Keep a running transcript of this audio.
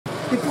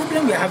The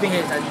problem we're having here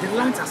is that the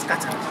lands are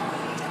scattered.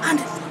 And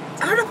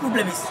another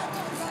problem is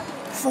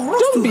for us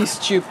Don't be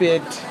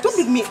stupid. Don't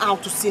bring me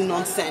out to see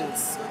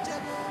nonsense.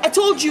 I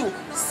told you,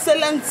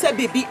 Selense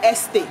Baby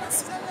Estate.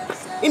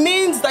 It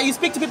means that you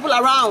speak to people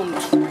around.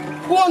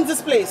 Who owns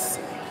this place?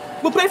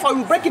 We'll pay for it,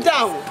 we'll break it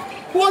down.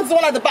 Who owns the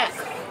one at the back?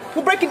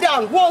 We'll break it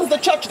down. Who owns the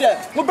church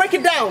there? We'll break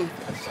it down.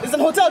 There's a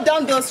hotel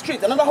down the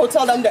street, another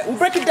hotel down there. We'll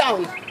break it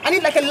down. I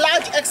need like a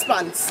large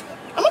expanse.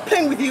 I'm not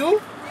playing with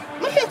you.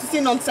 I'm not here to see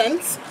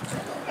nonsense.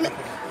 I mean,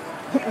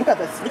 look at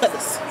this, look at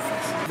this.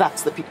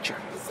 That's the picture.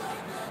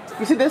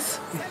 You see this?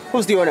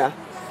 Who's the owner?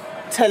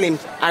 Tell him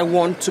I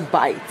want to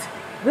buy it.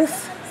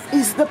 This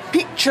is the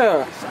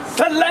picture.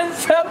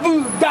 Silence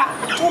Buddha.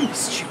 Don't be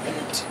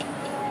stupid.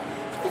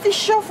 If it's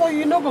sure for you,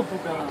 you know go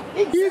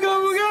Buga. You go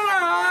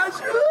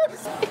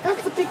Buga.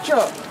 That's the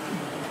picture.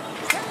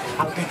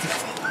 I'll get it.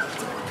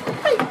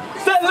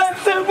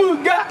 Silence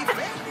Buddha.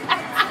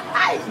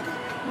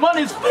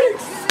 Money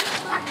speaks.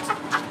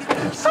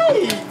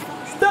 Hey,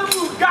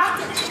 Buga.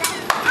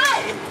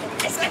 Hey.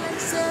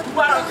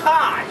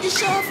 Barakai. It's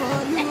sure for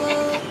you.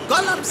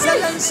 Call up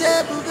Silence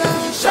Buga.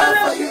 It's sure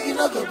for you, you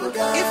know go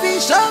Buga. If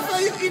it's sure for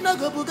you, you know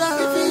go Buga.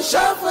 If it's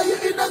sure for you,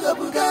 you know go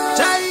Buga.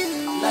 Try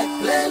like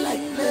play.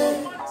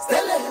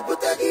 Stella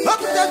Butagi.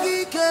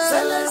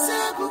 Silence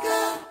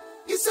Buga.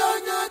 It's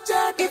on your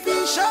chat. If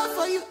it's sure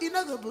for you, you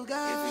know go Buga.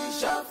 If it's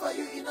sure for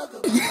you, you know go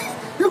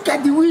Buga. Look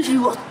at the way she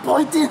was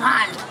pointing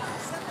hand.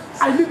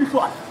 I knew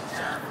before.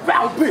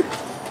 I'll pay.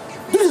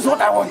 This is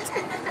what I want.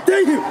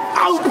 Thank you.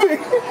 I'll pay.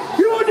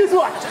 You want this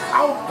one?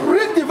 I'll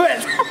break the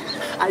bed.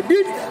 I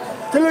did.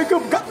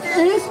 Telecom got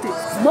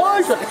instant.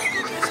 Motion.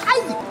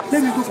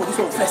 Let me go for this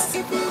one first.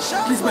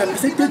 Please, my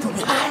percentage will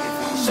be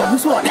high. So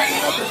this one.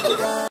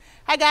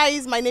 Hi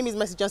guys, my name is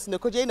Mercy Johnson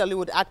Okoje,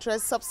 Nollywood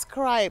actress.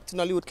 Subscribe to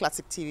Nollywood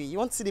Classic TV. You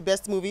want to see the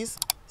best movies?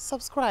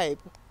 Subscribe.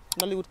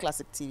 Nollywood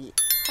Classic TV.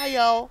 Hi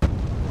y'all.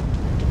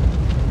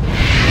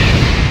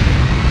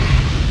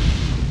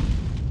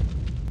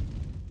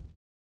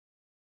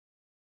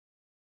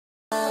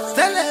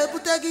 Stella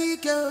Butagi.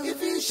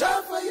 If it's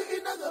sure for you,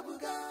 you know go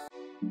Buga.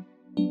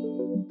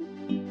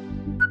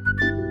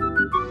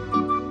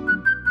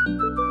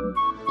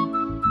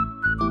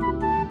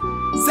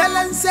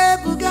 Silence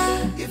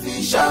Buga. If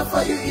it's sure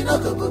for you, you know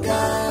go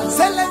Buga.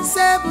 Silence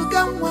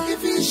Buga.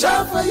 If it's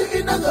sure for you,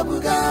 you know go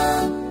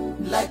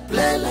Buga. Like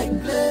play.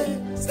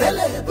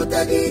 Stella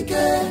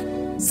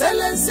Butagi.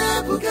 Silence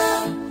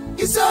Buga.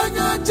 It's on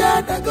your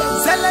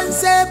jadago.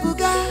 Silence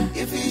Buga.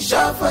 If it's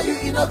sure for you,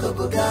 you know go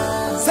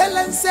Buga.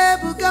 Silence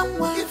Buga.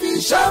 If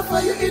it's sure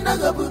for you, you know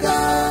go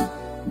Buga.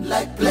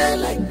 Like play.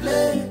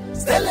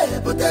 Stella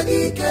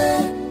Butagi.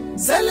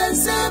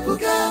 Silence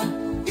Buga.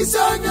 It's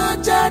on your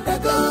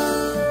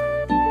jadago.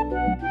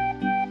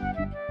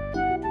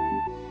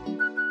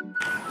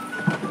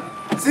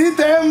 See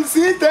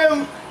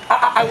them.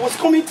 I was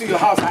coming to your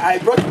house. I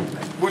brought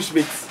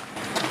bushmeat.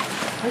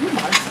 Are you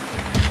mad?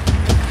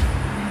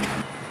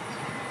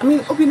 I mean,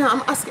 Obina,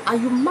 I'm asking, are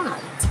you mad?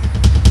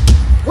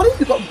 What if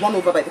you got run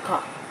over by the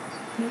car?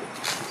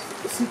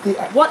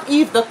 What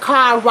if the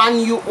car ran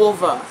you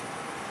over?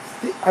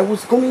 I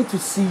was coming to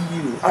see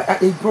you.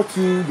 I brought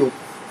you your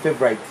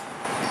favorite.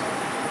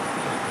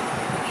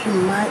 You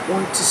might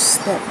want to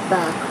step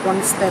back,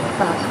 one step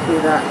back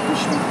with that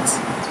bushmeat.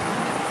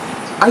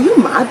 Are you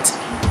mad?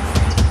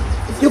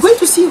 You're going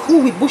to see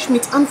who with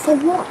bushmeat and for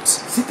what?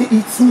 Sita,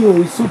 it's me or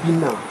it's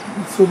Obina.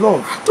 It's so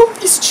long. Don't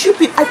be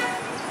stupid.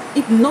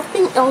 If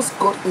nothing else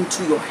got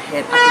into your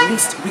head, at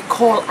least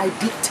recall I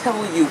did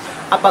tell you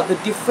about the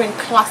different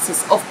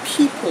classes of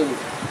people.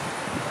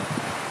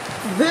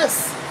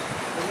 This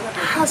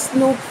has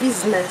no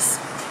business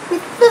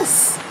with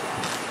this.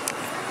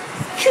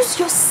 Use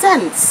your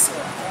sense.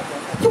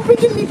 You're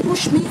bringing me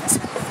bushmeat.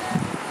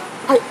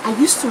 I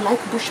used to like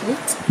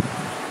bushmeat.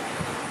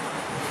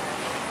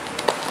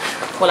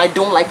 Well, I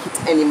don't like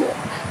it anymore.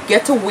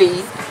 Get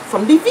away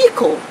from the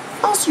vehicle,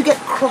 else you get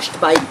crushed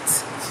by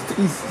it.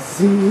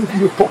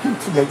 You're talking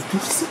to like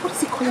this. See, what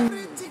is he calling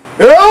me?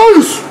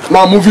 Yes!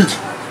 Now move it.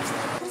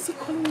 What is he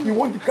calling me? You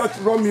want the car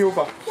to run me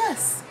over?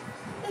 Yes.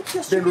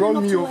 Then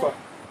run me over.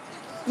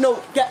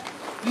 No,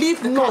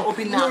 leave the car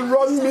open now. You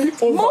run me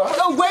over. Move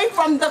away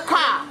from the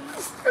car.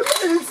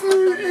 It's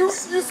me. You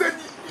said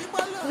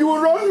you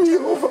will run me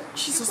over.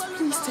 Jesus,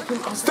 please take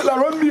him out. Stella,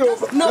 run me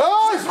over. No,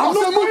 yes, I'm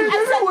not moving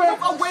anywhere.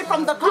 Move away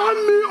from the car.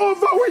 Run me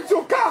over with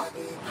your car.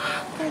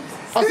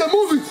 I said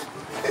move it.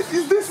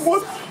 Is this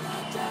what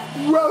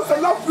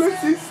Stella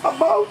place is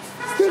about?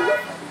 Stella,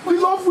 the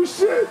love we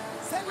share.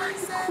 I'm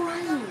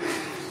crying.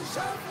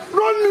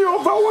 Run me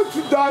over, I want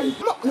to die.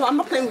 No, I'm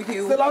not playing with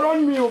you. Stella,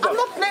 run me over. I'm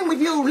not playing with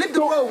you. Leave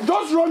the road.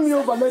 Just run me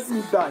over, let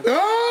me die.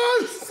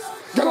 Yes!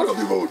 Get out of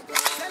the road.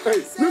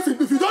 Hey, listen,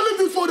 if you don't leave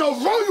this road, I'll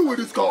run you with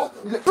this car.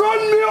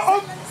 Run me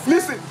over.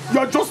 Listen,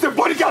 you're just a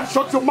bodyguard.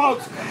 Shut your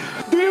mouth.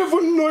 Do you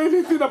even know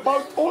anything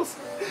about us?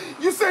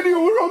 You said you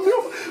will run me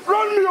over.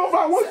 Run me over,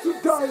 I want to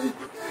die.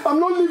 I'm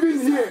not living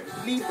here.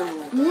 Leave the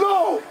road.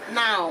 No.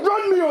 Now.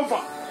 Run me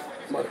over.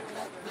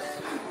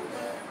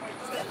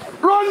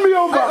 Run me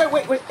over!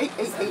 Wait. Hey.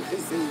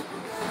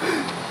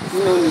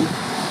 No need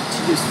to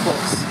use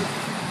force.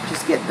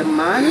 Just get the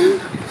man.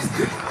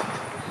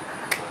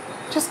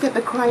 Just get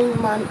the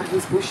crying man and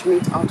his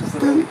bushmate out of the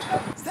road.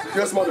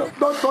 Yes, madam.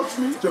 Don't touch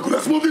me.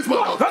 Let's move this man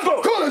out. Let's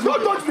go. Come on, let's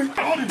Don't go. touch me.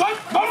 Don't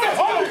touch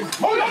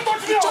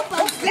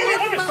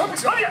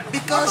me.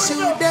 Because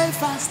you day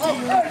fast.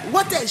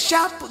 What a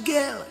sharp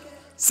girl.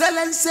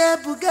 Selense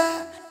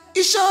buga.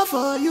 It's sure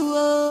for you.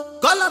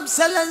 Call him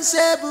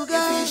Selense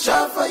buga. If he's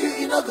sure for you,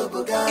 he no go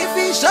buga. If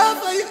he's sure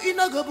for you, he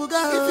no go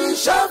buga. If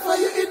he's sure for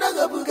you, he no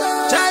go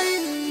buga.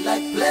 Chai.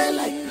 Like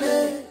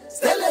play.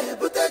 Stelle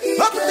butagi.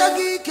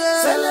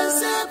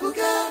 Selense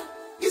buga.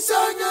 It's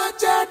on your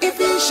chat. If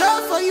he's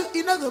sure for you,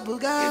 he no go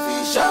buga. If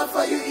he's sure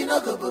for you, he no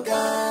go buga.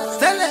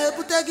 Stelle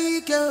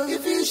butagi.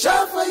 If he's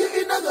sure for you,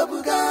 he no go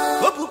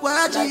buga.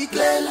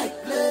 Like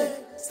play.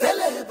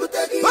 Stelle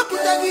butagi.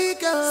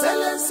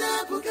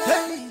 Selense buga.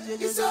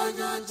 It's on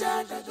your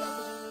chat.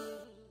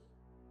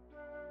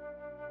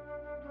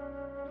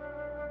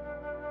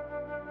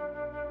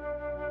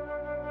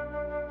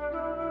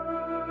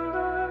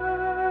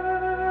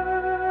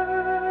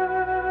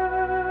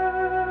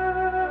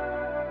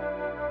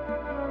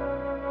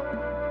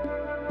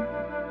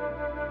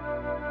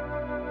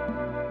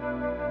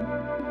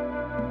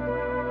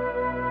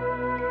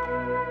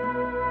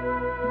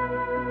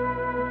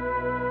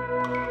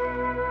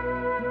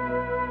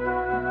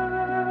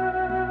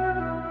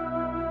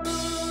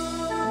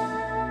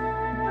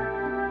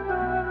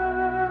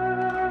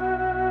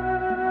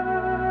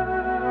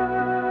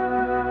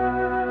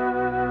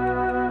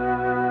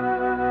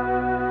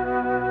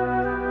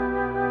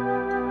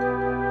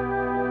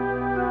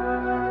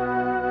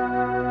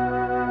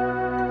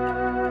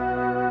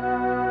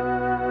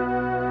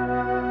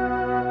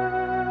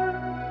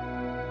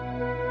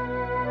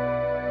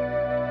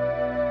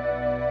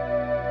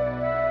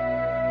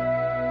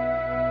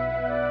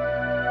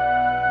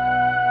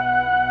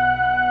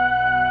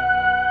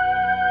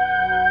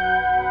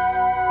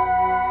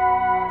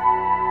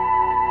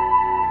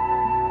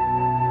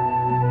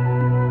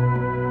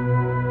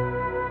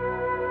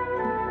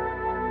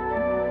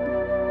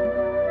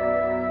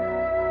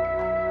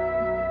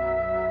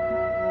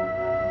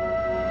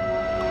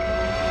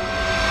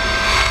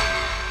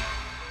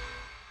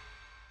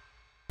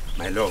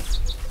 My love,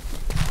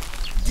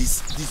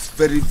 this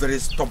very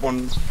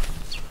stubborn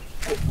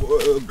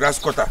grass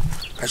cutter,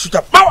 I shoot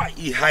a power,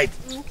 he hide.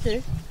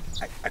 Okay.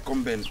 I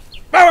come bend,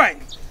 power.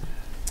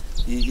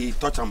 He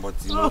touch him, but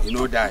he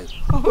no die.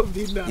 Oh,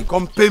 he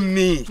come pay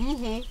me.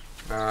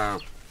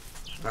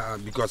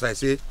 Because I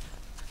say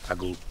I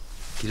go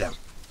kill him,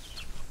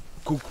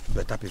 cook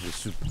better pepper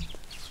soup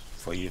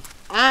for you.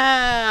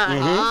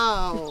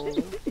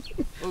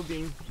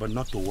 Obi. But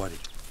not to worry.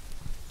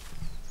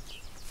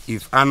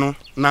 If I know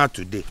now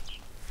today,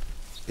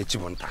 it's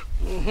Chibonta.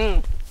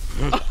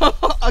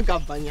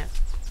 Ogabanya.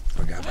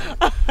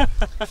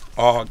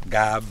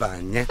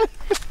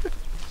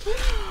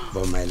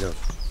 But my love,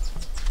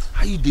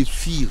 how you they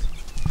feel?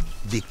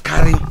 They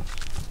carry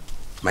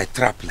my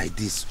trap like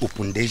this,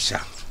 open day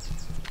sharp.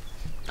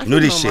 You know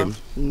the shame?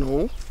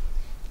 No.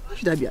 Why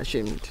should I be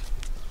ashamed?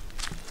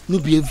 No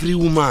be every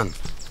woman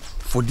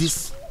for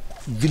this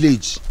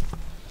village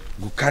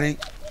go carry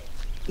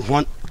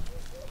one.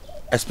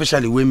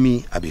 Especially when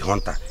me, I be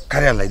hunter.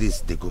 Carry on like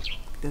this, they go.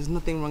 There's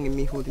nothing wrong in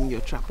me holding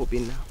your trap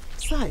open now.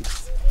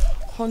 Besides,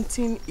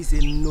 hunting is a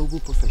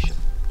noble profession.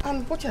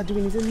 And what you're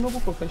doing is a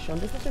noble profession.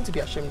 There's nothing to be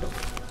ashamed of.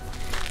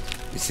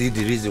 You see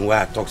the reason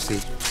why I talk, say,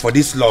 for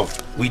this love,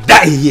 we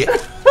die here.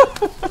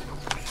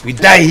 We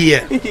die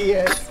here.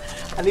 Yes.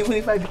 And even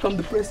if I become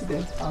the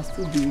president, I'll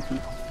still be with you.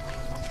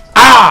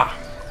 Ah!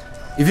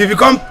 If you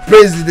become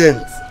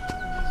president.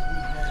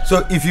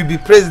 So if you be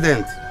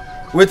president,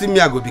 what me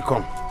I go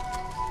become?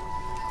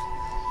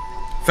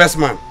 First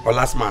man or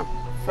last man?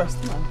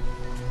 First man.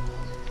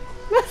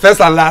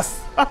 First and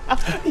last?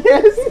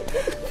 Yes.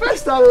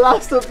 First and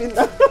last of it.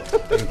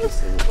 Thank you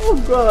so much. Oh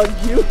God,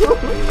 you.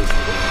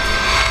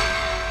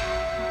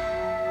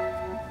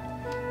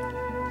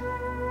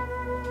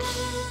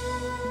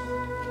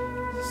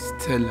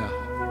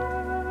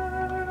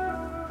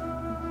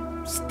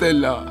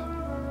 Stella.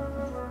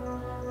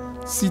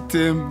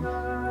 Sitem.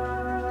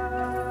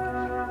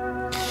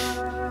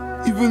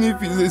 Even if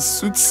he's a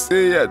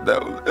soothsayer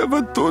that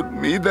ever told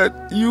me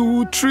that you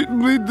would treat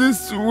me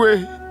this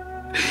way,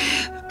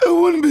 I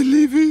won't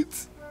believe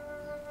it.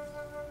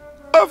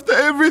 After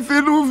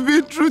everything we've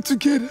been through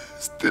together,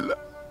 Stella.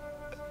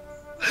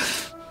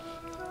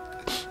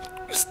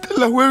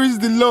 Stella, where is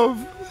the love?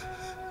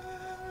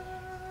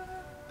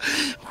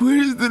 Where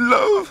is the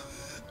love?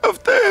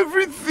 After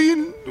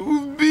everything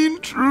we've been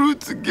through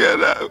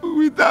together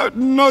without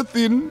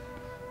nothing.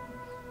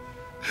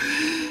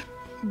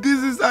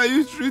 This is how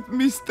you treat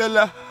me,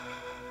 Stella.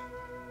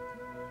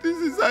 This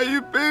is how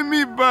you pay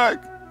me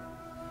back.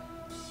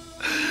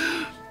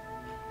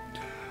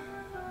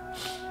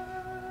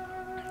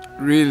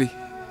 Really?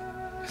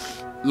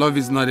 Love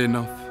is not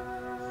enough.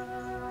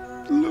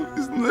 Love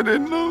is not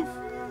enough.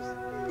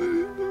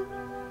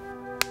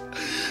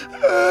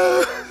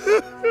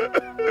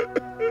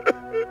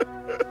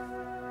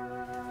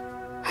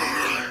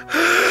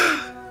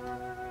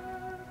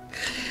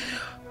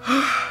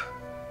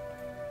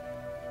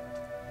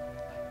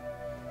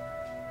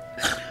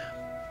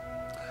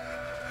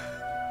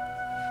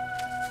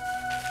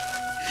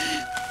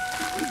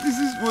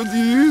 food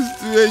you used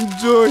to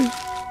enjoy.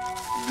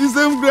 The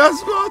same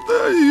grass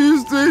water you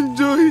used to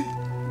enjoy.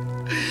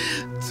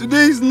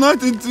 Today is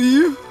nothing to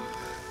you.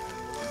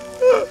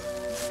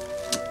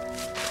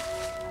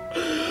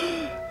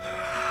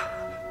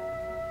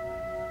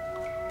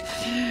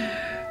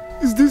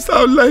 Is this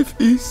how life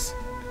is?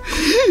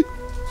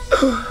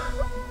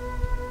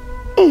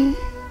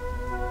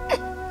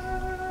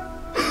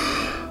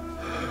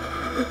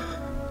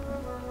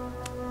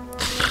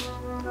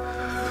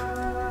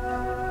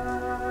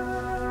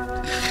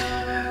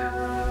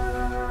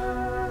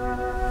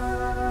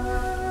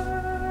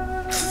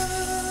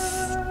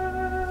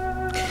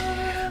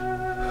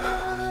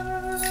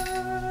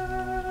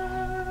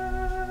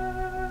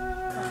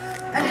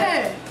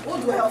 What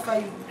do I offer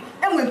you?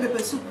 And when pepper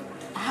soup,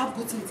 I have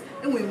good meat.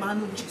 And when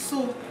manuji,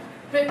 so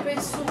pepper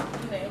soup.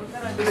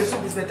 Pepper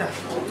soup is better.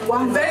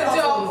 One very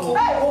good.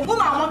 Hey,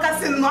 woman, I'm not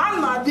saying no,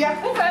 I'm not there.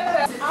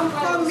 I'm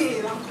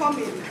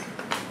coming.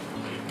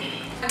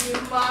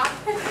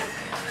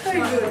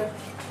 Very good.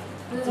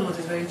 This one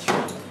is very cheap.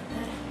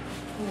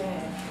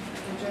 Yeah.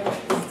 Enjoy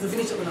it. The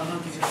finish up when I'm not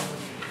giving you.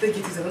 Take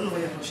it easy. I don't know why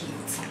you're pushing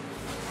it.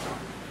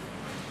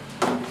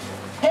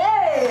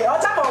 Hey,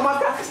 what's up, Mama?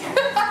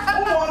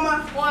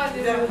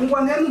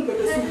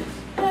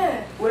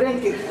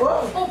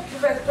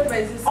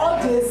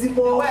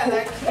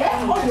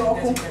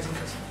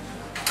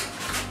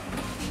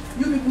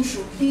 You people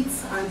should eat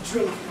and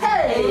drink.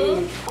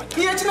 Hey!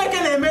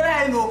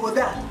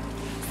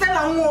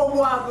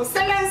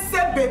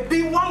 Stella baby,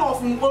 one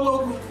of Ngolo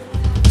group.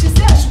 She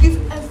said I should give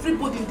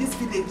everybody in this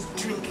village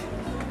drink.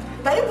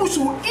 That you people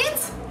should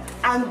eat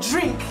and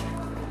drink.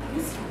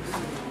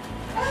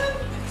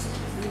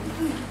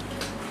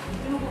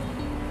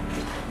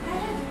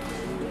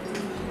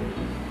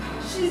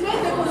 She's made a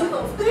deposit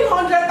of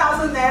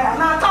 300,000 naira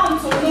and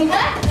account to me.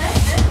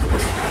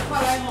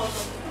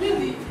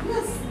 Really?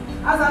 Yes.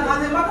 As a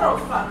matter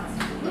of fact,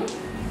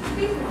 she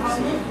made a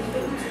deposit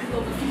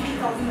of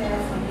 50,000 naira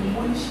from the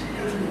money she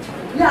gave me.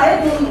 Yeah, I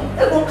don't know.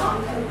 It won't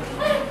count.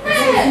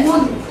 There's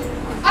money.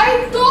 I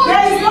told you.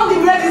 There is no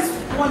where this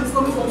money is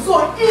coming from. So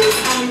eat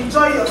and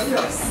enjoy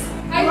yourselves.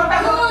 I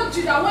told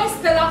you that when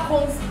Stella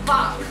comes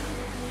back,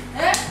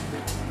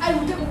 I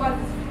will take over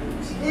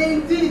this village.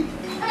 Indeed.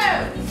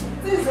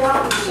 This is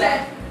how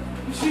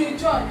you should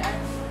enjoy.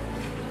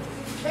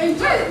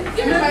 Enjoy.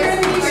 Give me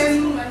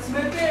my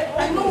space. I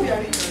know we are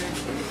rich.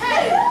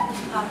 Hey!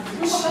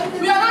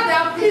 We are not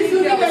there. If you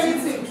need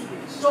anything,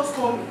 just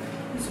call me.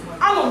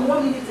 I'm on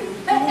 1 minute.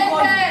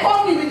 Call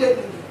me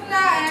immediately.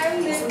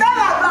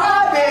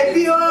 Stella,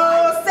 baby. Oh,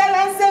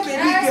 Stella,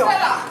 baby girl.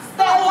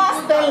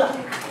 Stella.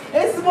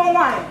 It's one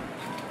wine.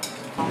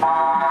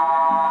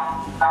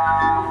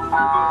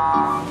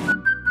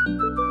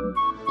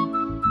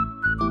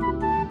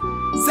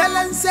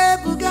 Selense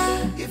buga,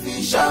 if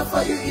he shot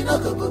for you, you no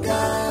go buga.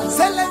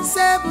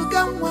 Selense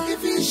buga,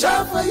 if he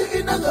shot for you,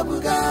 you no go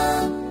buga.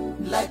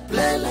 Like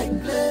play,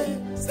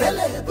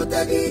 Stella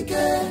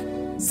Butagike.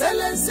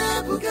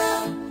 Selense buga,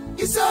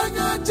 it's on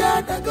your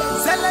jadago.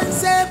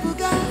 Selense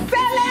buga,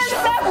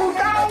 Selense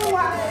buga,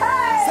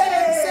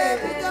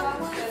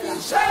 if he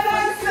shot for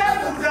you, no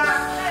go buga.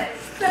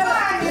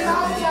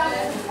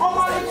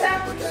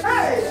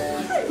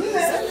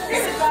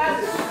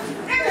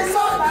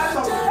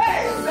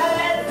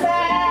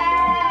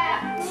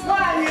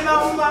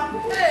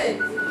 Hey!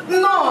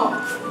 No!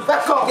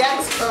 Back up!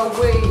 Get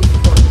away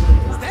from me.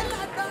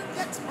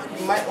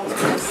 You might want to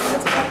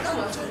step.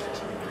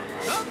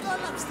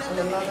 And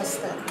another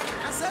step.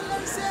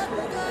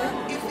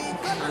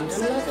 And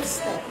another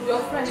step. Your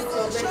friend is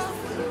your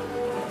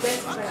best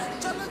friend.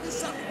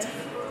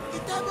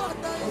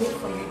 I need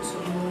for you to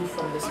move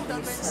from this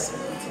place.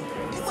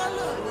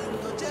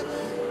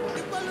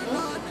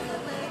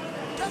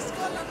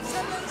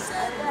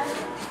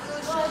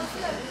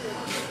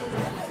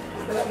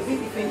 But if you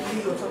think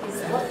you're talking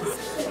about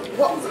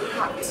what was the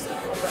heart of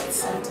that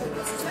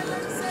sentence?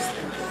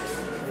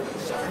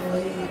 And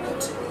when you go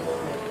to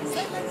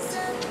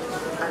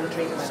and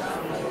drink my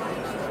coffee,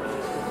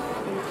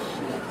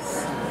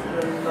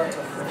 you're a lot of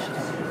fresh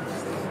air.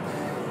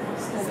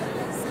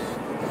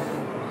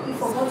 You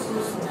forgot to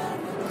listen.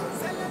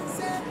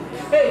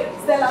 Hey,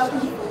 Stella,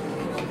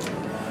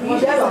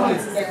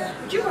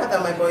 do you rather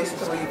my boys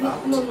throw you out?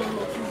 No.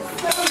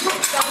 I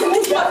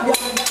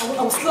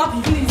will slap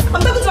you, please.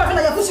 I'm talking to my friend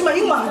that you're pushing my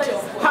human.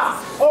 Ha!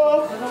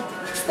 Oh,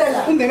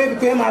 Stella. Who may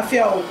become my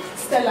fear?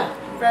 Stella.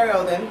 Very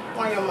well then.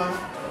 Why your man?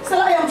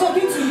 Stella, I am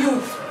talking to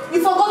you. You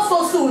forgot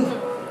so soon.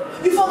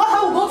 You forgot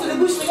how we go to the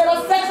bush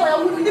together, sex,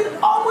 we did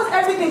almost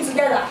everything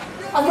together.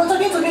 And you're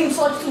talking to me in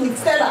such too,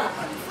 Stella.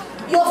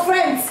 Your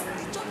friends.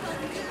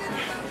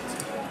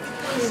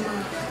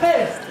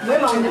 Hey, where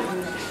am I?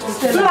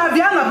 Stella,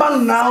 behind the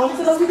bank now.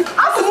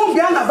 How to move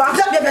behind the bank?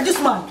 This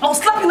man. I'll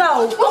slap you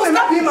now. Oh, I'm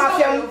not being my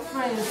friend.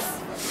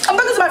 I'm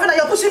talking to my friend that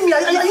you're pushing me.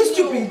 Are you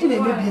stupid? You may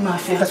be my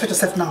friend. Respect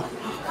yourself now.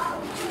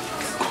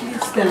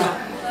 Stella.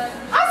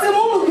 How to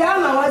move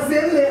behind the bank?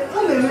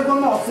 I'm going to go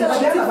now. Stella,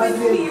 behind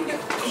the bank.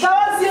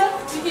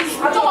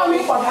 I don't want me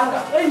for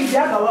that. Hey,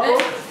 behind the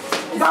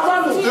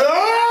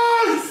bank.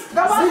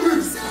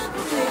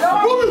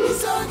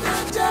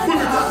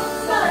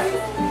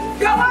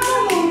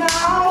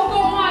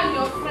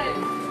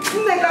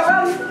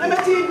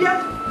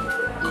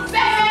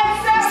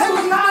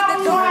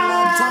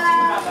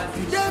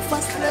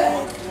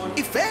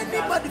 If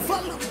anybody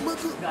follow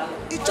Mogu,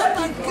 it's up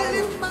and kill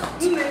him,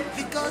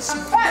 because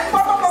you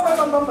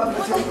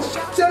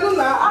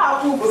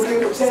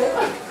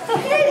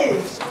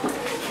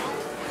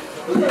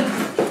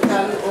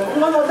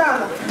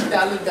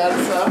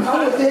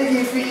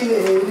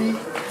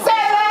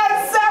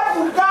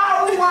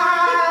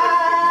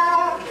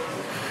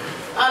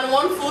and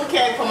one full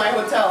cake for my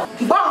hotel.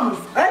 Bam!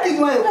 I think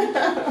my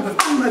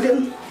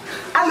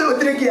hello,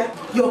 drink here.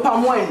 Your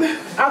palm wine.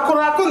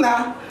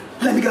 Akurakuna.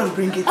 Let me go and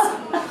bring it.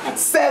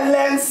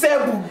 Silence,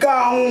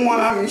 Buga.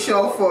 I'm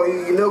sure for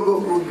you. You know, go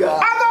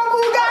Buga. I go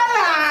Buga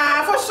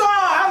now. For sure.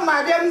 I'm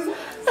my damn.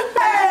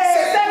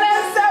 Hey,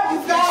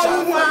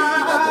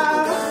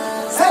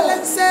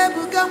 Silence,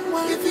 Buga.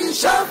 If you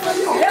shout for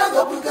you, you know,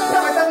 go Buga.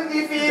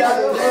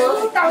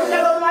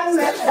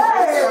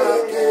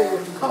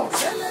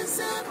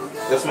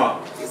 Yes,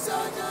 ma'am.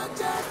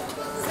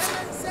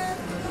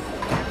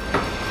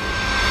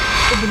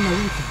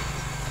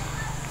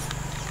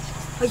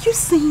 Are you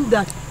saying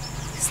that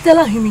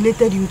Stella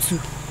humiliated you too?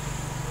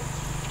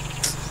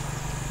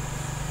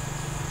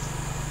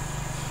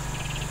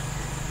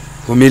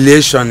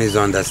 Humiliation is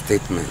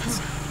understatement.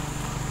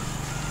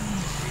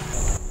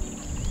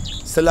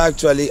 Stella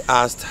actually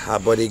asked her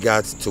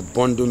bodyguards to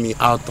bundle me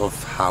out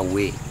of her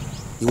way.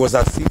 It was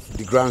as if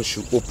the ground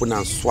should open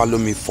and swallow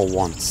me for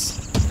once.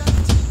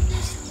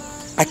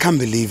 I can't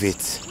believe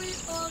it.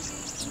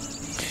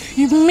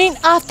 You mean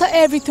after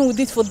everything we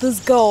did for this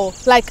girl,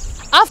 like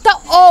after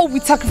all we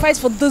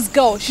sacrificed for this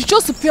girl, she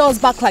chose to pay us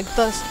back like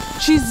this?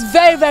 She's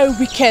very, very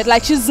wicked,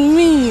 like she's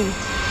mean.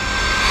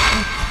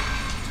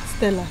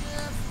 Stella,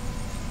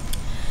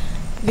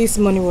 this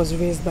money was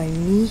raised by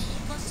me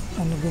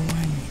and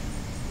Ogomani.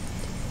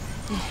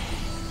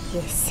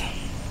 Yes.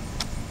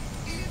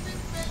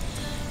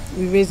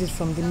 We raised it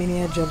from the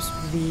menial jobs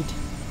we did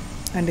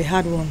and the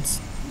hard ones,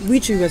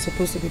 which we were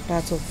supposed to be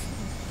part of.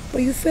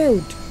 But you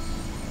failed.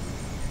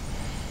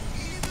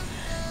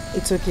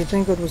 It's okay,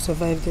 thank God we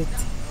survived it.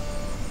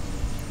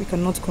 We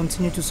cannot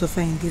continue to suffer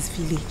in this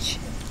village.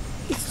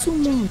 It's too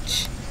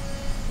much.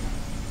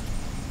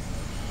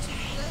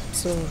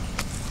 So,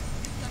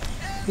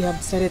 we have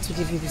decided to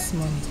give you this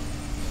money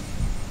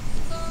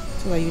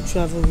so that you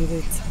travel with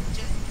it.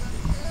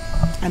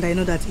 And I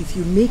know that if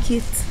you make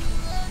it,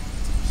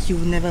 you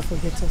will never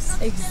forget us.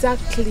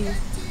 Exactly.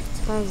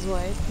 That's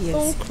why. Yes.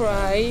 Don't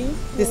cry.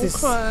 Don't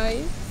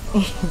cry.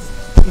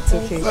 It's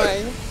okay. Don't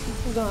cry.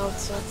 You don't have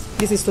to.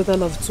 This is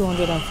total of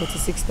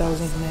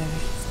 246,000 naira.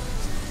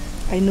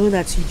 I know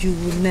that you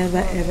will never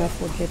ever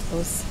forget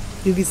us.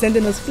 You'll be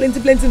sending us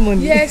plenty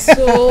money. Yes,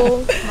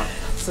 so.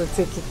 So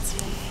take it.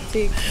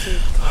 Take.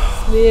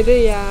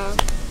 Nerea.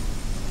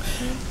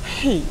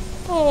 Hey.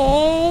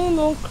 Oh,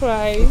 don't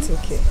cry. It's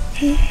okay.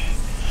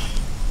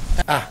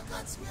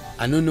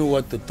 I don't know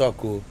what to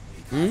talk. Oh,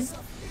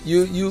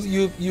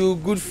 you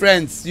good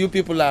friends. You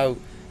people are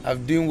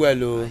doing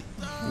well. Oh,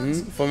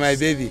 for my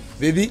baby.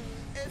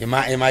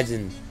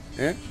 Imagine.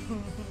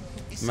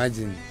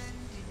 Imagine.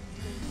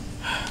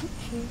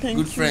 Thank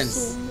good you friends.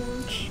 so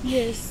much.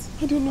 Yes.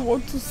 I don't know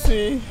what to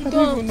say. I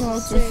don't even know how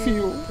to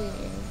feel.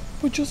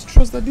 But just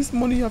trust that this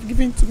money you have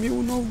given to me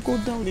will not go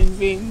down in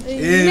vain.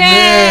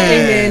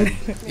 Amen.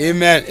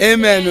 Amen.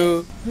 Amen.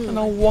 Oh. And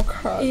I'll work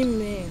hard.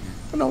 Amen.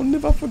 And I'll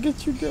never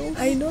forget you girls.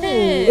 I know.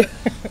 Hey.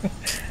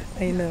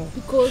 I know.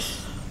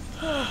 Because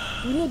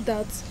you know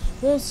that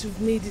once you've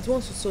made it,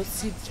 once you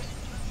succeed,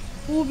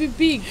 it will be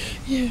big.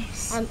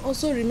 Yes. And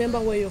also remember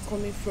where you're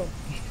coming from.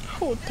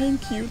 Oh,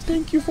 thank you.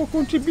 Thank you for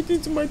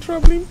contributing to my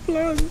traveling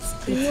plans.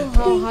 You know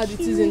how hard it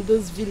is in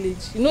those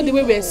villages. You know the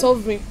way we're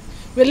suffering.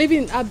 We're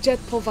living in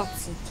abject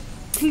poverty.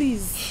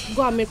 Please,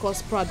 go and make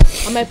us proud.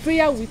 And my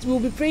prayer, we'll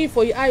be praying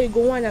for you. I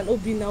go on and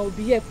Obi now will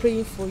be here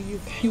praying for you.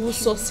 You will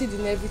succeed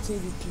in everything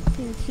you do.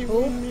 Thank you.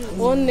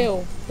 Oh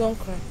no, don't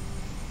cry.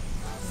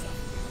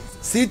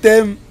 See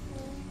them.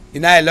 You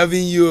know I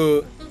loving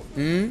you.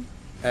 You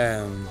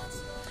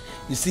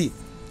see,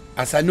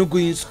 as I no go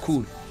in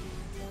school,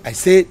 I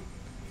say,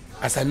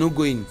 as I no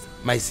go in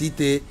my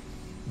city,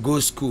 go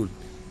school.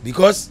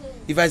 Because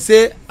if I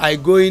say I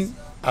go in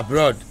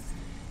abroad,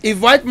 if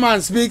white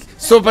man speak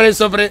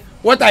sobre,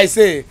 what I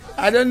say,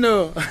 I don't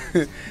know.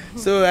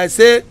 So I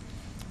say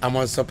I'm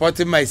on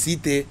supporting my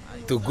city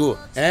to go.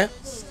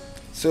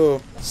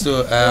 So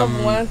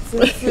want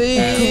to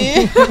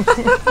see.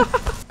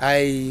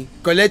 I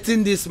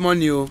collecting this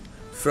money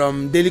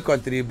from daily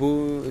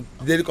contributor.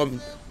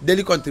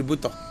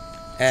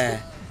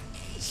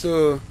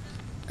 So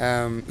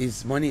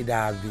it's money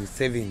that I've been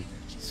saving,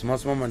 small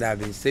money that I've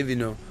been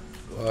saving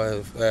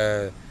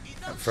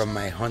from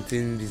my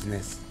hunting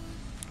business.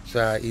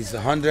 So it's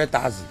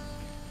 100,000.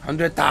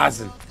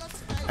 100,000.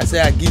 I say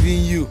I'm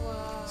giving you,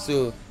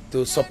 so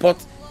to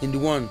support in the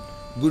one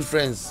good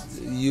friends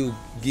you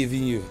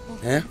giving you.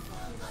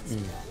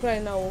 Cry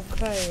now, we'll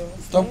cry.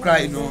 Stop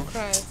crying, no.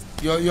 Cry.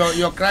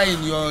 You're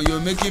crying.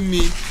 You're making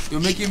me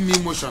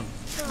emotion.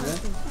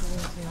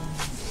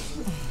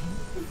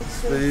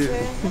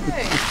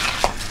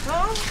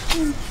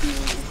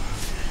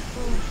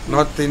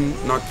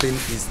 Nothing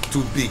is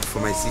too big for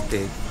my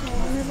city.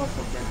 I'll never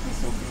forget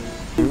this, Obi.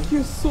 Thank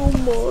you so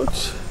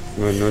much.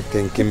 No,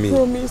 thanking me. I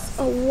promise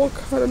I'll work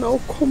hard and I'll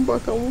come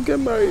back and we'll get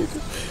married.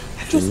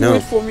 Just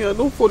wait for me. I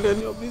don't follow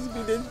any of these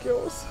village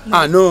girls.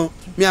 No.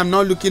 Me, I'm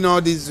not looking at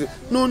all these.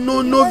 No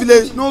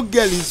village, no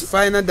girl is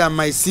finer than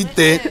my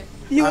city.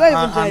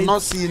 I'm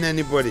not seeing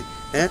anybody.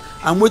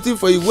 I'm waiting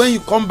for you. When you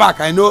come back,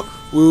 I know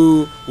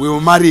we will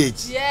marry.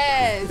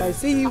 Yes. If I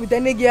see you with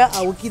any girl,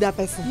 I will kill that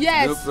person.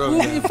 Yes. No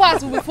problem. In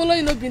fact, we'll be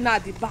following Obina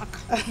at the back.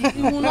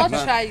 You will not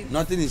try it.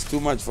 Nothing is too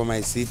much for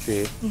my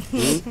city.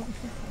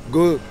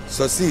 Go,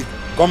 succeed.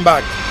 Come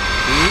back.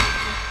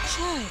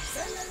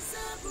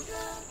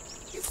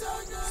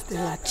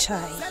 Stella,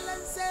 chai.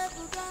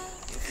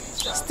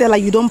 Stella,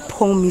 you don't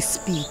pour me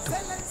speed.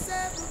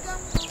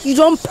 You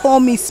don't pour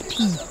me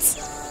speed.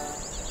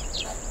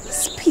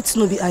 Speed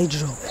no be eye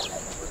drop.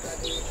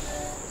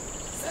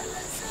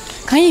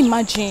 Can you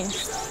imagine?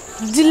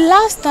 The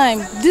last time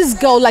this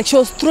girl, she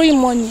was throwing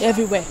money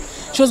everywhere.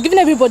 She was giving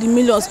everybody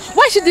millions.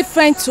 Why is she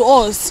different to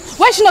us?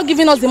 Why is she not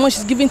giving us the money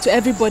she's giving to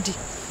everybody?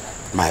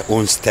 My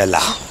own Stella.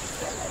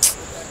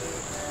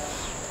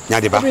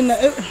 Nyadiba.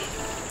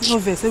 No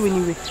verse,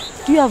 anyway.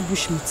 Do you have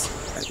bushmeat?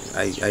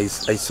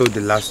 I sold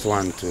the last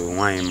one to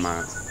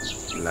Onyenze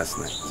last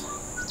night.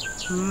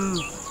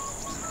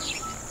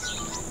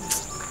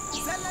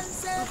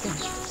 Okay.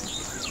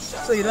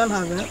 So you don't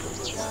have it?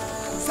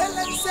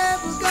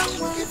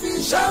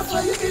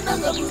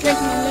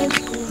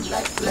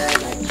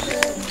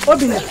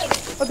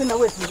 Obina,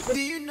 wait. Do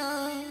you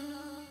know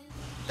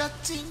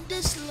that in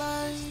this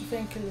life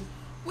Thank you.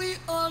 we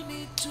all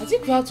need to I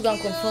think we have to go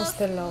and confront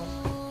Stella.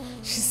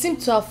 She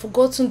seemed to have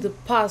forgotten the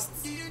past.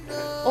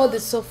 All the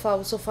suffer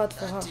we suffered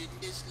for her.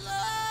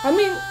 I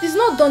mean, it's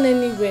not done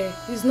anywhere.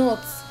 It's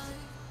not.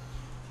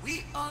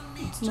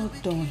 It's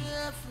not done.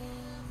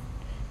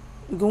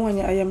 Go on,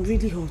 I am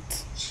really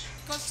hot.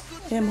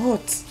 I am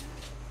hot.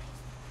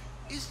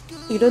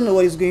 You don't know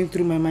what is going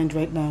through my mind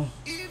right now.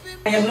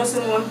 I am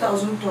losing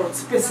 1,000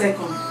 thoughts per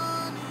second.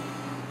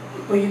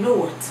 But you know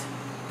what?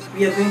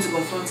 We are going to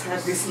confront her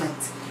this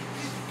night.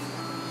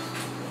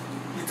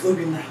 With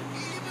Obina.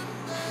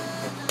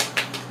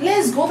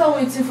 Let's go. What are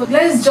we waiting for?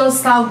 Let's just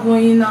start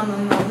going now.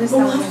 Let's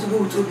start have to go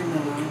with Obina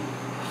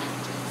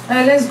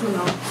now. Let's go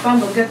now.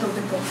 Bambo, get up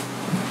the top.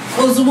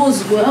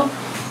 Ozubo.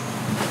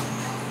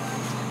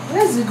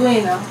 Let's be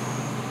going now.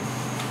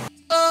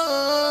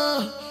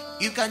 Oh,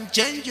 you can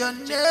change your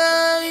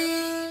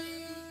name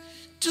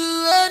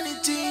to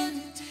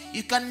anything.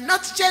 You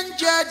cannot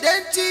change your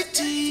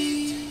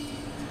identity.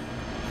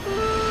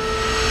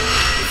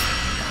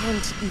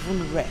 Can't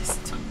even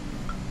rest.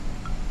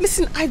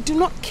 Listen, I do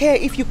not care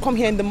if you come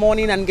here in the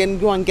morning and then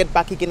go and get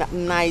back again at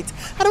night.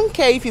 I don't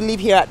care if you leave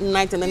here at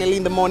night and then early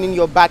in the morning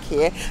you're back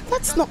here.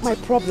 That's not my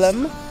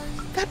problem.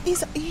 That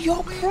is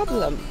your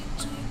problem.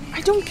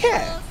 I don't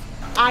care.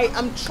 I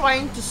am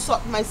trying to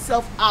sort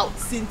myself out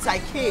since I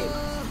came.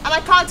 And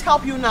I can't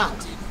help you now.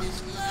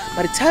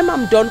 By the time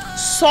I'm done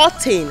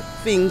sorting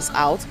things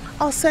out,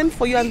 I'll send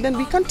for you and then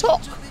we can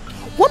talk.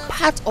 What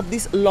part of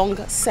this long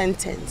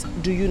sentence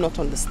do you not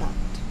understand?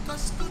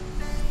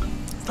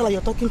 Stella,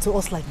 you're talking to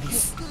us like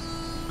this.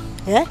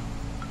 Eh?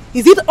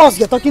 Is it us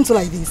you're talking to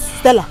like this?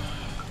 Stella?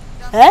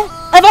 Eh?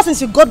 Ever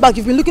since you got back,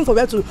 you've been looking for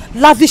where to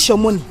lavish your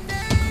money.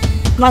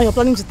 Now you're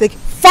planning to take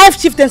 5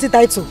 chieftaincy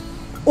titles.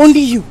 Only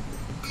you.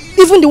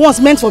 Even the ones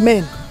meant for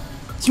men.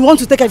 You want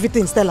to take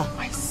everything, Stella.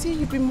 I see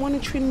you've been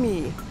monitoring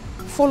me,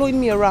 following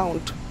me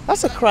around.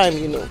 That's a crime,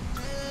 you know.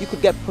 You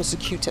could get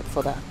prosecuted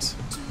for that.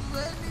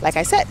 Like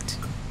I said,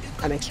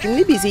 I'm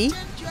extremely busy.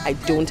 I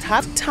don't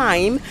have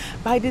time.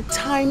 By the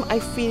time I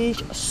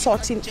finish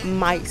sorting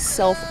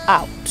myself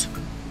out,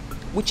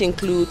 which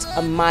includes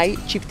my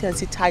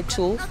chieftaincy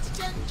title,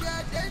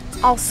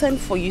 I'll send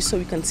for you so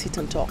we can sit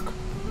and talk.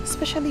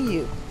 Especially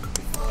you.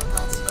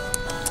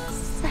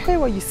 I heard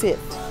what you said.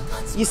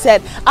 You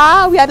said,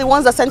 we are the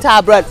ones that sent her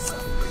abroad.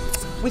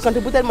 We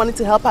contributed money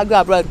to help her go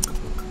abroad.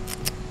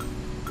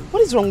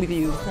 What is wrong with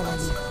you?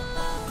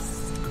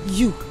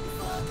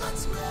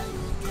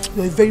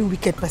 You're a very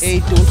wicked person. Hey,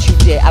 don't you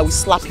dare. I will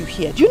slap you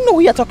here. Do you know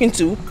who you're talking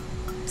to?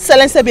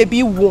 Selense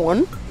baby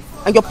 1,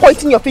 and you're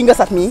pointing your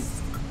fingers at me.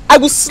 I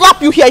will slap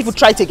you here if you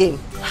try it again.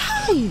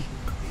 Hi.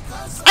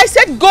 I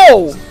said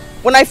go.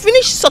 When I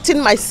finish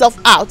sorting myself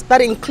out,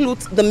 that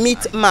includes the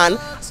meat man,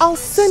 I'll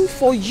send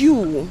for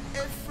you.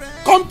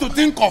 Come to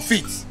think of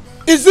it,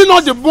 is it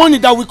not the money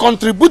that we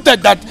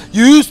contributed that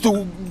you used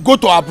to go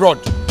to abroad?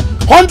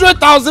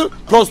 100,000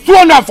 plus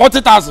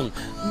 240,000.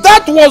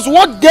 That was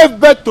what gave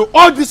birth to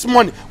all this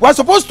money. We're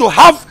supposed to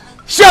have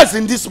shares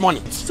in this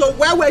money. So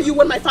where were you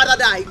when my father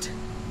died?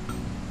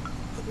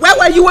 Where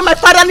were you when my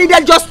father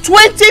needed just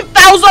 20,000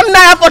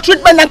 naira for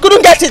treatment and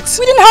couldn't get it?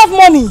 We didn't have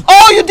money.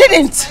 Oh, you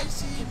didn't?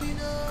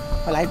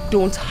 Well, I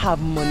don't have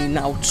money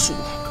now too.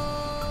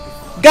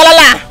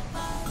 Galala!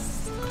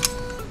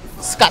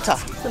 Scatter.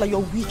 Stella, you're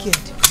wicked.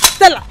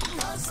 Stella!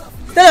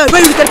 Stella, you're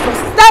very wicked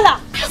person. Stella!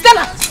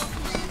 Stella!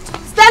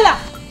 Stella!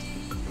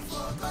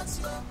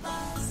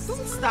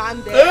 Don't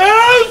stand there.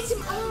 Get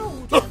him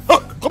out.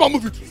 Come on,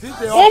 move it.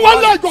 On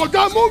one leg,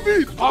 Oga, move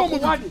it. Come on,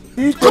 move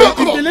it.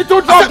 Come on. The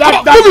little drop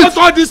that does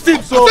all these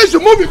things. So. I said you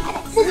move it. Come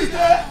on, move it.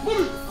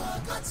 Move it.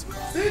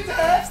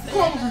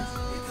 Come on, move it.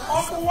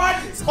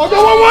 Oga,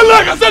 one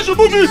leg. I said you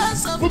move it.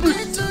 Move it.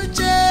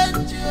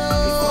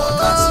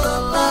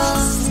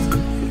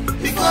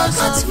 Because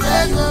that's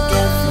where you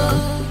came from.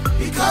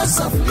 Because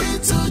of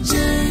little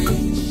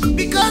change.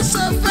 Because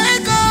of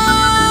ego.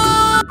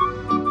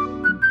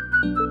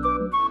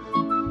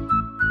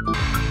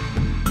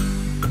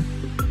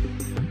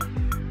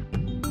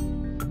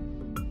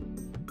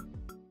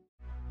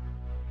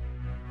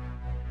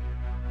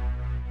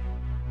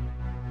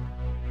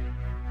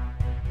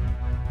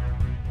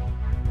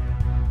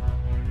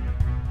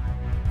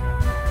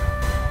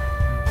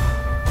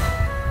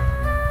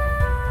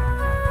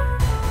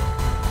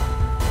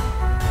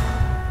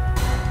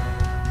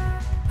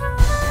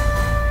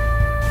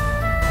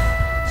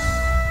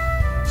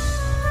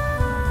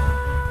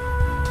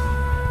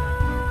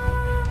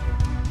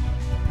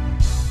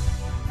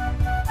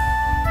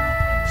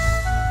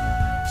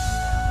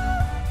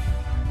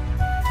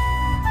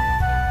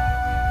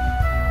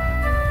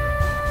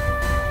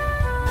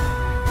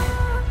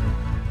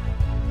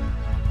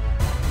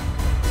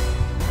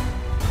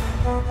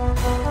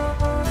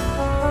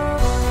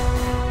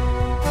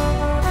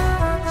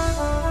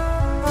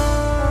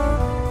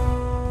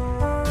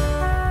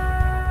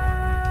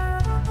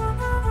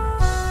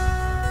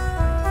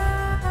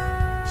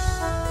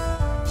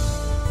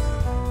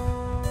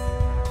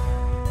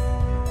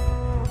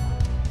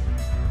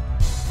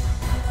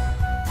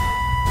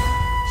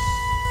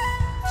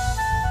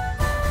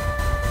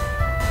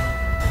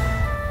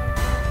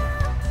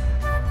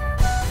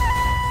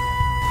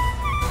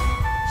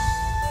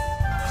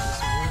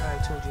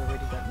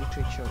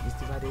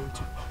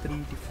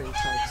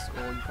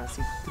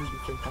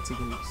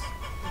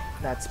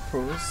 That's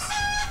prose,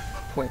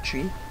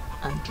 poetry,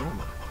 and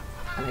drama.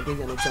 And I gave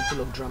you an example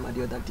of drama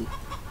the other day.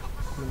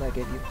 Remember I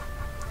gave you?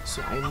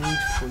 So I need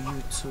for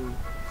you to...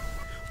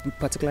 We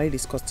particularly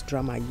discussed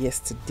drama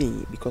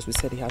yesterday because we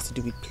said it has to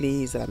do with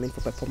plays that are meant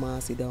for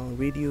performance, either on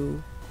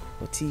radio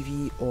or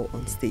TV or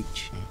on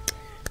stage.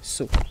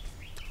 So,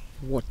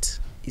 what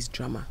is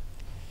drama?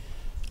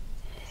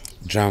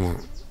 Drama,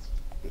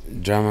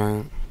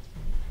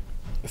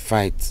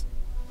 fight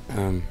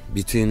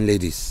between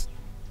ladies.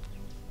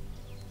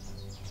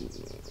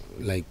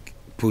 Like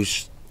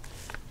push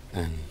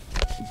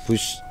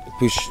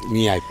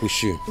me, I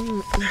push you.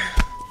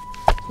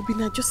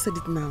 Obina, I just said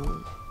it now.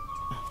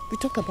 We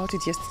talked about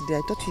it yesterday.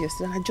 I talked to you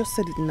yesterday and I just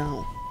said it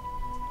now.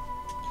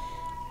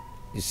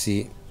 You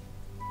see,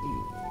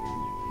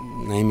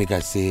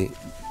 Naimika say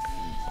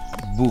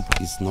book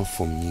is not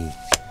for me.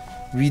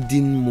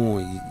 Reading more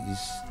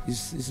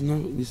is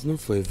not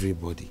for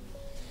everybody.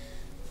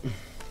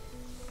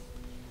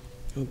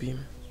 Obi,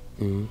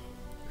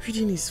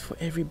 reading is for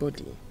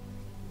everybody.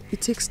 It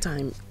takes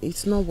time.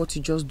 It's not what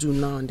you just do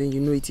now and then you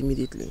know it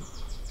immediately.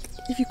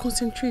 If you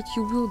concentrate,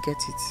 you will get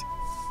it.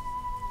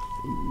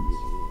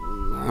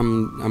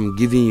 I'm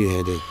giving you a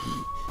headache.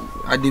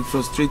 I did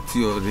frustrate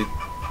you already.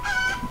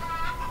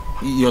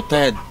 You're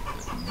tired.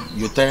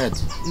 You're tired.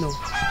 No.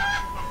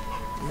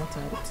 I'm not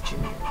tired of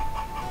teaching you.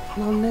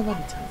 And I'll never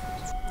be tired.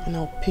 And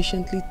I'll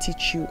patiently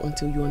teach you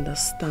until you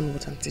understand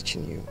what I'm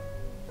teaching you.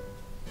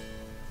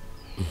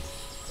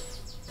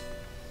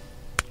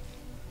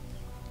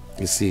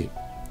 You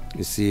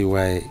see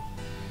why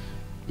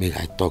make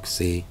I talk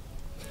say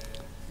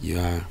you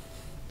are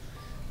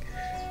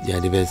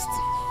the best.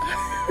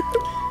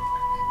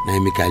 Now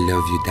make I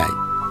love you die.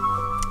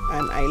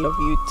 And I love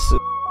you too.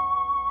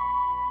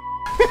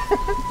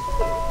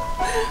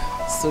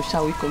 So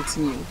shall we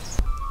continue?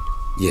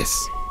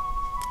 Yes.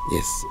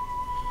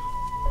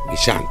 We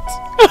shan't.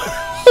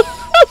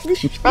 We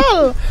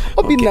shall.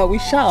 Obina, we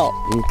shall.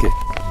 Okay.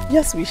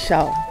 Yes, we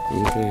shall.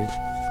 Okay.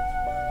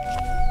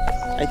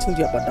 I told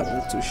you about that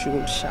one too. She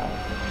will shall.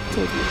 I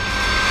told you.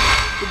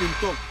 You didn't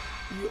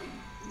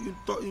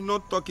talk. You're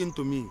not talking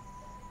to me.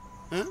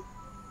 Huh?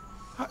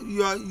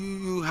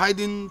 You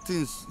hiding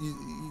things.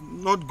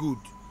 Not good.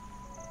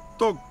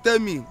 Talk. Tell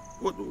me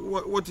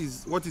what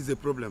is the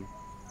problem?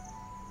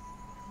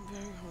 I'm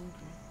very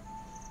hungry.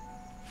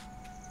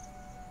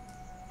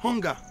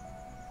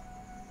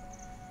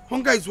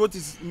 Hunger is what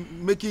is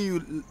making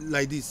you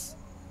like this.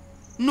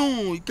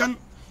 No, you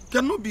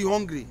cannot be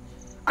hungry.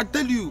 I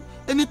tell you,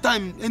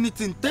 anytime,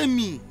 anything, tell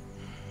me.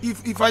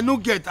 If I no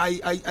get,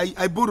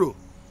 I borrow.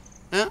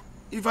 Eh?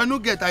 If I no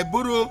get, I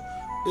borrow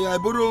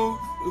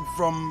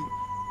from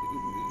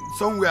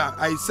somewhere.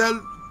 I sell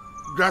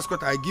grass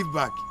cutter, I give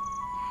back.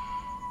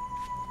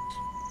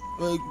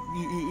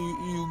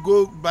 You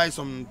go buy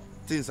some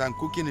things and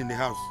cooking in the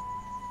house.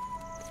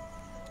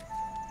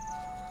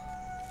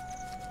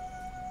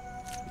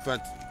 In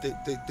fact,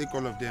 take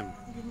all of them.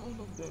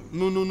 All of them.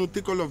 No,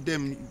 take all of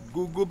them.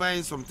 Go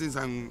buy some things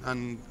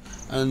and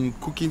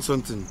cooking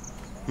something.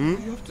 You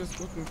have to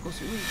stop me because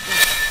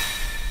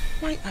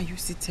why are you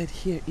seated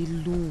here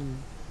alone?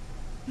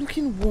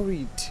 Looking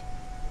worried.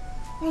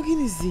 What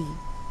is he?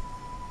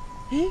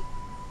 Eh?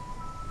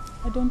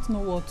 I don't know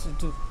what to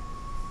do.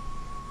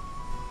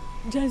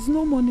 There is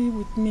no money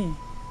with me.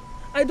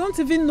 I don't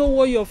even know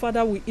what your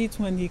father will eat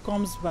when he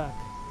comes back.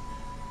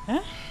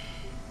 Huh?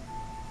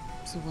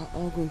 So we're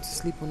all going to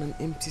sleep on an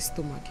empty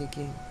stomach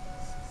again.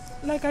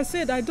 Like I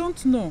said, I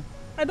don't know.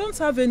 I don't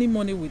have any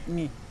money with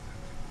me.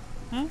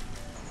 Huh?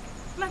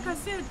 Like I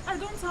said, I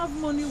don't have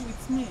money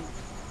with me.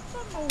 I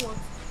don't know what.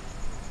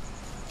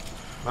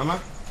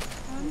 Mama?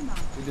 Anna.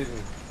 Good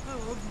evening.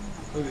 Oh,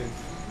 Good evening.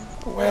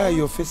 Why are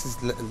your faces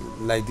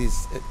like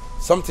this?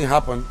 Something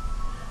happened?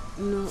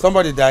 No.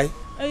 Somebody died?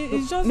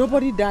 It's just...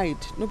 Nobody died.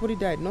 Nobody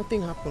died.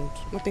 Nothing happened.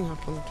 Nothing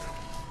happened.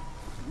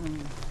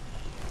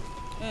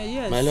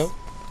 Yes. My love?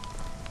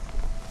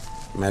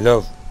 My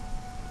love,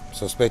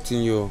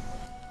 suspecting you.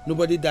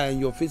 Nobody died and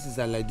your faces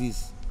are like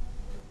this.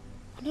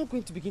 I'm not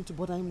going to begin to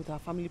bother him with our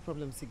family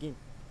problems again.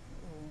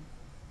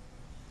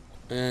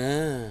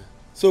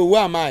 So who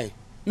am I?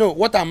 No,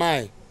 what am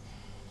I?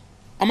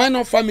 Am I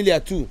not familiar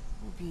too?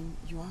 Obin,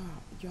 you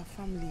are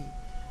family.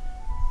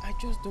 I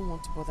just don't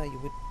want to bother you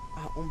with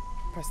our own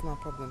personal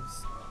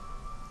problems.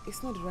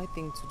 It's not the right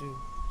thing to do.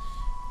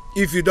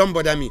 If you don't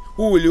bother me,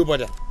 who will you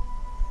bother?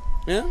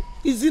 Yeah?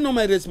 Is it not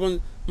my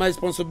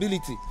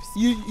responsibility?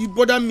 You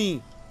bother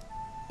me.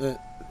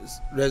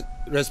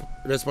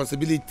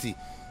 Responsibility.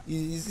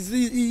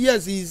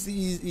 Yes,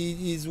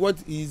 is what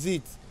is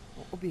it?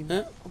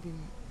 Obin,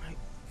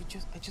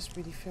 I just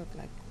really felt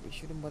like we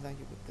shouldn't bother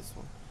you with this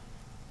one.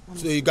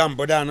 Honestly. So you can't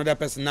bother another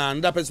person now.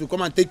 Another person will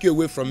come and take you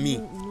away from me.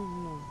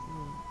 No.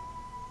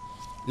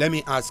 Let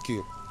me ask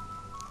you.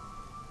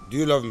 Do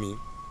you love me?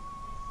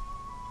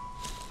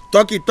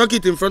 Talk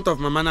it in front of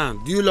Mama now.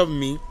 Do you love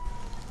me?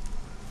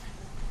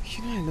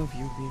 You know I love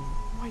you, Obin.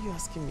 Why are you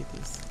asking me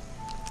this?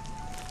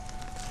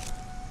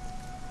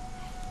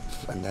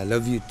 And I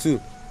love you too.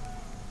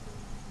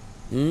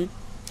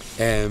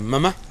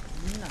 Mama,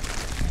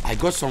 I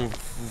got some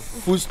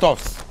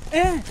foodstuffs.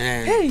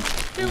 Hey,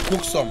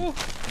 cook some. You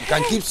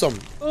can keep some.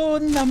 Oh,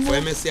 Namo. For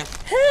MSC.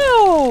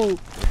 Hell!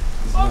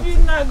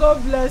 Obina,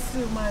 God bless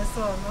you, my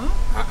son.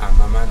 Huh?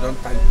 Mama, don't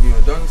thank me.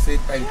 Don't say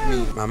thank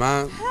me.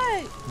 Mama,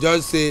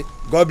 just say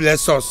God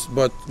bless us,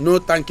 but no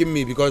thanking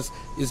me because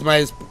it's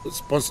my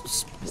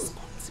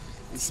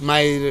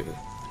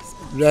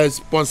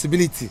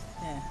responsibility.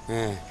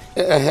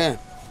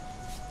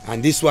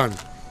 And this one,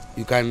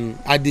 you can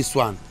add this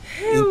one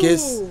in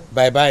case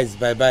bye-bye.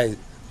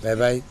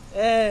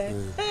 Hey,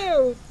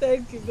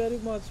 thank you very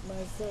much,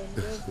 my son.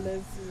 God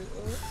bless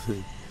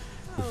you.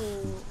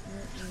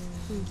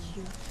 Thank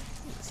you.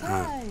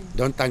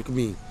 Don't thank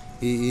me.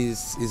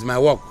 It's my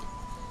work.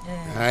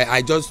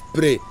 I just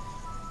pray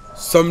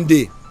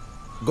someday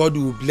God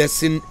will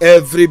blessing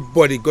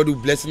everybody. God will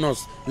blessing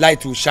us.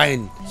 Light will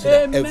shine so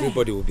that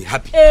everybody will be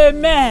happy.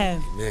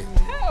 Amen. Amen.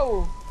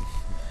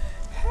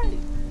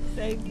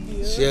 Thank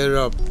you. Cheer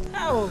up.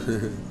 Thank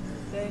you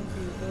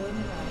very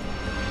much.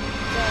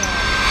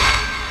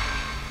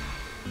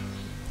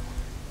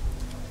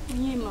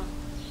 Onyema,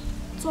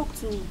 talk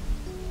to me.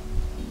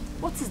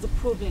 What is the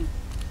problem?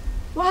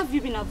 Why have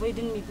you been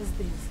avoiding me these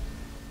days?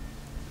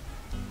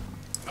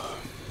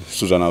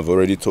 Susan, I've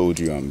already told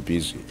you I'm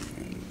busy.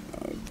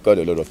 I've got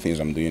a lot of things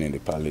I'm doing in the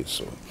palace,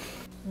 so...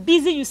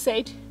 Busy, you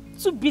said?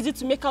 Too busy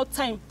to make out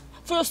time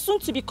for your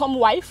soon-to-become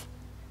wife?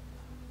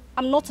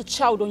 I'm not a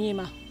child,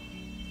 Onyema.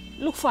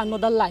 Look for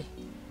another lie.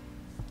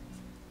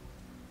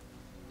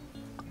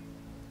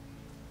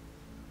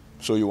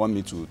 So you want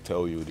me to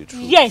tell you the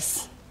truth?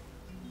 Yes!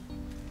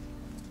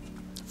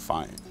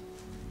 Fine.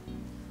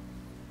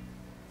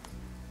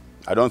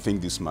 I don't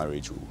think this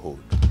marriage will hold.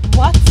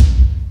 What?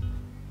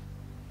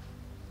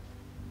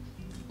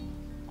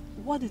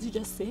 What did you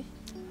just say?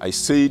 I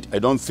said I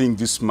don't think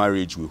this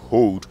marriage will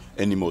hold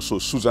anymore. So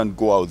Susan,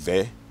 go out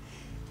there,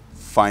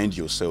 find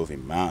yourself a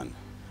man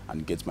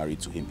and get married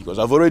to him. Because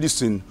I've already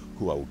seen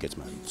who I will get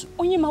married to.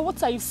 Onyema,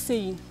 what are you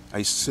saying?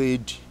 I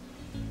said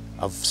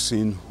I've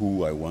seen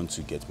who I want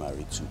to get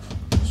married to.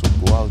 So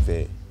go out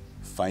there,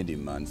 find a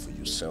man for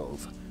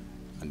yourself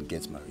and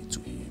get married to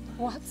him.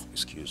 What?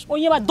 Excuse me.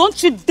 Onyema,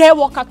 don't you dare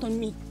walk out on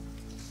me.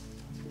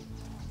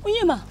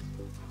 Onyema,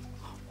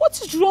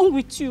 what is wrong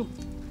with you?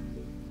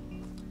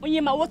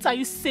 Onyema, what are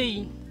you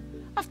saying?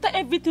 After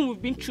everything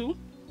we've been through?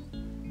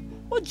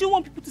 What do you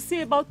want people to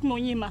say about me,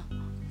 Onyema?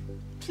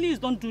 Please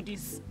don't do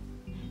this.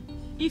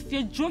 If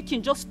you're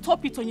joking, just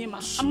stop it,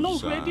 Onyema. Susan, I'm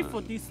not ready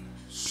for this.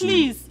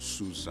 Please.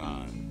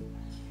 Susan.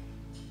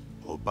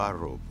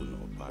 Obaro,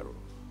 Obaro.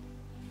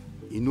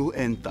 You know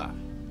enter.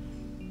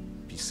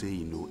 Be say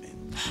you know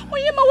enter.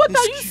 Onyema, what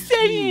are you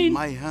saying?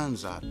 My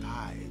hands are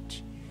tied.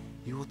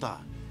 Yota,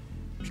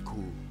 be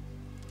cool.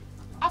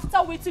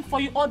 After waiting for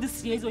you all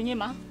these years,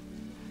 Onyema,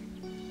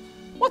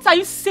 what are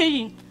you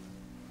saying?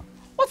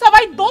 What have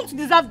I done to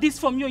deserve this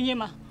from you,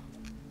 Onyema?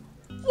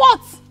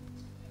 What?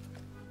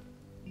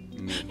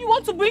 You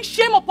want to bring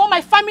shame upon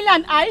my family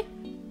and I?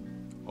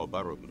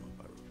 Obaro,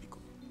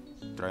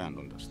 try and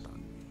understand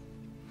me.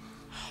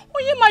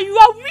 Onyema, you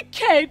are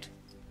wicked.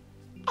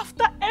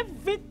 After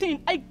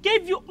everything, I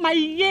gave you my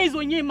years,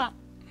 Onyema.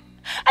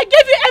 I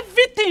gave you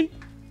everything.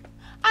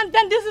 And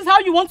then this is how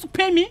you want to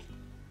pay me?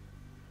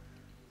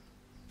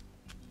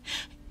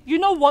 You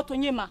know what,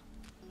 Onyema?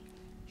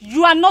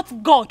 You are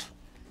not God.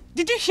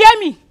 Did you hear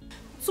me?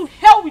 To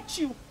hell with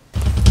you.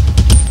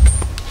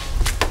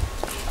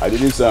 I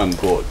didn't say I'm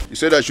God. You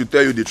said I should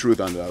tell you the truth,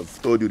 and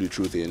I've told you the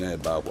truth in a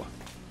bad one.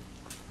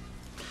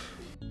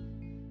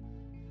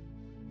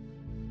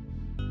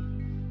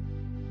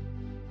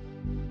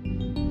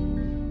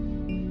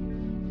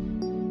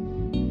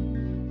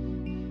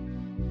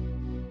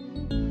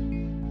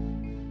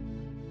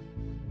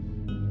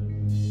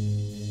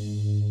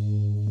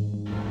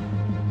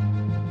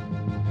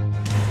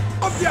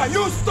 Stop here!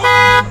 You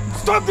stop!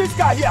 Stop this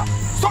car here!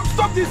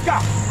 Stop this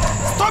car!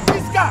 Stop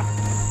this car!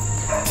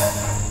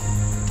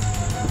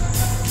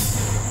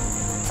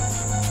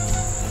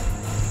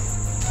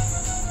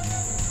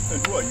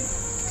 And who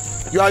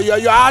are you?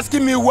 You are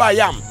asking me who I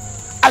am.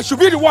 I should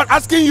be the one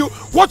asking you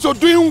what you're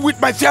doing with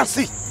my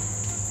fiancée.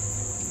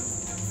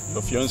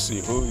 Your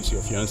fiancée? Who is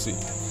your fiancée?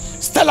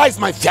 Stella is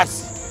my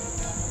fiancée.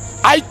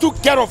 I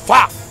took care of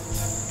her.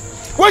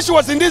 When she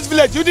was in this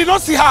village, you did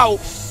not see her.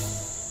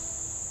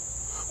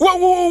 When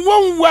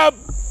we were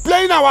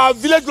playing our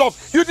village love,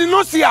 you did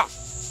not see her.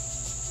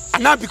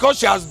 And now because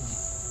she has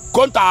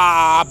gone to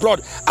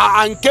abroad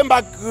and came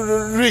back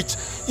rich,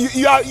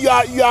 you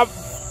are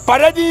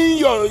parading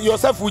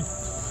yourself with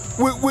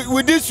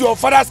this your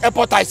father's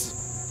hepatitis.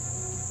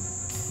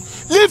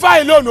 Leave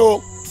her alone,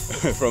 oh.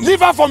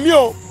 Leave her from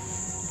you.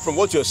 From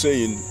what you're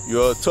saying,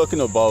 you're talking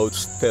about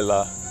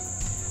Stella,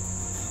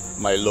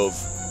 my love.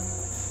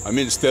 I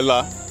mean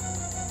Stella,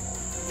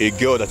 a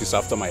girl that is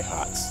after my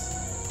heart.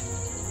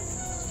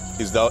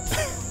 Is that...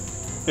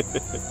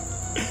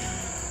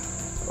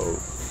 Oh,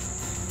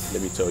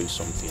 let me tell you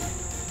something.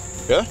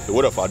 Yeah? A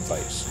word of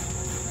advice.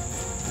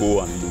 Go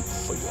and look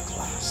for your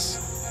class.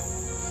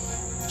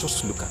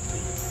 Just look at me.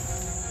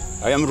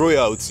 I am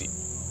royalty.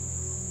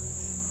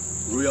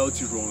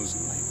 Royalty runs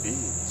in my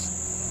veins.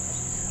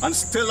 And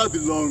Stella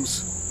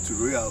belongs to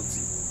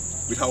royalty.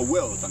 With her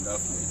wealth and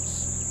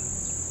affluence.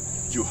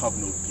 You have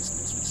no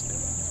business with Stella.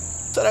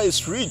 Stella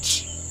is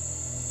rich.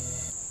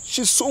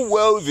 She's so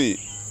wealthy.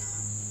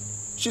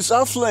 She's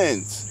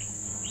affluent.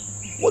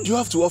 What do you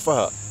have to offer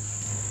her?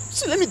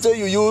 See, let me tell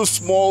you, you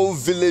small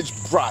village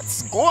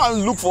brats. Go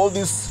and look for all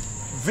these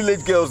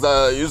village girls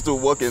that used to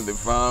work in the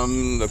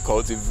farm,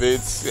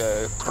 cultivate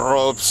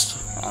crops,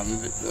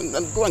 and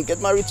go and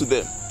get married to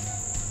them.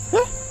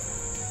 Yeah?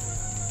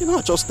 You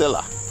know, just tell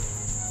her.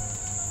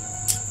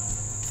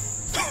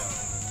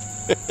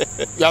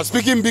 You are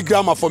speaking big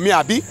grammar for me,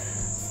 Abi.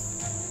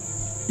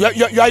 You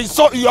are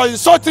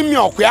insulting me,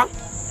 okay?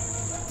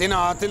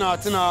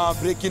 Tina,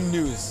 breaking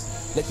news.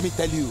 Let me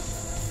tell you,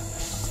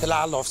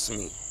 Stella loves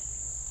me.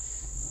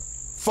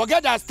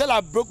 Forget that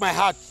Stella broke my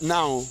heart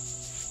now.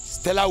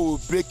 Stella will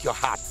break your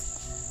heart.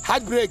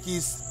 Heartbreak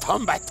is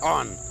turn by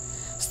turn.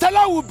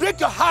 Stella will break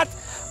your heart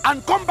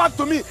and come back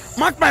to me.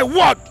 Mark my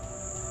word.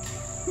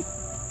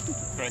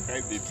 Cry,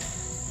 baby.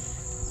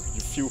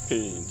 You feel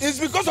pain. It's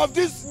because of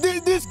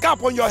this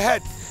cap on your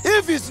head.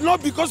 If it's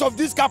not because of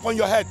this cap on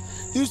your head,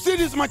 you see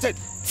this machete.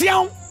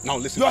 Now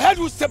listen. Your head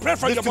will separate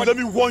from your body. Let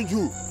me warn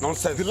you.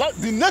 Nonsense.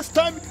 The next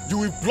time you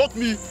will block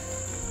me,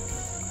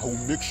 I will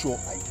make sure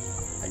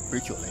I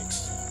break your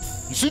legs.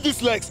 You see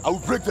these legs? I will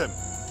break them.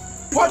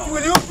 What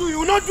will you do? You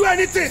will not do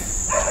anything.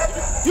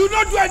 You will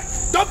not do it.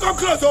 Don't come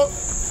close, oh.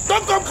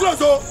 Don't come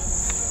close, oh.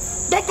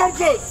 Don't come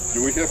close.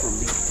 You will hear from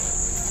me.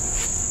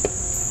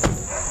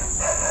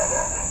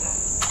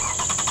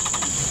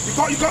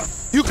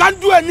 You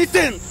can't do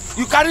anything.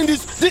 You carrying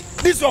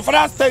this your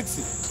father's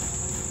taxi.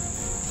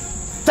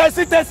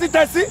 Taxi.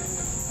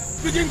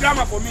 Speaking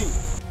grammar for me.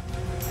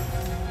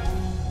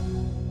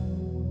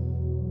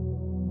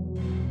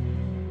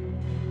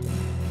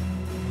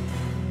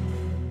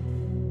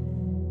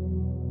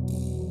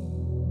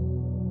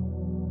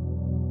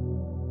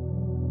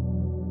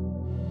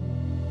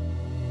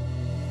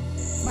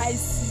 My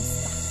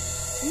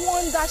sister,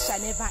 wonder shall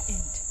never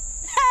end.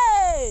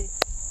 Hey!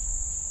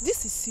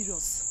 This is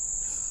serious.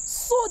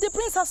 So the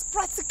prince has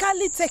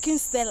practically taken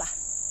Stella.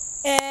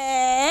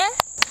 Eh?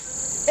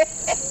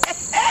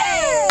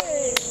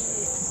 Hey!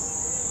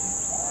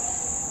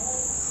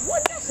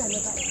 Wonder shall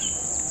never end.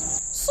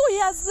 So he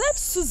has left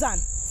Susan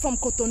from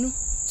Cotonou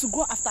to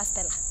go after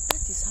Stella.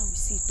 That is how we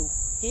see it, though.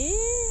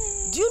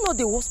 Hey. Do you know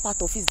the worst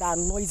part of it that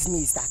annoys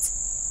me is that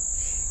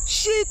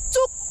she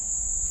took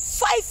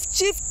 5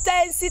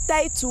 chieftaincy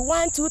title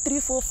 1, 2, 3,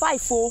 4,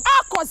 5.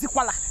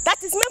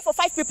 That is meant for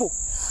 5 people.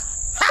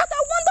 But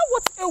I wonder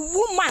what a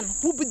woman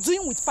will be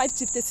doing with 5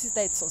 chieftaincy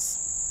titles.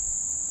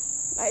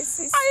 My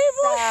sister. I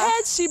even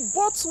heard she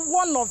bought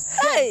one of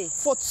them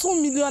for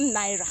 2 million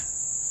naira.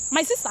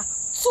 My sister,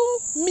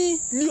 2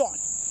 million.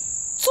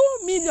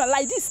 2 million,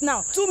 like this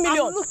now. 2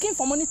 million. I'm looking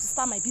for money to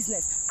start my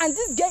business. And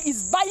this girl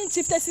is buying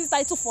chieftaincy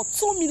title for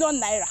 2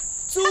 million naira.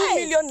 2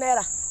 million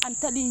naira. I'm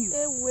telling you.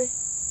 Hey,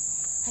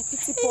 I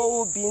pity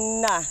poor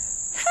Obina.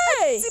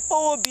 Hey! I pity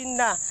poor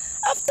Obina.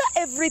 After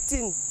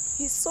everything,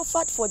 he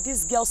suffered for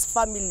this girl's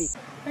family.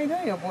 I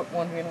know you're both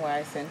wondering why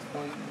I sent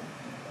for you.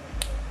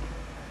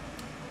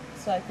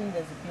 So I think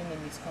there's been a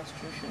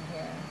misconstruction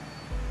here.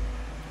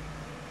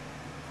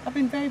 I've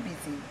been very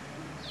busy.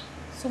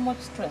 So much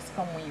stress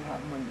comes when you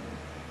have money.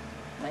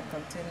 My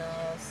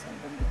containers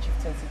and then the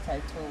chieftaincy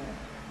title.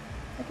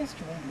 I guess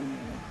you won't blame me.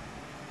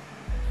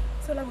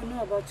 Stella, we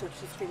know about your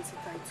chieftaincy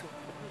title.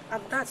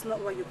 And that's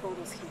not why you called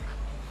us here.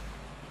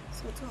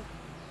 So talk.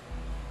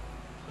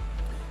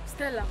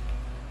 Stella,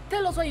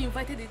 tell us why you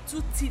invited the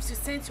 2 thieves you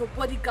sent your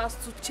bodyguards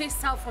to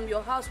chase out from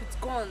your house with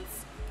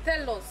guns.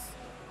 Tell us.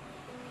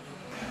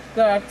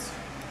 That.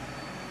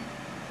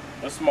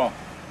 Yes, ma.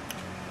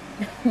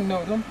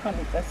 No, don't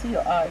panic. I see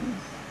your eyes.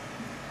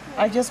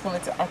 I just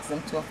wanted to ask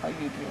them to offer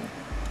you a drink.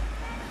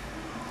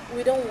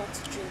 We don't want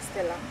to drink,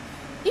 Stella.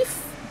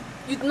 If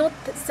you did not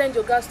send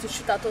your guards to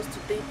shoot at us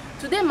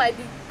today might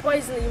be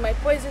poison. You might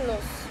poison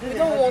us. We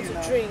don't want to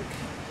drink.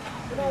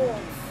 We don't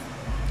want.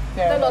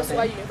 Tell us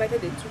why you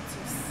invited the 2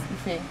 thieves.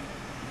 Ife,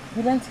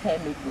 you learned hair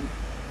making.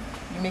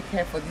 You make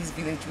hair for these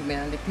village women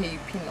and they pay you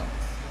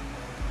peanuts.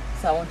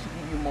 So I want to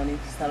give you money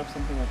to start up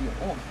something of your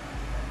own.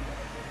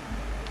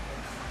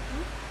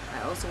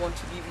 I also want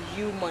to give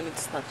you money to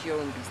start your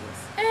own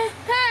business.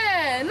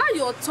 Hey, now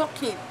you're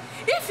talking.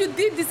 If you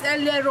did this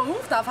earlier on, we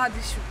would have had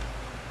issue.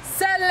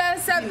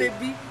 Sell,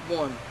 baby.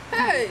 One.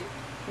 Hey.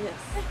 Yes.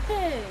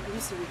 Hey. Are you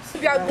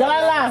serious?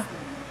 Dollar.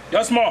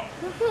 Yes, ma.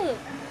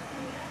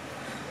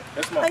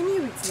 Yes, ma. I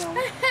knew it now.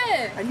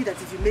 Hey. I knew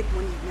that if you make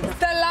money, you never.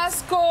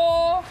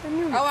 Telasco.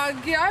 Our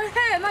girl.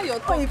 Hey, now you're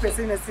talking. This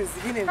is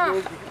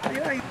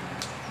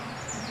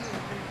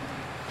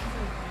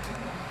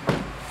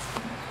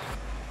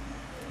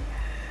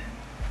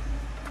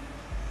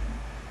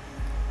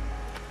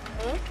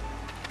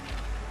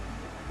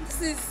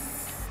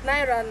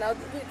Naira now.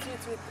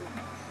 Wait.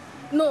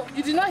 No,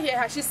 you did not hear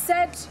her. She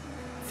said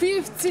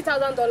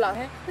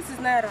 $50,000. This is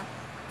Naira.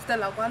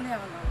 Stella, one here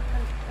now.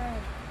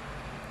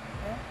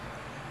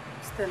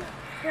 Stella.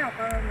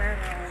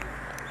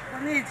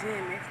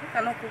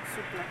 Cannot cook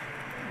soup now.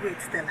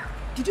 Wait, Stella.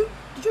 Did you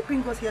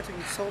bring us here to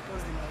insult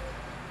us the more?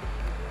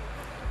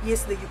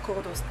 Yesterday you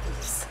called us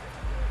thieves.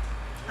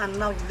 And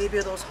now you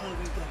labeled us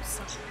hungry girls.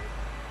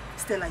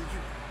 Stella,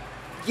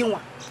 you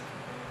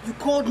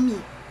called me.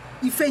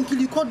 You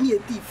called me a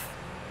thief.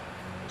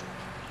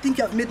 Think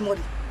you have made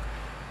money?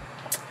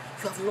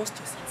 You have lost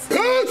your sense.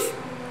 Yes!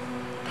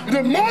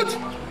 You're mad?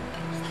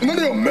 None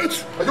of your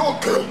mates? Are you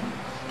okay?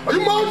 Are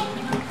you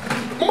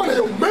mad? Mama, are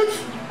your mates?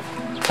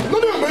 None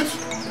of your mates?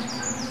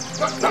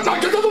 Now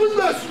get out of this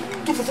place!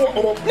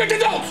 244,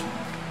 get out!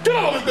 Get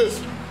out of this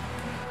place!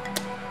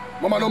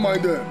 Mama, don't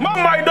mind them.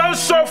 Mama, I don't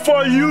shop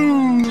for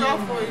you! Shop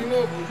for you,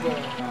 no Buga.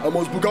 I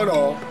must Buga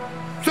now.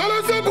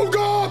 Silence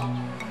Buga!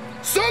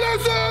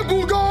 Silence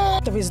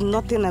Buga! There is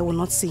nothing I will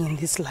not see in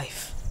this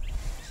life.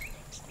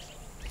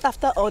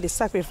 After all the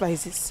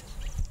sacrifices,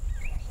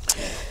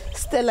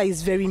 Stella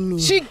is very mean.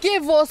 She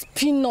gave us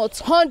peanuts,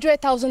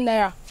 100,000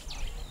 naira.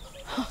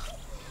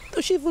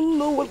 Does she even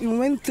know what we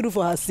went through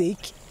for her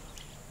sake?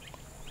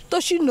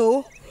 Does she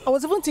know? I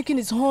was even thinking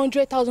it's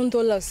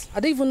 $100,000. I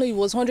didn't even know it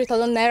was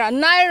 100,000 naira.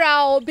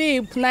 Naira, oh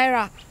babe,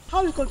 naira.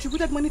 How you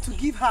contributed money to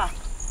give her?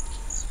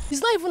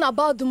 It's not even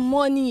about the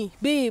money,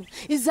 babe.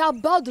 It's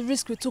about the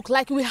risk we took.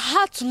 Like we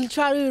had to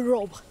literally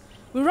rob.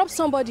 We robbed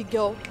somebody,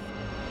 girl.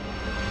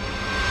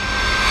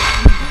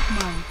 That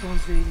man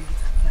comes very late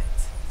at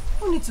night.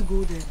 No need to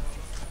go there.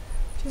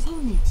 There's no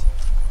need.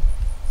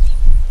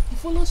 He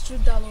follows through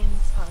down on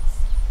his heart.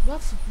 We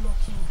have to block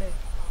him there.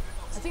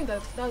 I think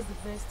that's the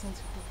best thing to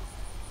do.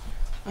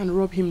 And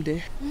rob him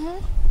there?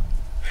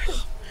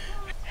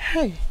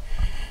 Hey.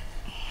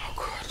 Oh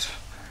God.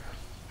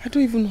 I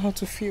don't even know how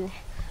to feel.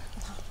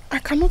 I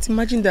cannot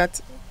imagine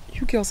that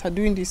you girls are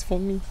doing this for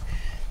me.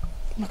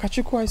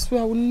 Makachuku, I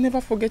swear I will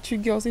never forget you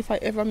girls if I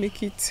ever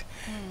make it.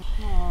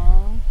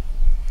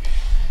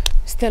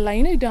 Stella,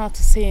 you know you don't have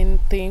to say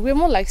anything. We're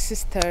more like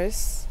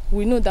sisters.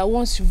 We know that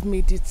once you've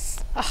made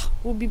it,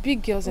 we'll be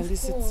big girls in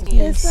this city.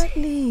 Yes.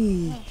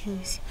 Exactly.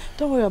 Yes.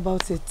 Don't worry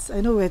about it.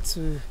 I know where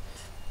to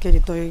get the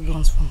toy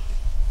guns from.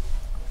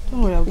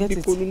 Don't worry, I'll get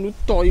it. People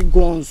toy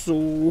guns, so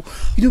you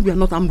know we are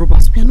not armed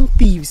robbers. We are not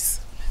thieves.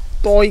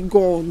 Toy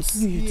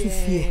guns. You too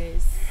fear.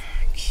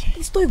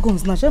 It's toy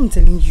guns now, I'm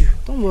telling you.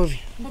 Don't worry.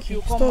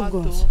 It's toy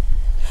guns.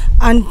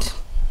 And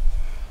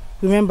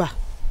remember,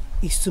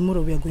 it's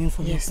tomorrow we are going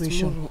for the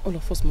operation. Tomorrow all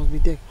of us must be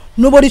there.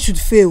 Nobody should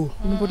fail.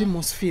 Nobody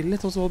must fail.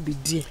 Let us all be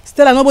there.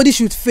 Stella, nobody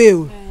should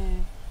fail.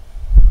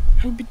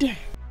 I'll be there.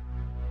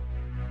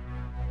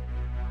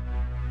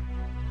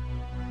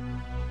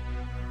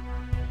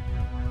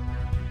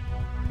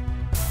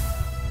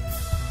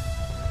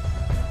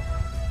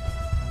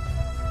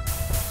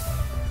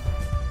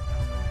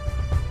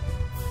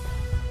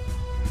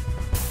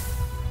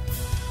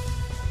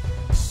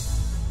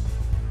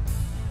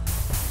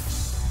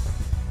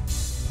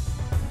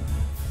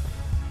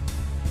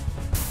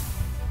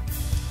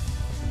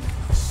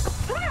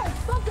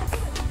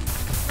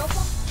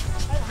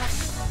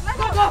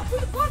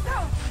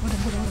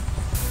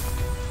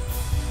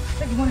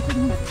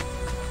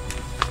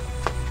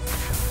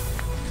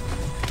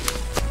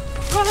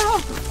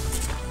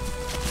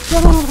 My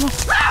money!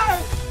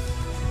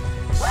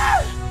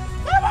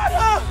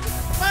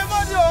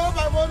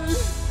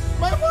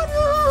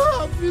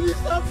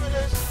 I'm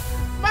finished.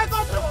 My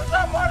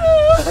contribution money!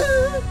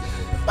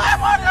 My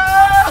money!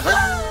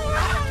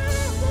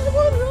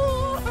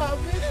 I'm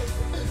finished.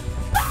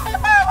 My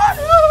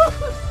money!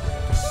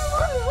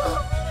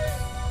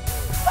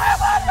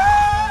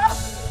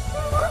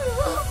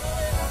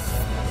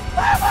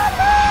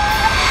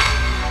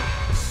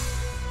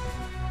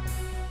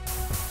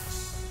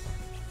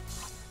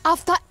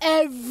 After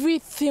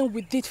everything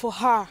we did for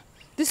her,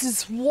 this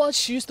is what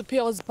she used to pay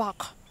us back.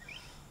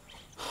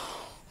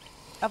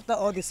 After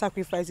all the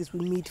sacrifices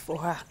we made for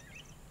her,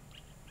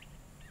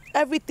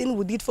 everything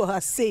we did for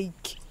her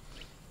sake,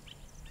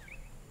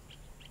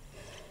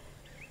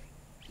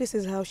 this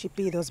is how she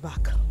paid us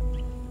back.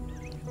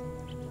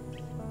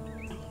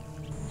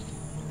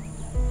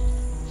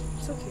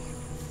 It's okay.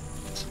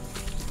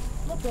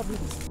 No problem.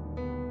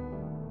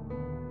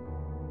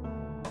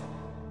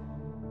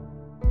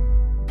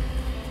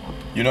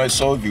 You know, I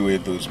saw the way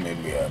those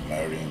men were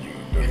admiring you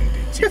during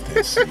the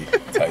chieftaincy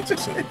title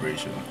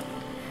celebration.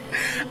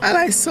 And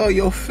I saw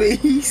your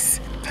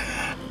face.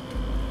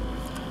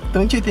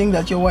 Don't you think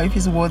that your wife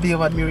is worthy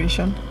of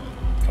admiration?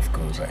 Of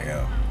course I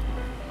am.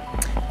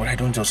 But I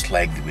don't just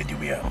like the way they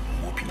were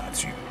whooping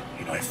at you.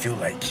 You know, I feel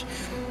like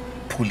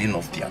pulling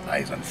off their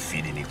eyes and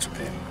feeding it to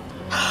them.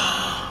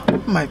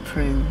 My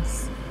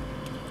prince,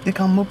 they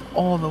can mope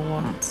all they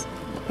want,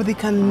 but they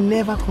can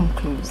never come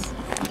close.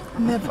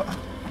 Never.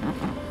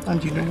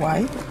 And you know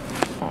why?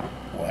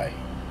 Why?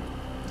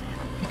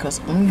 Because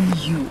only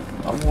you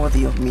are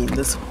worthy of me in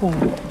this whole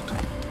world.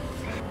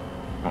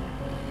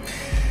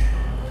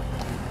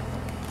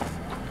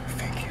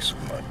 Thank you so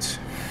much.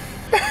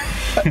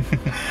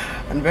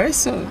 And very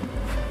soon,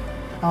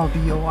 I'll be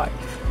your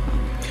wife.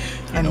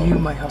 And you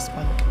my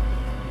husband.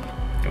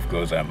 Of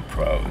course, I'm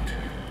proud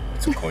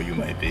to call you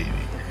my baby.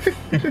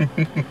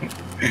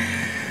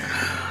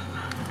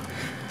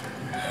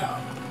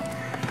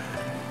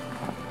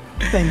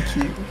 Thank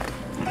you.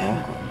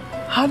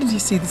 How did you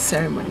see the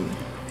ceremony?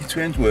 It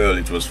went well,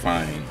 it was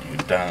fine. You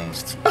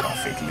danced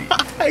perfectly.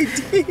 I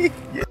did.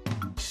 Yeah.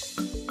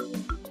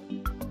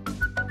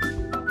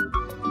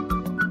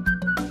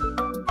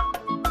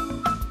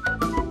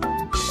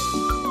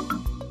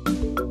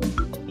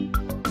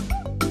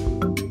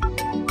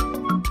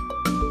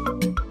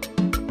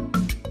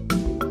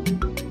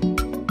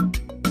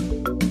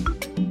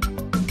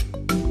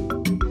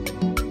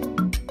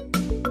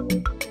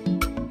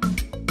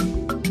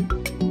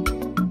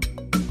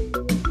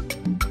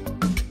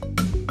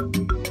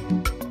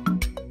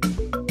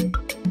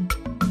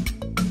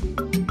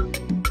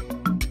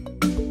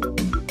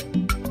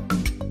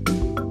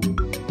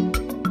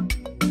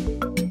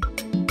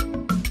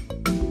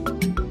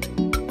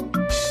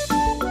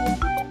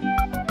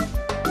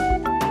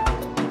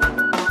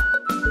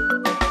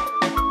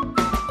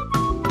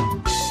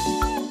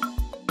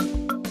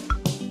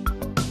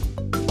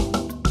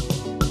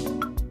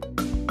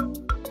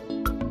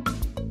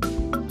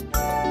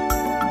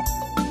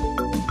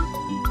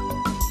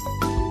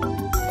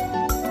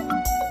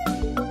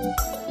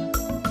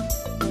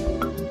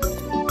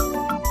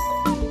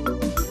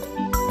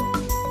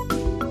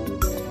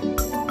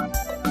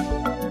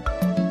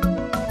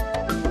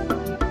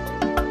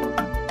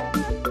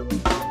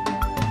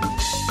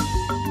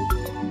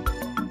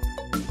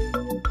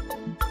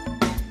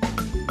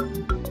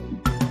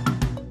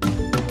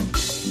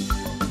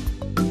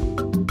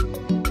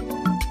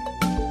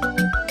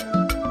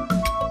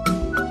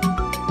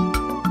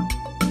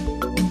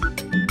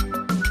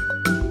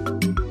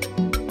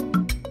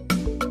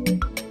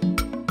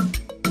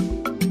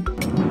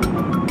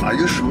 Are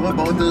you sure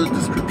about the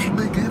description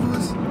they gave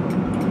us?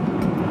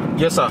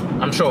 Yes, sir.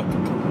 I'm sure.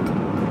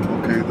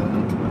 Okay,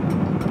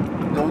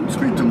 then. Don't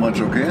speak too much,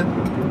 okay?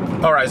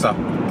 All right, sir.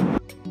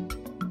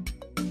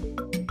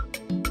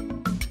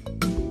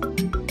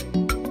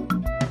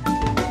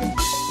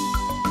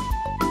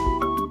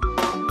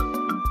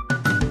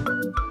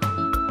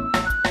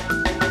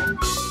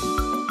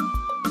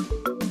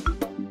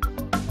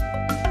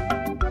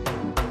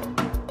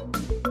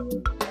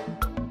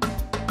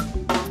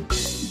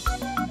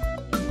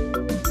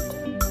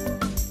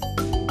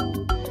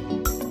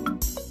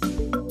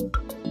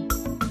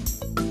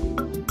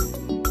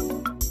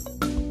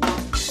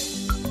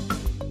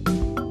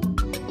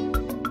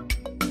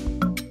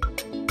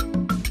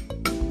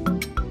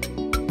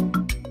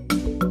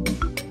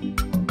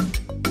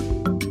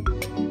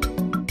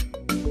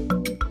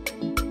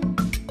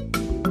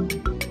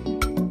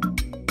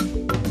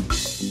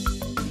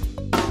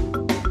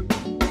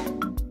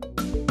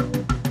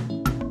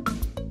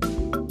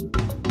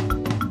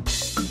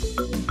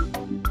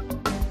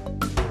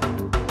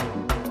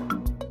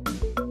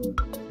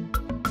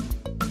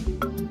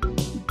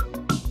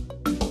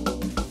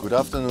 Good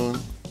afternoon.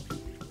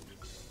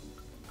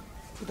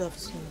 Good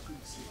afternoon.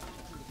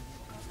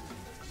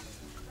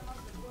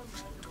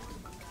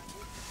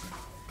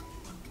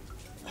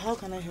 How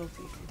can I help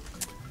you?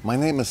 My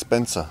name is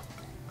Spencer.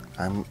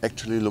 I'm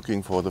actually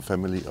looking for the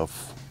family of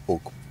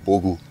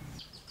Bogu.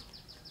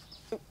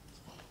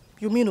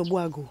 You mean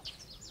Obuago?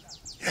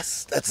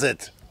 Yes, that's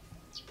it.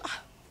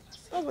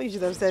 That's what you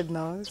should have said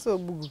now. So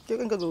Obugu. You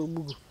can go to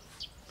Obugu.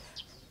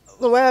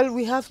 Well,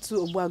 we have 2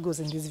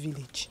 Obuagos in this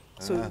village.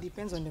 So it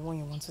depends on the one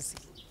you want to see.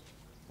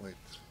 Wait.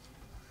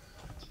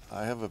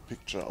 I have a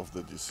picture of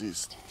the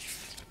deceased.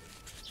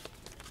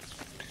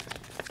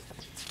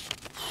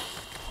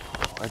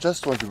 I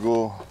just want to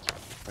go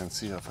and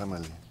see her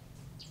family.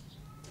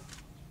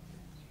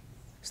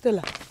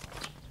 Stella.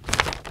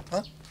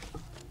 Huh?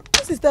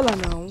 This is Stella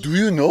now. Do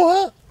you know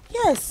her?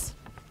 Yes.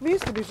 We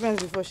used to be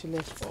friends before she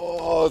left.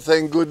 Oh,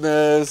 thank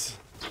goodness.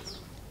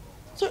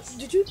 So,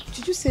 did you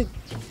say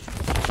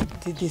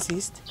the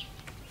deceased?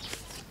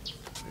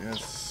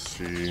 Yes,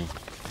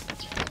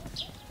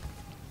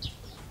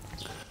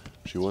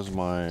 she was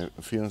my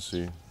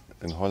fiancée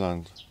in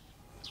Holland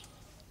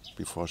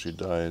before she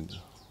died.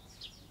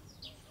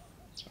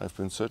 I've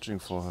been searching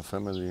for her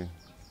family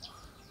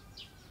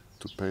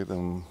to pay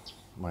them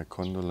my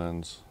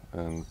condolence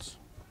and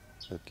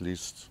at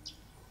least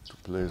to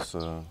place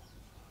a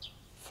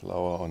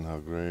flower on her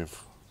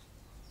grave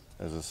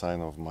as a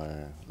sign of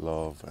my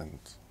love and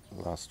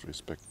last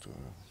respect to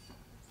her.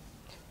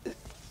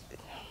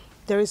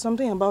 There is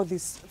something about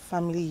this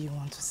family you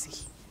want to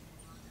see.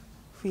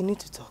 We need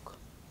to talk.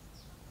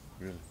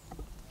 Really?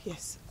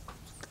 Yes.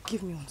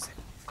 Give me 1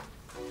 second.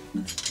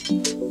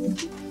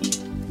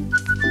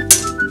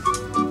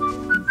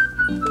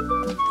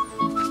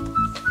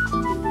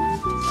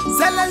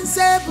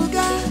 Selense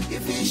buga,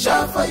 if he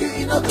shot for you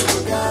in a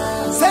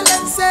buga.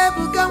 Selense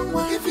buga,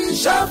 if he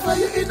shot for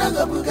you in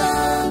a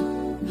buga.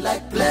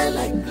 Like play,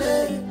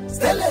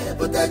 stele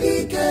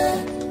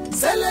butagike.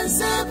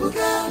 Selense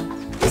buga,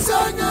 it's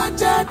on your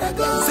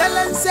jadago.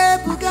 Selense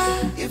buga,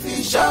 if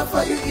he shot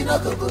for you in a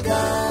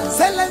buga.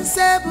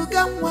 Selense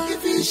buga,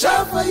 if he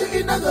shot for you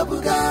in a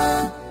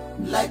buga.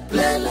 Like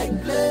play,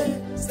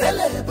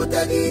 stele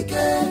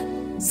butagike.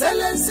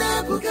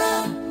 Selense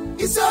buga.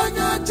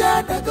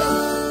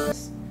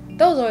 That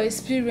was our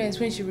experience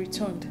when she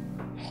returned.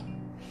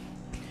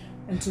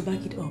 And to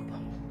back it up,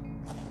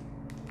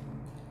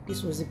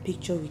 this was a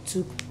picture we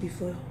took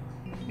before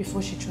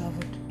she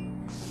traveled.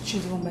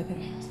 She's the one by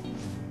them.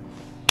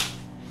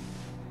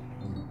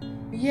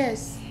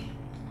 Yes.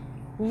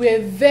 We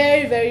were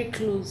very, very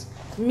close.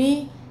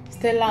 Me,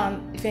 Stella,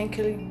 and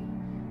Ifenkele.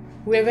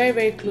 We were very,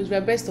 very close. We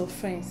were best of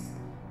friends.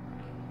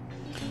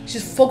 She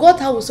forgot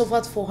how we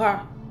suffered for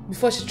her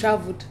before she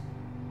traveled.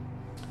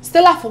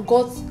 Stella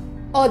forgot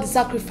all the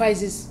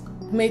sacrifices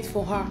made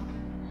for her.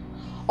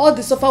 All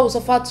the suffer we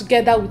suffered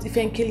together with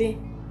Ifenkele.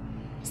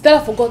 Stella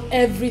forgot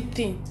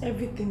everything.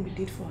 Everything we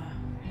did for her.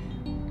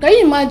 Can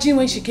you imagine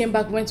when she came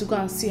back, we went to go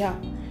and see her?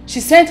 She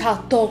sent her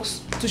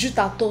thugs to shoot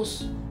at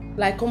us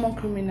like common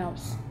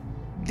criminals.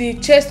 They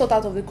chased us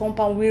out of the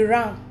compound. We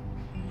ran.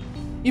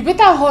 You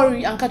better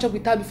hurry and catch up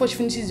with her before she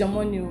finishes your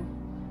money.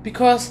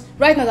 Because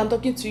right now as I'm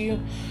talking to you,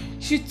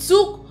 she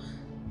took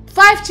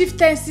 5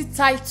 chieftaincy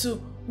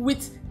title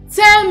with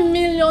 10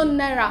 million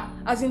naira,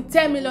 as in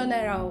 10 million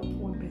naira.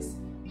 One person.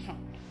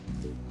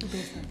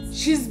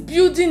 She's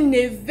building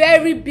a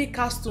very big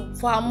castle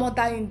for her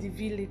mother in the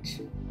village.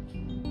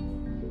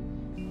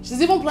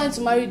 She's even planning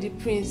to marry the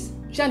prince.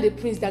 She and the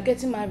prince, they're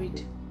getting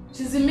married.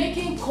 She's been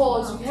making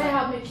calls. We heard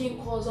her making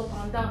calls up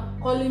and down,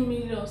 calling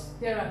millions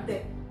here and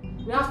there.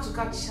 We have to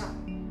catch her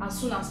as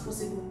soon as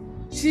possible.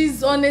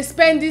 She's on a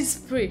spending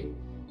spree.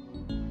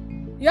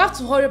 You have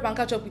to hurry up and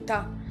catch up with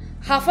her.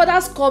 Her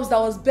father's corpse that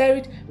was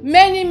buried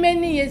many,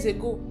 many years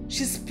ago,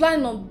 she's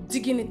planning on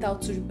digging it out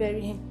to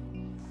rebury him.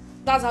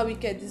 That's how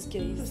wicked this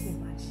girl is. Just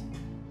imagine.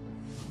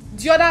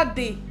 The other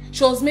day,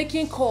 she was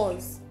making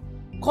calls,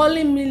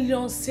 calling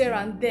millions here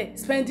and there,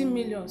 spending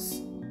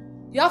millions.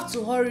 You have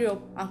to hurry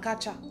up and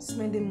catch her.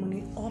 Spending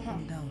money up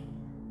and down.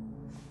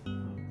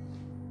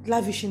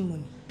 Lavishing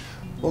money.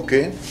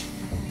 Okay,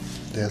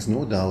 there's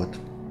no doubt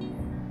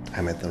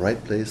I'm at the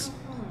right place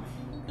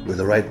with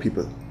the right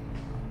people.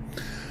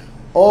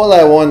 All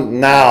I want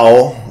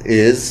now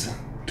is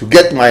to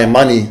get my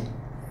money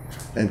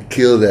and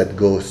kill that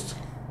ghost.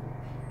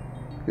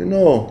 You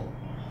know,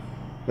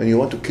 when you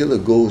want to kill a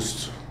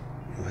ghost,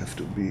 you have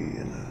to be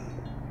in a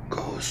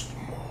ghost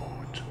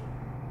mode.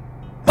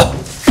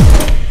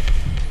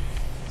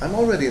 I'm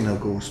already in a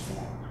ghost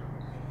mode.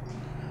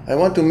 I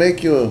want to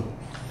make you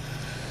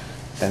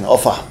an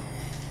offer.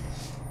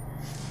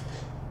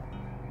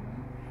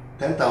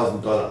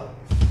 $10,000.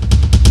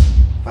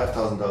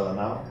 $5,000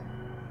 now.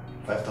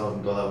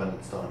 $5,000 when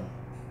it's done.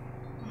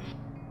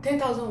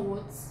 10,000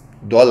 what?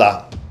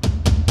 Dollar.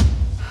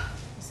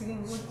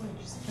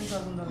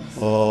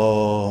 $10,000.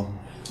 Oh.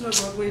 No,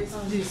 but wait,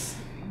 this.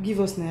 Give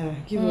us naira.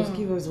 Give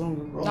us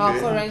one. Okay. Our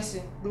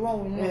currency. The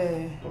one we know.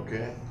 Yeah.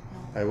 Okay.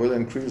 I will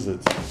increase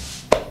it.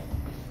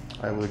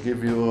 I will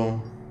give you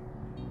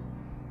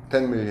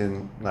 10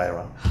 million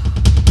naira.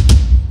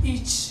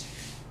 Each.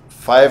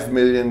 5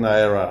 million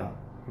naira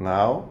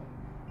now.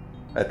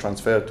 I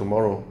transfer it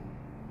tomorrow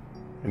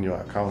in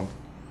your account.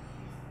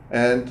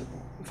 And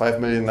 5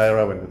 million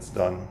naira when it's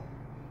done.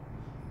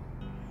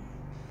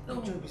 The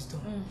job is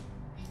done.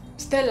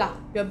 Stella,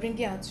 you're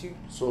bringing her to you.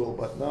 So,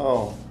 but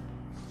now,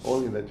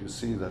 only that you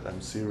see that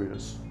I'm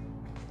serious.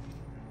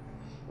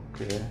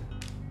 Okay?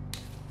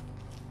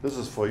 This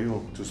is for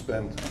you to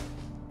spend.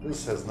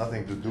 This has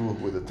nothing to do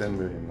with the 10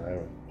 million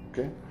naira.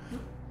 Okay?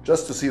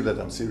 Just to see that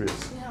I'm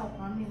serious. Yeah,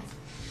 I mean,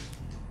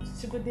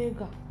 it's a good day,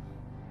 girl.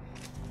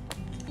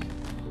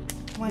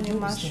 You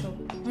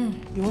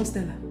want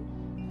Stella?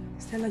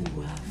 Stella, you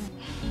will have.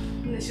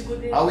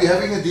 Are we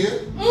having a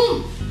deal?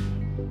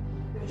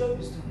 Your job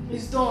is done.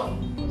 It's done.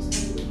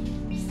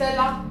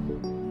 Stella.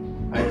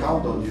 I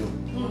count on you.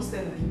 No,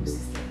 Stella, you will see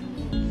Stella.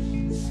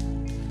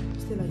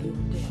 Stella, you are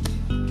dead.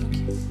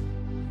 Okay.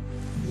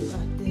 You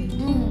are dead.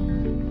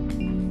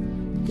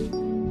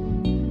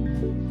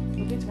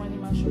 You'll get one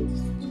animal shot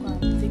to go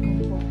and take on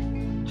call.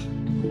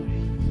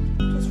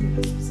 Just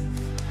relax yourself.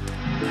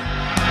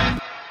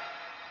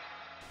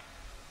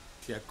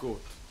 Dear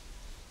God,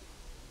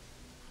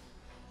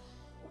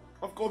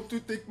 I've come to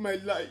take my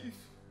life.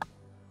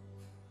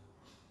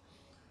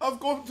 I've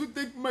come to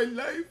take my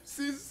life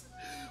since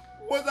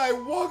what I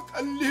worked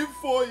and lived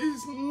for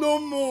is no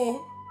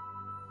more.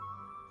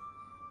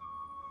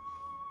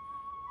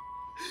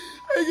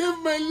 I gave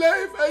my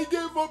life, I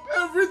gave up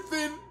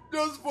everything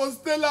just for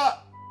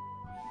Stella.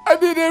 I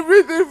did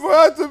everything for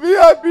her to be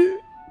happy.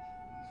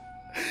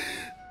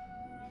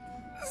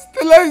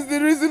 Stella is the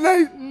reason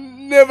I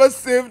never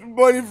saved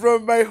money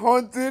from my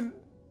hunting,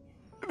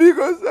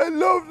 because I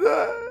loved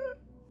her.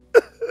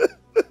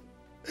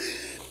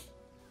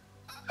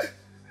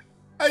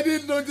 I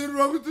did nothing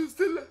wrong to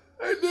Stella.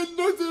 I did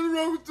nothing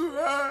wrong to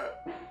her,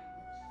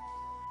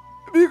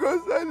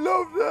 because I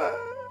loved her.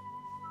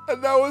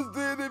 And I was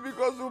doing it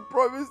because we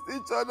promised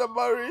each other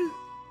marriage.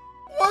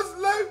 What's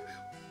life?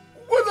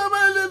 What am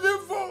I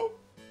living for?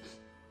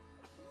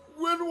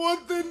 When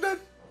one thing that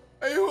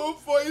I hope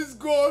for is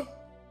gone.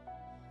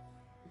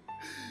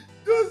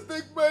 Just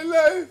take my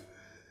life.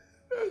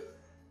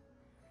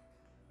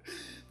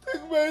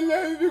 Take my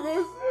life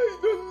because I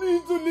don't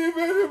need to live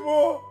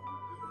anymore.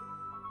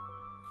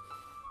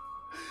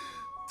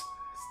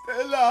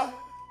 Stella.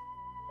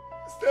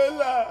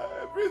 Stella,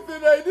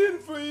 everything I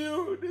did for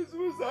you, this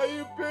was how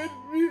you paid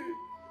me.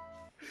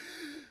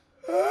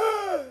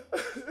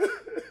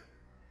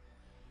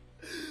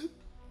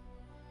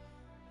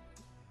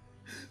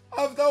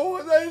 After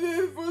what I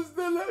did for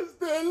Stella,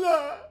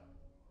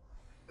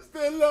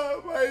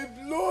 Stella, my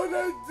blood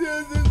and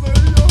tears is on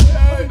your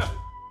head.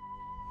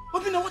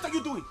 Obina, what are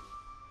you doing?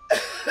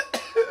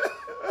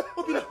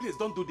 Obina, please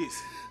don't do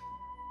this.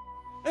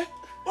 Eh?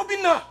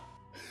 Obina,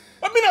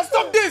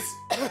 stop this!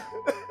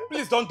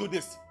 Please don't do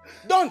this.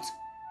 Don't!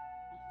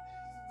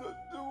 Don't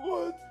do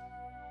what?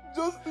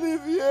 Just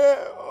leave here,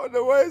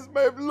 otherwise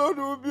my blood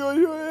will be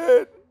on your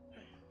head.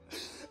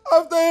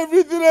 After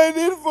everything I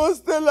did for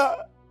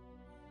Stella,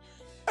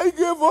 I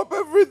gave up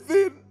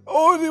everything,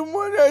 all the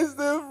money I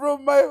saved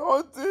from my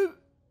hunting,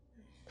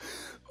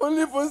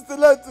 only for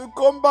Stella to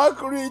come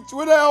back rich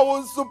when I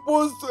was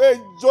supposed to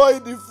enjoy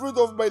the fruit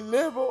of my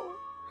labor.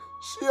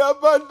 She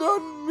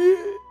abandoned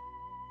me.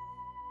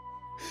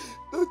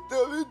 Don't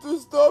tell me to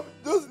stop,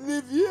 just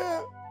leave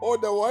here,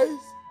 otherwise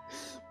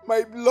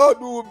my blood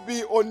will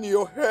be on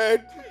your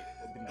head.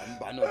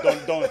 No,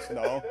 don't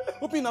now.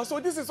 Obina, so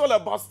this is all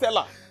about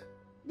Stella.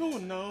 No,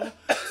 now.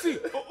 See,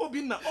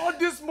 Obina, all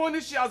this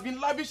money she has been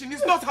lavishing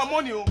is not her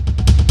money. Oh.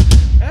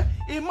 Eh?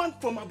 A man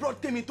from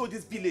abroad came into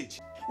this village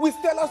with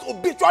Stella's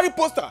obituary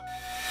poster.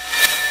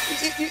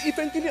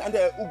 Ifentili and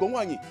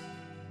Ugongwanyi.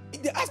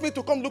 They asked me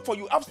to come look for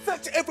you. I've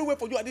searched everywhere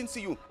for you. I didn't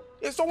see you.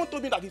 Someone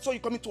told me that he saw you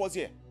coming towards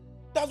here.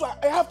 That's why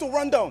I have to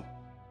run down.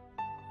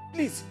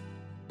 Please,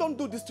 don't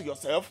do this to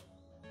yourself.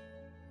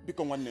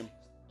 Become one name.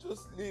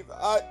 Just leave.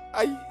 I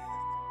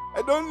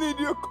don't need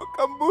your cock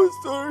and bull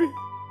story.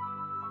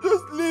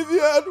 Just leave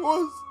here at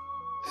once.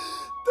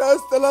 Tell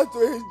Stella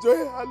to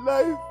enjoy her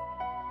life.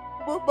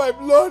 But my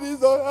blood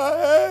is on her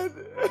head.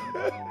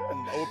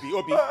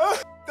 Obi.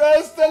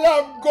 Tell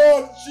Stella I'm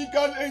gone. She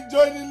can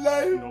enjoy the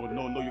life.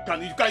 No, you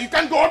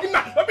can't go.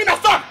 Obina,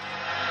 stop!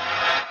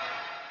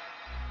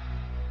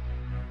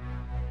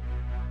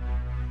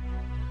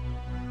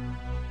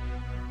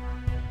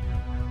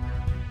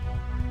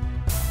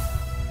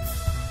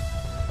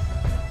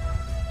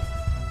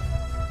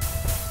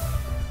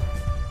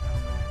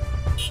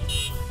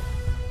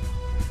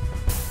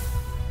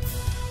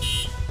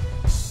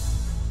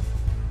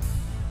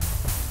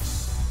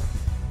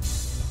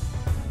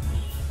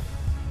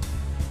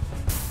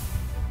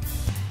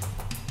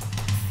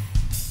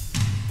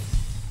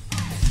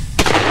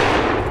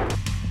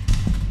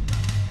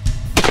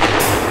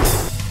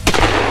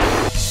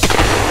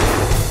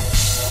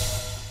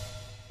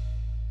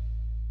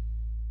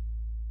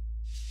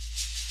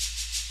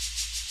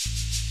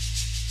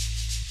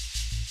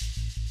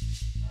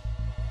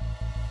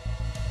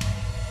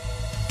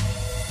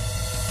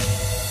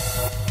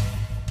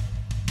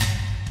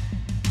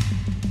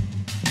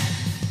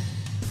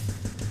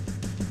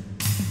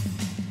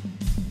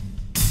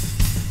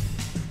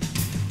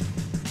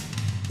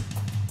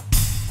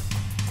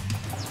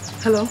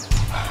 Hello?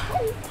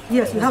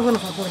 Yes, we have one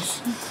of our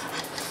boys.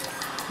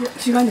 Yeah,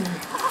 she ran away.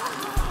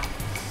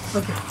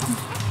 Okay.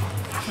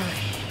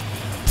 Alright.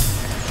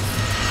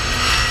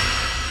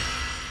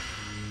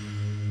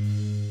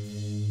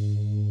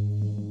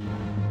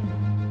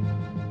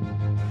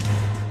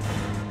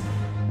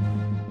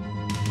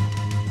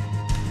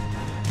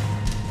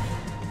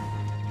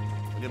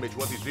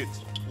 What is it?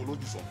 Polo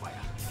is on fire.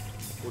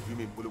 What do you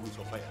mean Polo is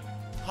on fire?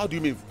 How do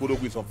you mean Polo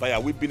is on fire?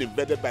 We've been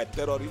invaded by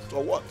terrorists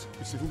or what?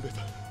 It's even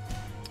better.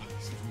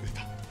 It's even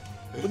better.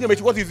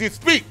 Onyemechi, what is it?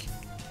 Speak!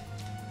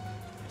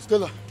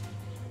 Stella.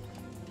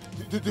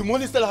 The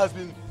money Stella has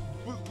been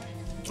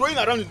throwing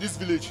around in this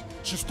village,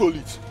 she stole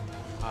it.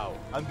 How?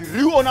 And the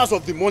real owners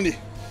of the money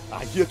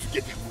are here to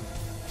get their money.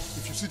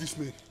 If you see these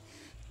men,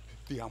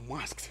 they are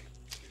masked.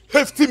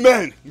 Hefty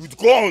men with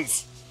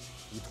guns.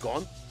 With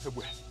guns?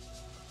 Everywhere.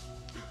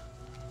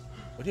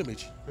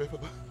 Onyemechi, Hey,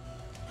 Papa.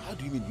 how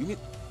do you mean? You mean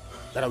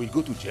that I will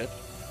go to jail?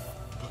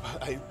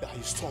 Papa,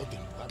 I saw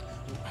them.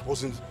 I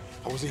was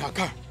in her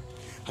car,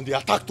 and they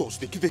attacked us.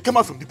 They came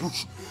out from the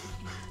bush.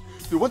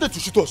 They wanted to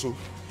shoot us, so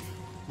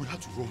we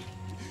had to run.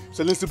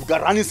 Selense Buga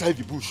ran inside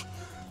the bush.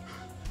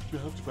 I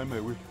have to find my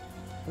way.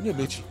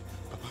 Onyemechi,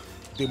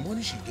 the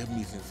money she gave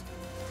me is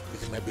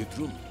in my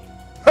bedroom.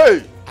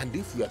 Hey! And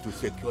if we are to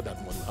secure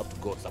that money, we have to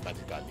go on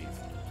sabbatical leave.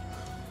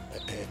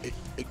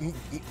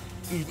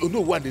 You don't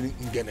know what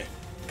Ngene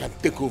can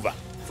take over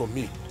from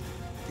me.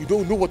 You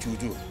don't know what you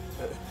do.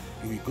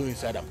 You will go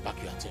inside and pack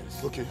your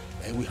things. Okay.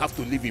 And we have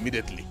to leave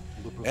immediately.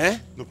 No problem. Eh?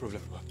 No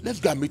problem. Let's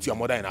go and meet your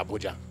mother in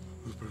Abuja.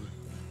 No problem.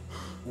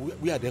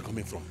 Where are they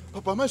coming from?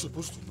 Papa, am I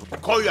supposed to know?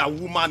 Call your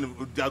woman,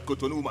 the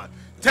Kotonu woman.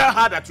 Tell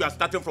her that you are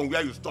starting from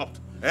where you stopped.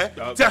 Eh?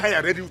 Tell her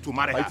you're ready to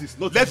marry her.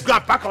 Let's go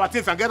and pack our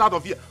things and get out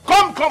of here.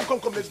 Come.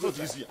 Let's go.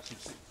 This here.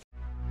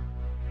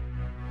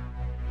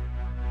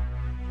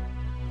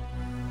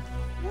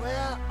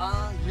 Where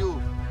are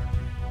you?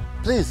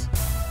 Please,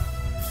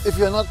 if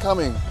you're not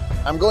coming,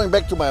 I'm going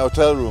back to my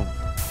hotel room.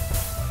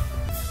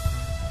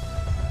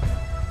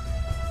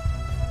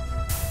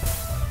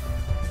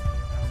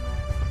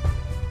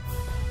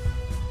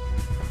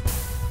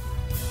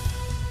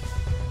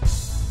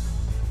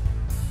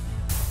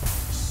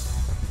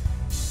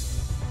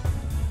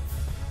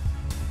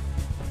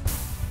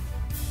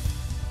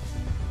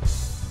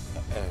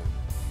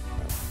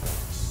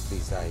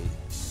 Please,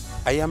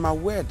 I am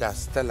aware that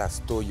Stella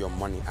stole your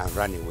money and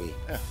ran away.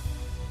 Yeah.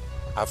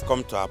 I've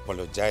come to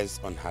apologize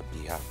on her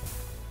behalf.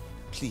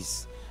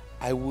 Please,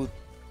 I will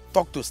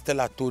talk to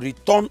Stella to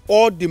return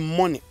all the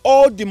money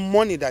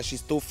that she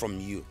stole from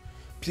you.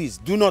 Please,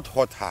 do not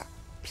hurt her.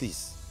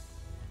 Please.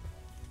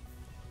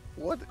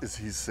 What is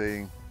he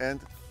saying? And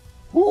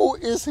who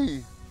is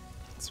he?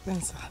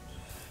 Spencer,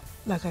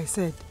 like I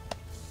said,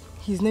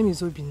 his name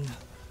is Obinna.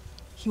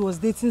 He was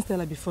dating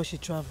Stella before she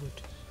traveled.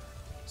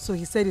 So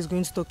he said he's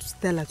going to talk to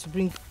Stella to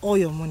bring all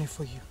your money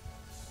for you.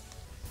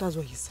 That's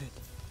what he said.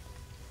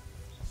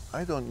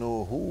 I don't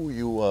know who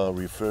you are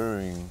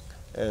referring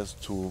as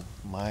to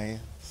my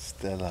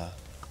Stella.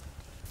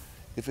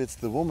 If it's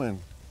the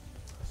woman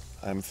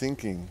I'm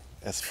thinking,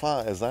 as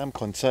far as I'm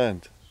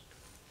concerned,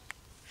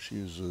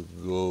 she's a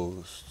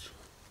ghost.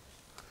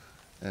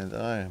 And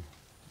I'm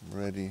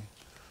ready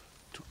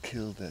to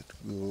kill that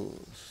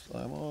ghost.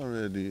 I'm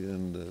already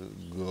in the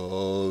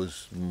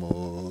ghost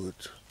mode.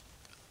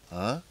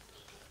 Huh?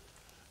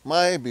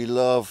 My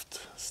beloved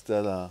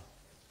Stella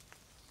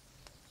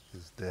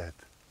is dead.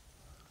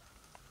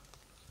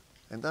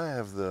 And I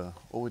have the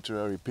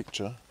obituary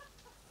picture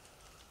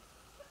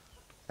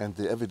and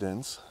the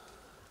evidence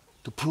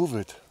to prove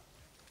it.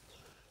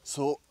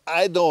 So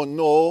I don't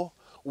know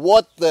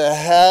what the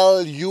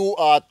hell you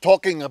are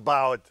talking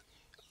about.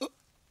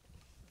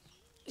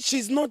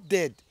 She's not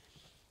dead.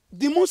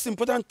 The most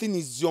important thing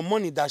is your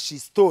money that she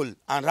stole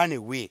and ran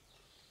away.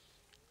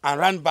 And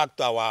ran back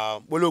to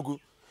our Bologu.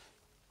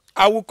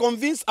 I will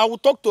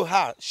talk to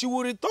her. She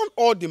will return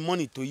all the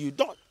money to you.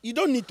 You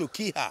don't need to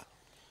kill her.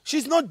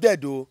 She's not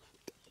dead though.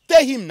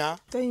 Tell him now.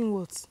 Tell him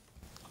what?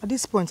 At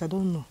this point, I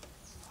don't know.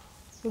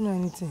 I don't know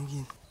anything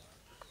again.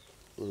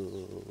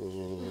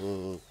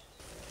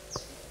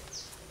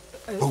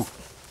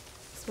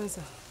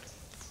 Spencer,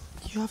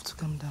 you have to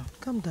calm down.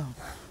 Calm down.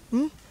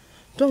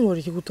 Don't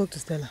worry, he will talk to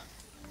Stella.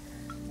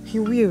 He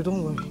will,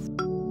 don't worry.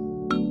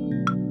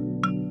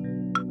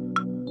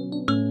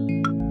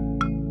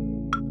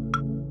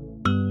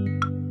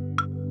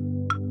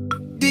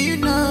 Do you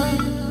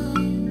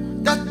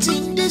know that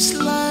in this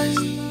life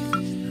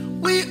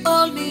we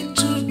all need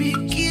to be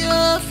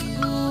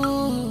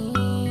careful?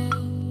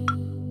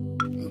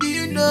 Do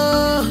you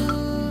know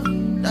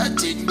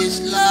that in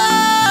this life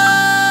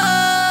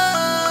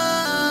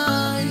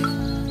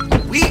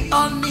we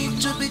all need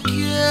to be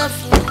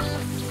careful?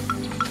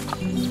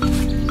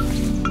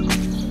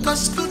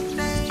 'Cause good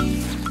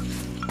name.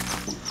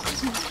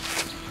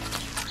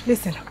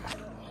 Listen,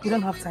 we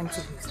don't have time to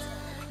waste.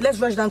 Let's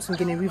rush down to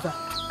Ngene River.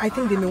 I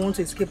think they may want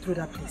to escape through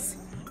that place.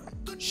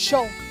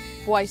 Sure,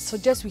 but I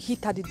suggest we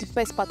hit at the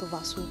deepest part of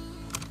our soul.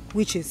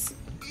 Which is?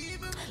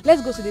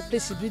 Let's go to the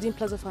place she's building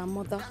plaza for her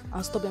mother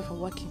and stop them from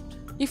working.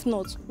 If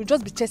not, we'll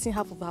just be chasing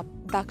half of our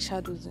dark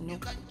shadows, you know.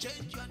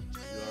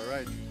 You're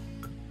right.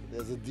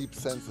 There's a deep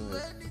sense in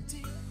it.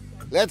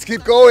 Let's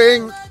keep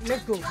going.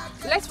 Let's go.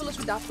 Let's follow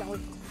through that flower.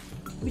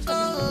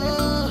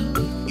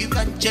 You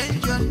can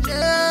change your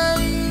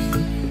name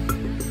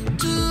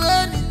to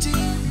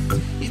anything.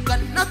 You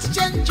cannot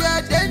change your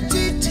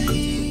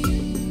identity.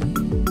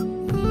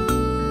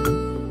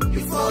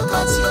 You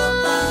forgot your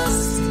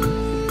past.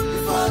 You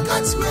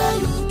forgot where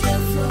you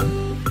came from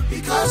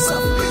because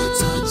of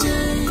little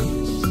change.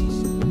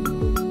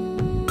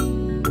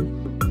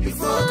 You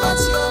forgot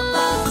your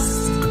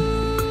past.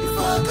 You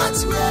forgot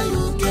where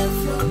you came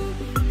from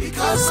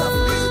because of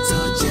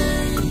little change.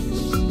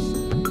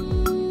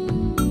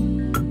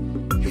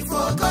 You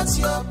forgot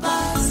your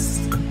past.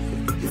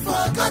 You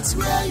forgot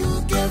where you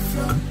came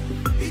from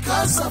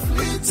because of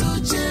little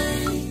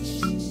change.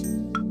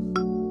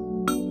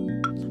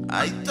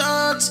 I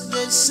thought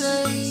they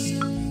say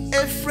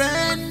a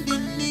friend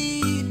in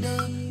need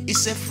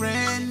is a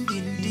friend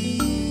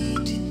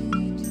indeed.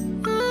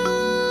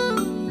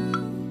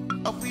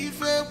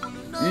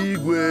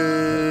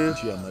 Igwe.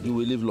 Chiamadi, you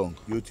will live long.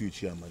 You too,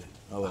 Chiamadi.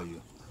 How are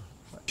you?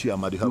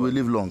 Chiamadi, you will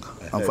live long.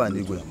 I'm fine,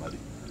 Igwe.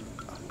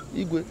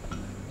 Igwe,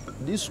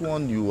 this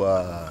one you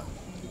are,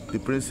 the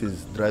prince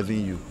is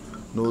driving you.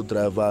 No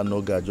driver,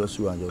 no guy, just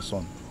you and your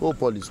son. Whole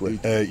police way.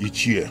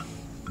 Ichie,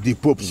 the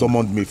Pope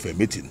summoned me for a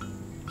meeting.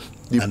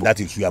 And that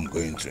is where I'm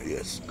going to,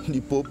 yes.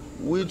 The Pope?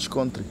 Which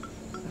country?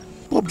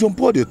 Pope John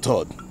Paul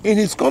III, in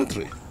his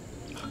country.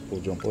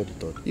 Pope John Paul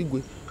III.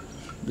 Igwe,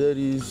 there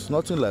is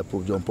nothing like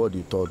Pope John Paul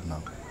III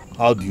now.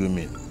 How do you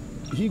mean?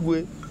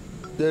 Igwe,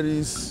 there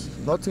is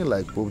nothing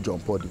like Pope John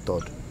Paul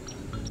III.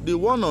 The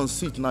one on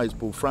seat now is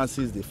Pope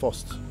Francis I.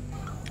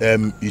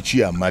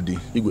 Ichie Amadi.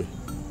 Igwe.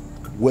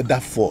 Whether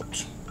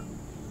 4th,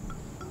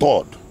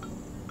 3rd,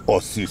 or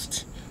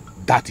 6th,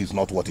 that is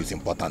not what is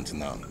important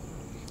now.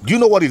 Do you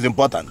know what is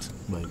important?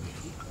 Maybe.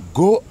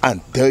 Go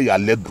and tell your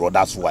late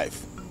brother's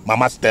wife,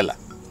 Mama Stella,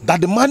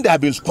 that the man that has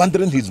been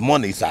squandering his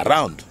money is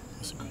around.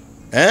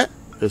 Yes,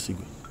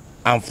 Igwe.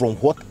 And from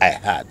what I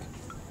heard,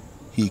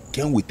 he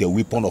came with a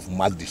weapon of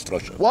mass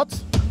destruction.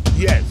 What?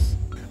 Yes.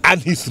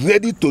 And he's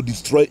ready to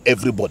destroy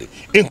everybody,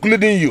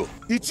 including you.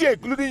 Ichie,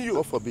 including you.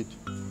 God forbid.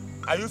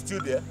 Are you still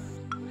there?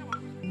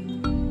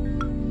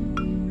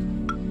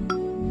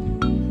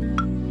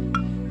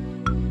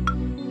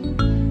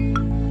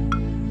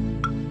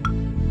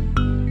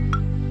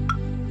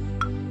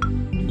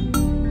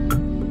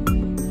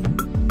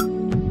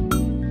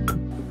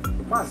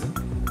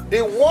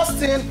 The worst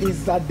thing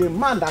is that the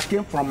man that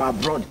came from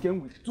abroad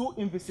came with 2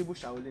 invisible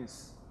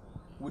Shaolins.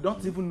 We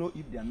don't even know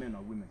if they are men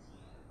or women.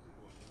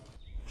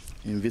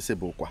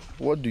 Invisible?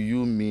 What do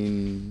you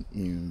mean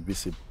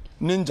invisible?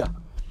 Ninja.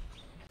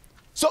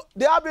 So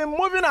they have been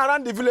moving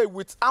around the village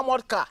with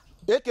armored car,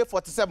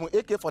 AK-47,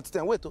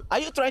 AK-47. Wait, are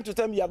you trying to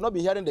tell me you have not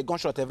been hearing the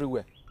gunshot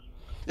everywhere?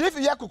 If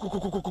you hear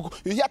kuku,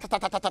 you hear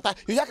ta-ta-ta-ta-ta,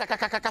 you hear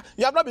ka-ka-ka-ka,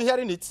 you have not been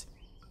hearing it.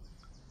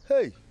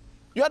 Hey.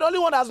 You are the only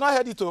one that has not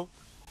heard it, oh.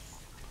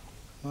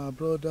 My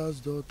brother's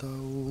daughter,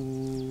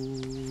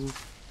 oh.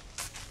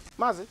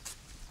 Mazi,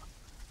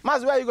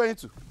 where are you going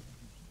to?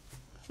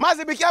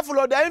 Mazi, be careful,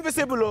 oh, they are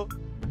invisible, oh.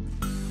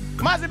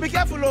 Mazi, be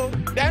careful, oh,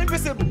 they are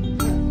invisible.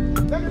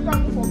 Let me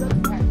come for that.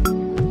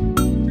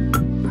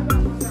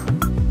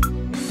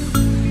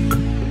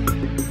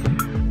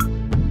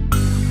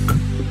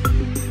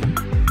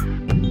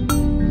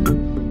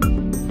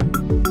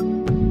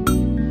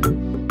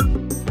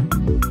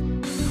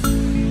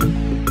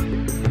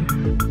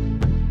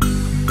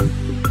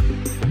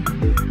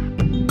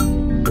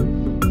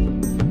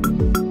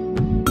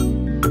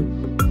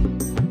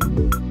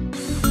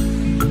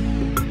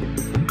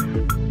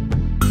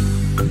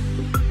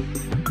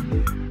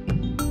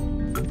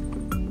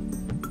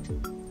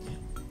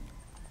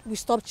 We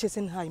stopped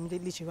chasing her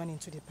immediately she ran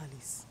into the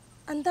palace.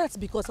 And that's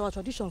because our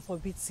tradition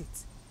forbids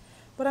it.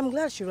 But I'm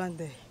glad she ran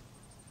there.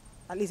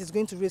 At least it's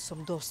going to raise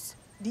some dust.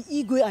 The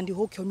Igwe and the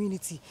whole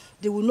community,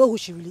 they will know who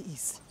she really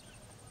is.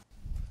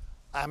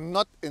 I'm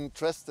not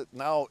interested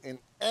now in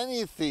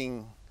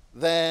anything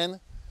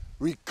than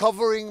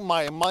recovering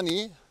my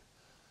money,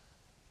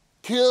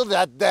 kill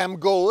that damn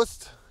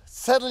ghost,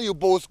 settle you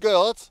both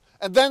girls,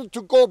 and then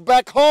to go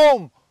back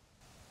home.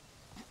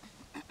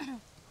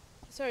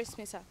 Sorry,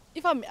 Spencer.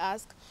 If I may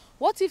ask,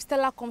 what if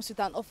Stella comes with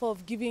an offer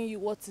of giving you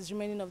what is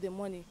remaining of the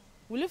money?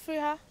 Will you free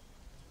her?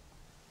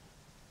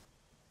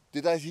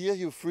 Did I hear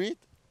you freed?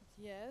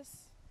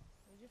 Yes.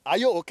 Are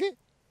you okay?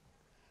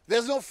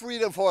 There's no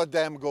freedom for a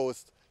damn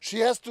ghost. She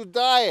has to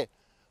die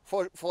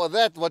for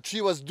that, what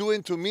she was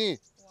doing to me.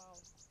 Wow.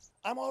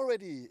 I'm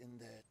already in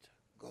that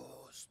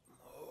ghost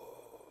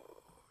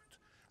mode.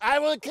 I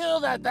will kill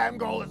that damn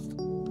ghost.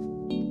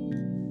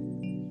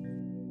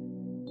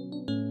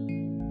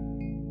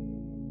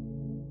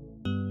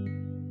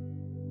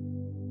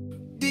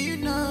 Do you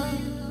know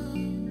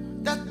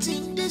that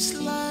in this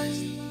life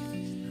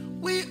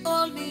we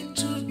all need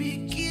to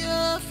be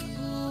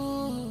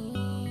careful?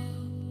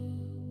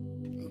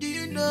 Do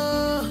you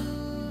know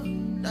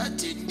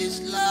that in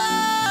this life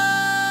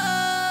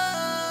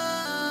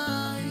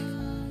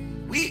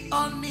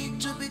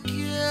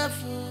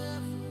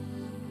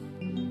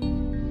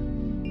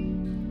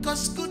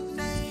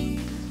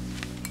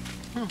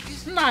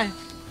Nai,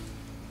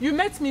 you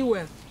met me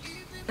well.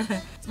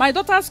 My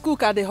daughter's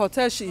cook at the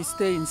hotel she is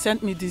staying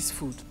sent me this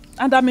food.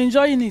 And I'm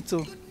enjoying it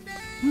too.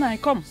 Nai,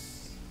 come.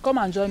 Come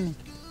and join me.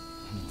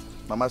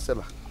 Mama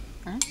Stella,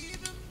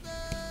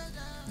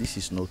 this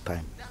is no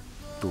time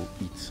to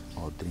eat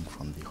or drink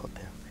from the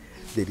hotel.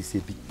 There is a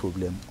big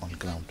problem on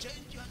ground.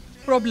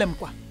 Problem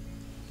quoi?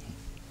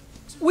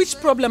 Which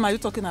problem are you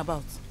talking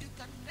about?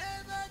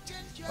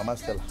 Mama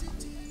Stella,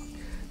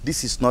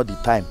 this is not the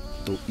time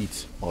to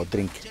eat or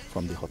drink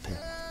from the hotel.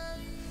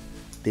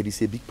 There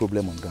is a big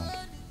problem on ground.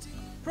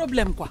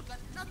 Problem quoi?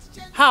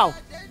 How?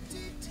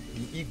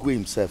 The Igwe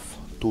himself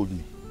told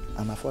me,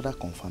 and my father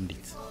confirmed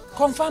it.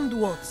 Confirmed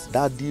what?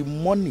 That the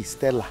money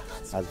Stella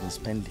has been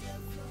spending,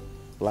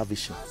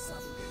 lavishing,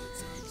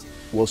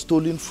 was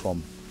stolen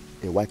from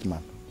a white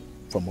man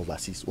from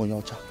overseas,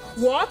 Onyenze.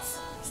 What?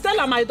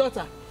 Stella, my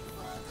daughter?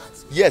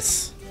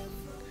 Yes.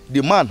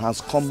 The man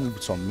has come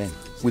with some men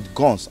with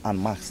guns and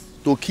masks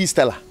to kill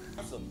Stella.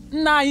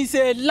 Nah, it's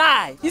a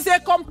lie. It's a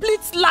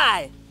complete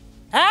lie.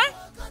 Eh?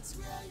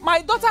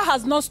 My daughter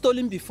has not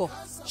stolen before.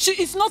 She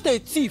is not a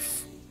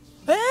thief.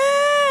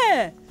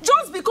 Hey!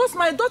 Just because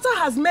my daughter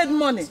has made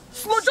money,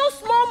 just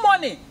small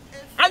money,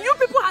 and you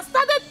people have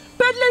started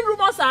peddling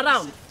rumors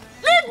around.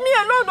 Leave me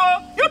alone,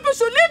 oh! You people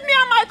should leave me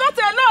and my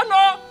daughter alone,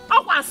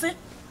 oh!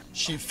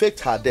 She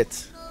faked her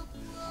death,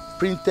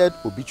 printed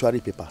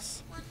obituary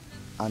papers,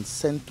 and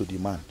sent to the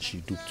man she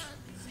duped.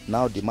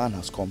 Now the man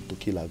has come to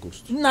kill her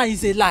ghost. Nah,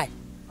 it's a lie.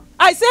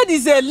 I said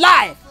it's a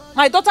lie.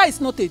 My daughter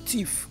is not a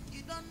thief.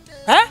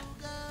 Eh?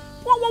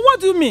 What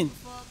do you mean?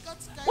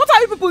 What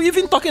are you people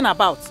even talking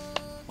about?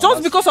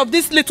 Just because of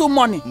this little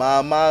money?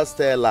 Mama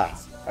Stella,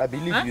 I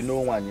believe you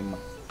know Wanyima.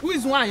 Who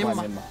is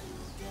Wanyima?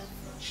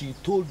 She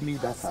told me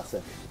that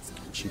herself.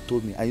 She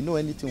told me. I know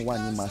anything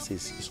Wanyima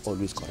says is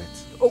always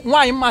correct. Oh,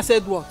 Wanyima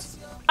said what?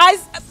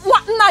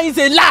 Nah, is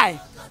a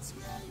lie.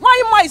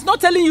 Wanyima is not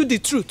telling you the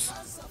truth.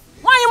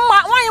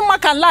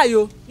 Wanyima can lie,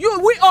 yo.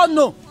 We all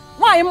know.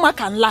 Wanyima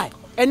can lie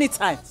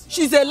anytime.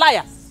 She's a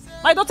liar.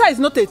 My daughter is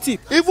not a thief.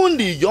 Even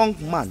the young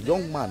man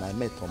I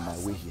met on my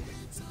way here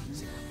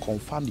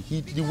confirmed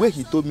the way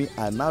he told me.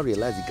 I now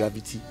realize the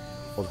gravity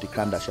of the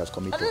crime that she has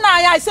committed. Nah,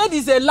 I said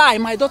it's a lie.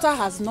 My daughter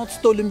has not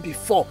stolen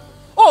before.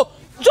 Oh,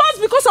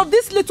 just because of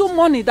this little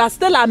money that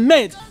Stella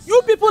made,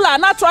 you people are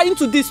now trying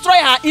to destroy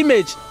her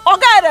image.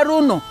 Oga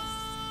Ereruno.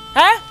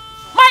 Eh?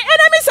 My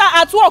enemies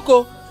are at work,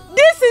 oh.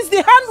 This is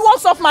the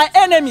handworks of my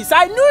enemies.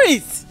 I knew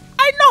it.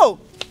 I know.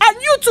 And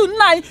you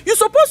tonight, you're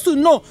supposed to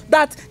know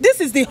that this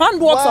is the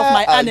handworks of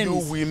my enemies. Why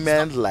are you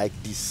women like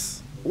this?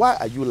 Why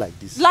are you like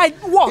this? Like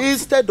what?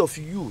 Instead of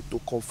you to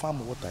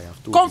confirm what I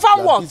have told confirm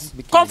you. What?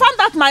 Confirm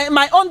that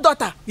my own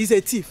daughter is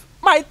a thief.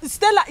 My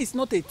Stella is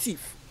not a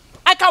thief.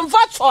 I can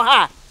vouch for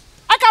her.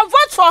 I can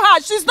vouch for her.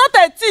 She's not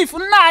a thief.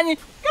 Nani.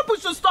 People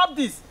should stop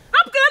this.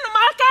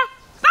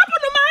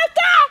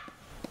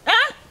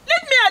 Eh?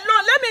 Leave me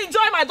alone. Let me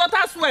enjoy my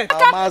daughter's work.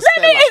 Let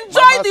me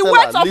enjoy the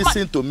work of my...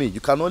 Listen to me. You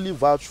can only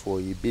vouch for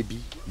a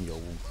baby in your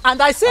womb.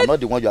 And I said, I'm not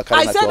the one you are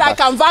carrying at your I back.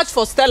 can vouch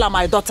for Stella,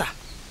 my daughter.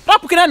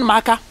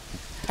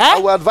 I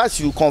will advise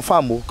you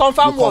confirm.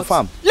 Confirm what?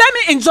 Confirm. Let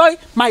me enjoy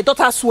my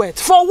daughter's work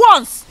for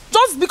once.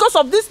 Just because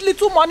of this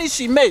little money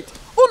she made.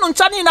 Okay.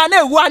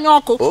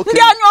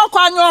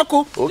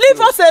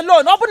 Leave us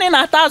alone. Open in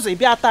a thousand.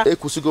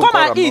 Come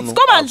and eat.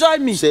 Come and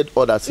join me. Said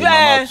others in my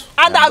mouth.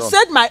 And I've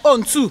said my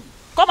own too.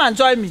 Come and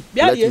join me.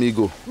 Let me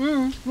go.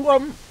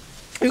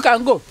 You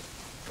can go.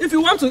 If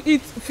you want to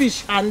eat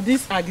fish and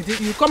this agidi,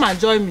 you come and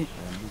join me.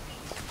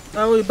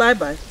 I will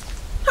bye-bye.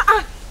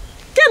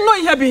 Can't know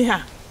you be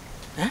here.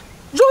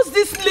 Just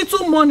this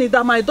little money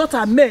that my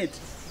daughter made.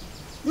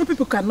 You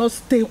people cannot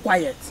stay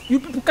quiet. You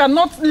people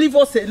cannot leave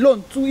us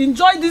alone to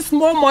enjoy this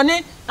small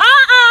money.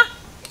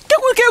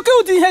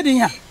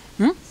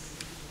 Can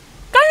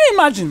you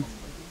imagine?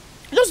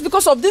 Just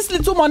because of this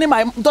little money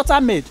my daughter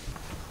made.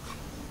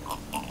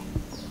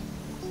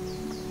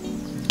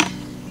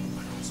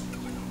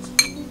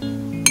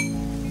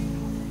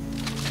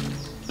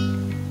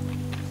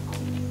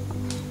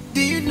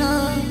 Do you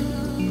know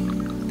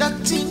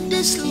that in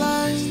this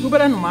life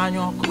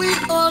we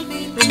all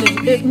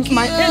need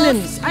my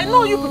enemies? I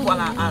know you people are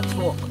at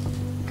work.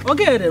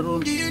 Okay, I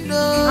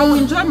will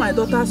enjoy my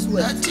daughter's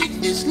work.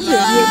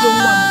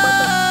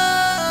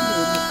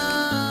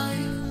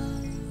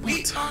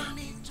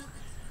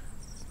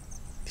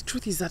 The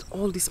truth is that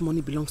all this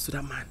money belongs to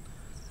that man.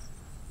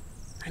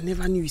 I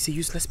never knew he's a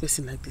useless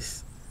person like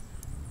this.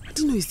 I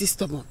didn't know he's this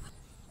stubborn.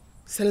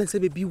 Silence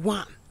baby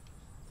one.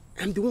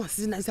 I'm the one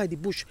sitting inside the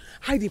bush,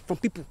 hiding from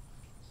people.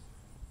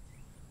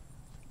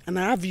 And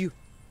I have you.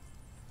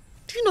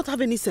 Do you not have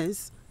any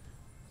sense?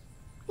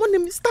 Want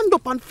them stand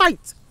up and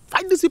fight.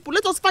 Fight these people.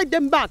 Let us fight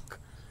them back.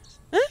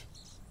 Eh?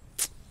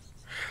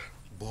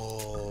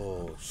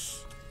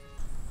 Boss,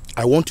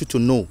 I want you to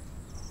know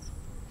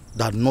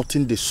that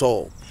nothing they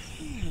solve.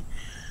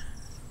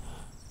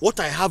 What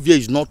I have here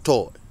is not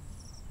toy.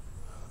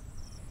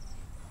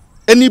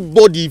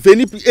 Anybody, if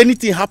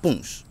anything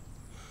happens,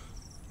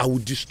 I will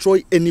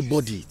destroy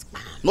anybody.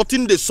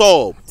 Nothing they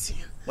solve.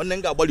 I'm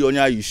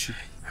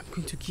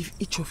going to give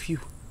each of you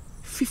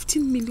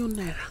 15 million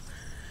naira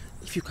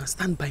if you can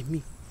stand by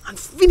me and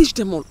finish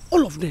them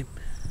all of them.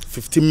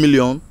 15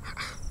 million?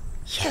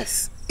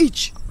 Yes,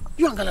 each.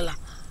 You and Galala.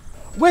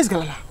 Where's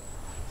Galala?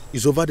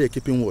 He's over there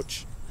keeping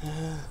watch.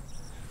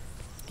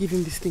 Give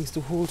him these things to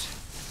hold.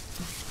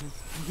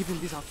 Give him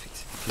this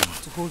outfit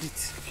to hold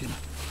it.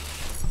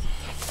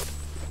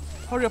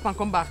 Hurry up and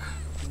come back.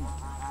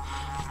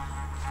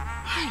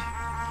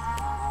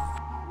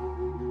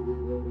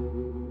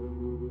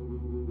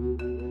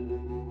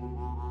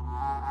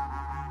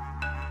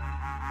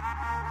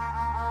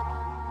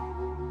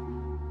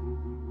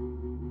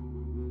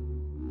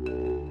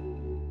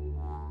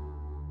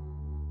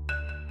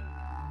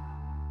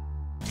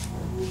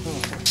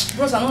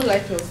 Bros, I don't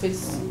like your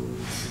face.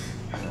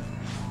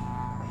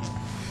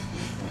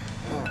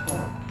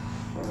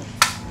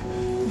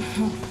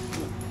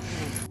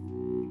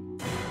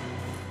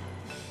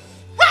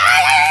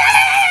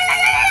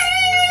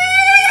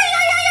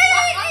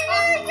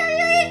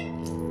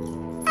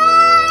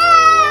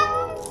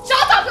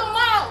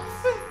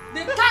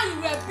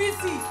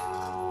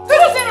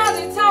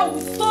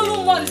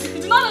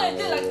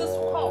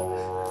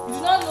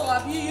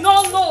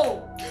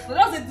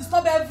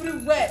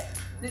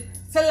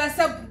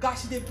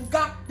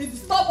 They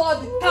disturb all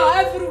the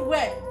town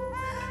everywhere.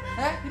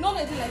 Eh? You know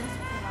anything like this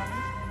before, man?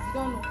 You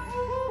don't know.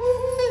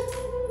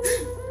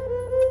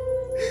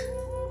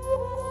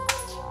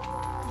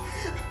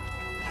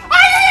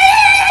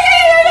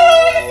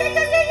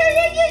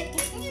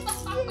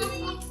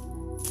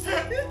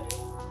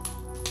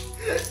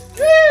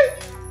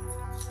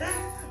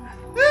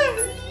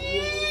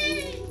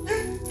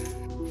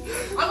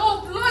 I'm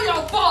gonna blow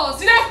your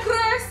balls. You know,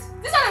 Chris?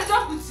 This is a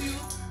joke with you.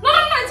 No,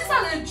 this is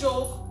a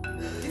joke.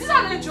 This is a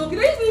joke. You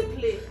don't even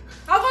play.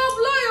 I'm gonna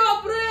blow your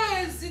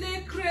brains. You know,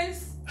 Chris?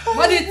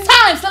 But the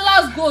time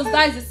Sellers goes,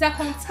 that is the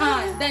second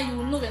time. Then you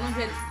will know we're not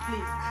ready to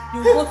play. You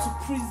will go to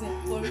prison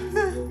for it.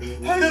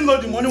 I didn't know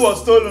the money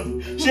was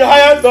stolen. She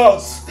hired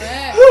us.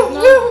 Yeah, you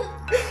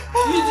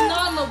do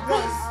not know,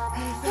 bros.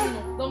 You don't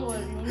know. Don't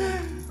worry.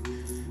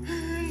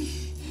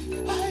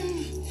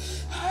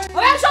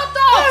 Okay, shut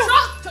up!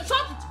 Shut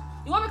up!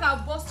 You want me to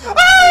bust you?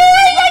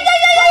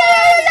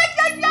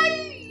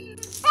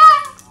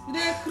 You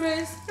did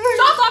Chris?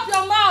 Shut up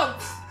your mouth!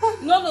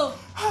 No.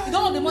 You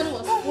don't know the money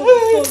was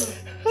stolen.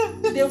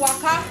 They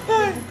waka,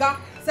 buga,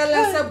 sell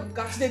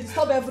buga. They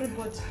disturb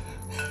everybody.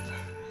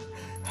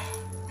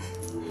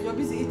 You're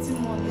busy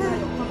eating money. Now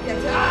you're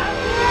compared.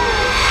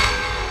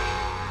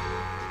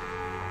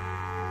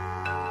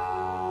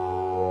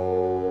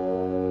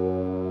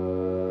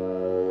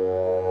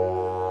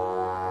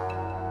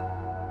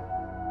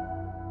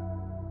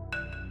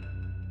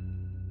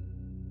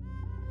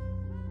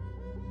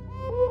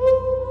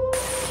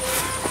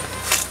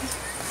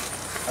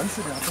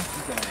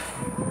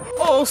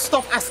 Oh,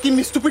 stop asking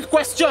me stupid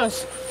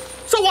questions.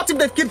 So what if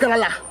they killed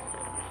Galala?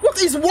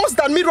 What is worse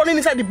than me running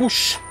inside the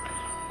bush?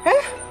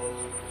 Huh?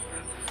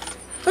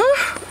 Huh?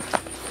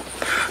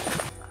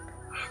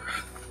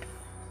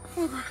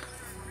 Oh God.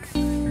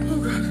 Oh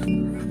God.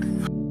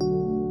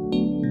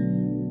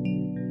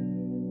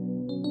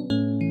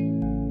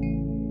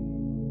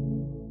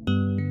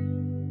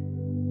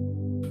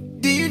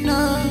 Do you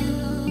know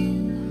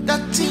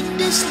that in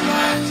this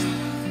life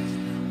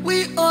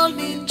we all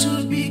need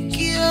to be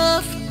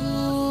careful?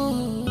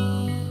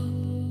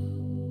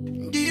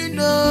 Do you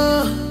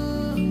know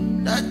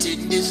that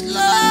in this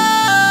life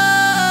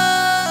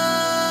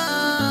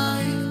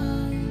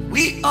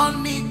we all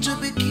need to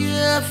be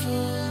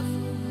careful?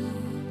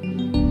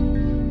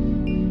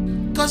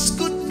 'Cause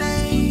good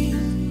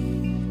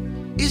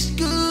name is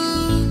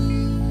good,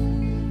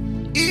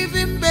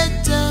 even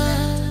better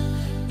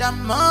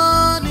than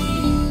money.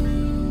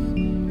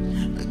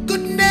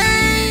 Good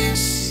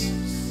names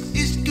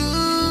is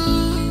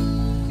good,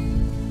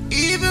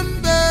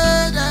 even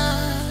better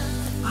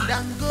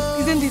than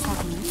gold. Isn't this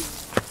happening?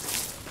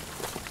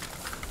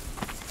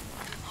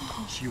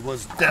 She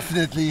was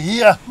definitely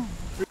here.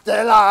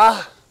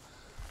 Stella,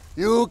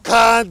 you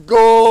can't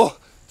go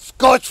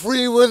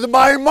scot-free with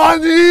my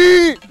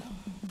money!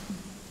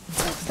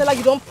 Stella,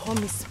 you don't pour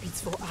me spit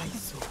for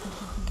eyes.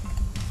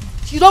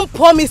 You don't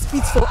pour me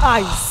spit for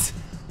eyes.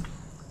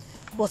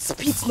 But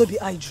spit no be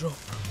eye drop.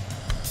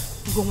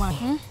 Go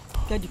on,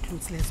 get the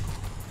clothes, let's go.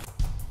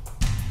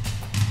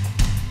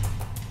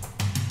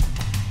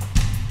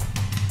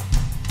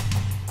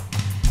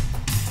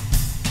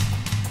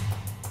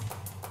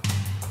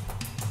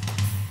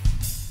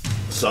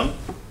 Son,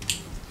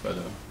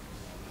 father,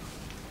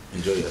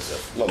 enjoy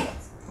yourself. Lama.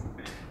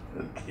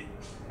 Okay.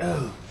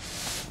 Oh.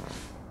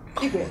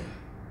 Igwe,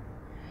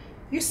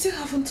 you still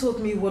haven't told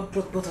me what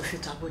brought both of you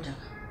to Abuja.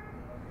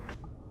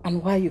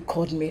 And why you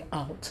called me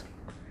out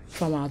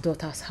from our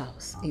daughter's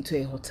house into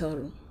a hotel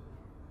room.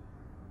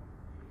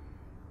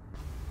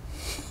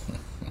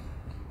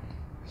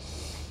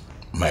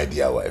 My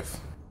dear wife.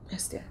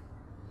 Yes, dear.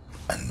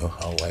 I know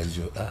how wise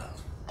you are.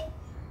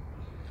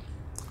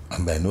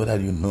 And I know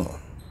that you know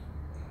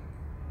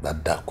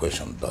that that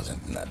question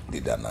doesn't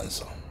need an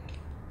answer.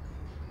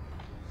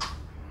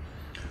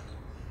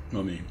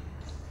 Mommy,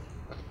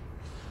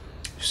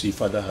 you see,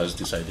 Father has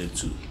decided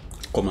to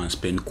come and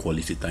spend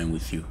quality time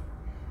with you.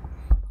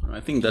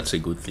 I think that's a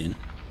good thing.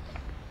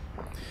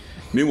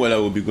 Meanwhile, I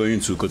will be going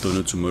to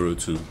Cotonou tomorrow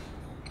to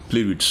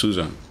play with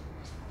Susan.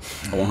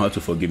 I want her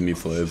to forgive me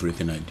for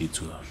everything I did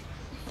to her.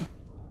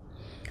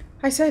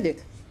 I said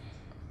it.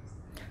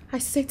 I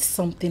said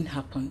something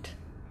happened.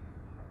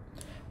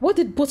 What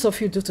did both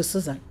of you do to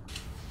Susan?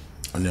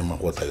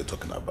 Onyema, what are you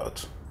talking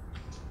about?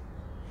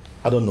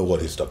 I don't know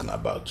what he's talking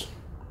about.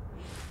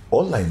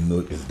 All I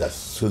know is that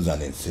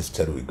Susan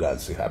insisted we go and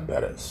see her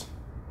parents.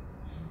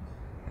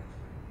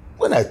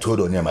 When I told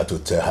Onyema to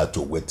tell her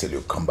to wait till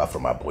you come back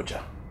from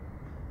Abuja,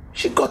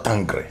 she got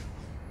angry.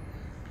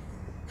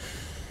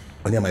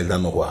 Onyema, you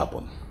don't know what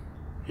happened?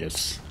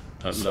 Yes,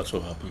 that's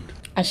what happened.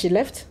 And she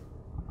left?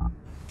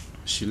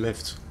 She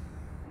left.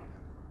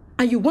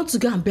 And you want to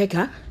go and beg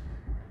her?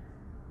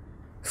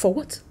 For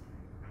what?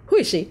 Who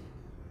is she?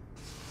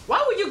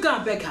 Why would you go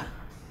and beg her?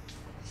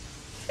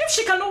 If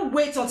she cannot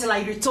wait until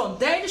I return,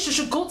 then she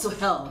should go to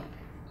hell.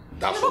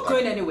 You're not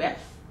going anywhere.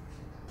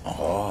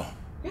 Oh.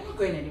 You're not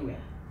going anywhere.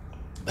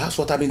 That's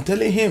what I've been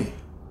telling him.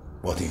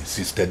 But he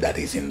insisted that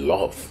he's in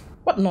love.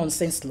 What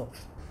nonsense love?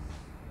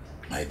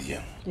 My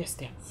dear. Yes,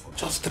 dear.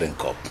 Just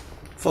drink up.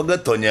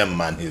 Forget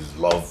Onyema and his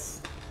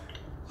love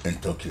in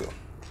Tokyo.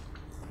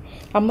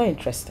 I'm not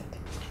interested.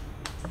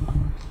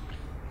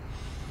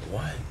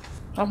 Why?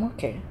 I'm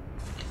okay.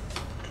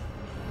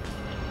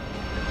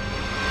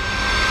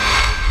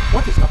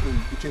 What is happening,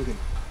 Uchengen?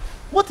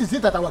 What is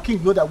it that our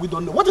king knows that we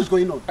don't know? What is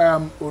going on?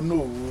 Oh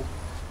no.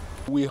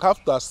 We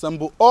have to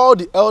assemble all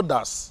the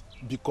elders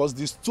because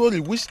the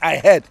story which I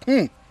heard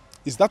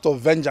is that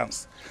of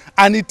vengeance.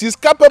 And it is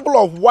capable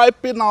of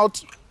wiping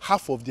out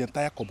half of the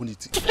entire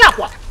community.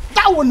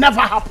 That will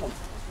never happen.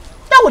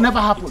 That will never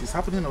happen. It is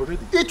happening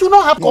already. It will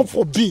not happen. God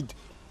forbid.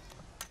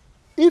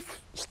 If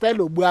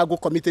Stella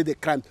Obuago committed a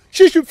crime,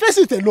 she should face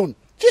it alone.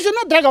 She should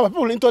not drag our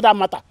people into that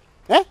matter.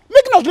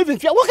 Making us live in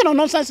fear. What kind of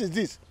nonsense is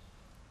this?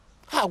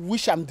 I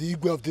wish I'm the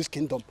Igwe of this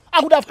kingdom.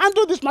 I would have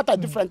handled this matter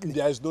differently.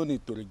 There is no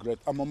need to regret.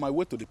 I'm on my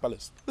way to the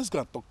palace. Let's go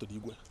and talk to the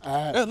Igwe.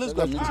 Let's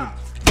go and meet him.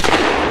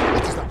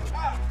 What is that?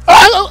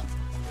 Oh,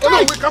 no,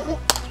 wake up.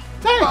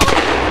 Hey!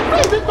 Where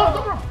is it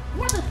going from?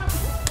 What is happening?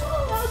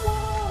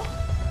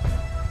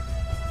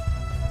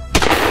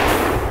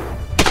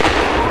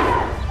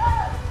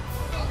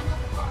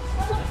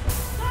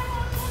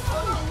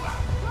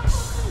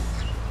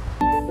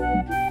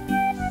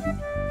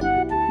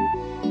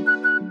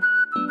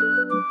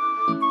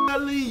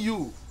 Telling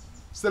you,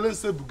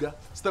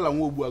 Stella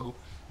Nwobuago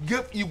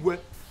gave Igwe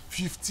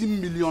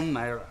 15 million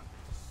naira.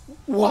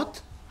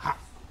 What?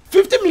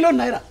 50 million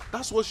naira?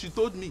 That's what she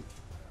told me.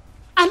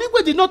 And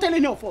Igwe did not tell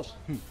any of us.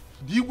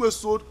 The Igwe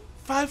sold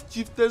 5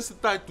 chieftaincy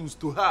titles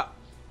to her.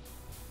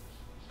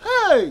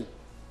 Hey!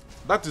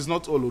 That is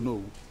not all,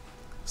 no.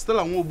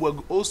 Stella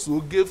Nwobuago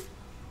also gave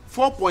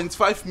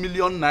 4.5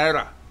 million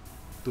naira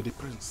to the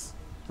prince.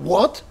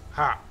 What?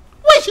 Ha!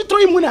 Why is she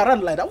throwing money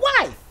around like that?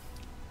 Why?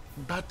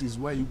 That is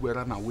why Igwe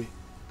ran away,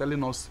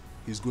 telling us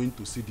he's going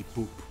to see the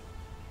Pope.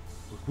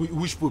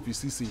 Which Pope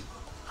is he seeing?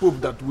 Pope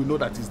that we know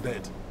that is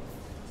dead.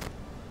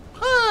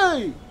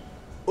 Hey!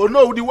 Oh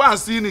no, the one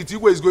seeing it,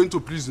 Igwe is going to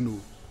prison.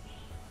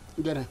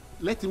 Then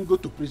let him go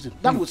to prison.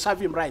 That will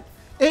serve him right.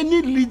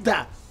 Any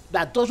leader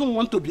that doesn't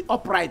want to be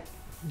upright,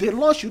 the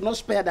law should not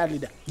spare that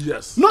leader.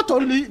 Yes. Not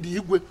only the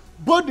Igwe,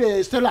 but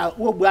the Stella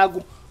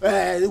Nwobuago,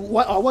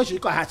 or what she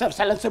call herself,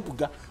 Silence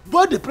Sepuga,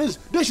 both the prince,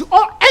 they should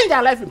all end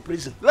their life in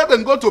prison. Let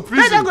them go to prison.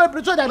 Let them go to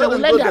prison so that they will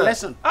learn their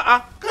lesson.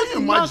 Can you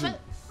imagine?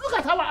 Look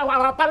at how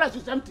our palace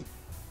is empty.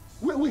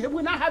 We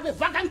now have a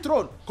vacant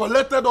throne.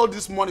 Collected all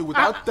this money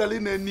without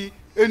telling any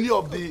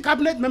of the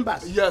cabinet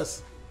members.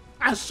 Yes.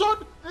 And so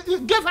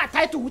gave her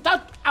title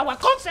without our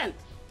consent.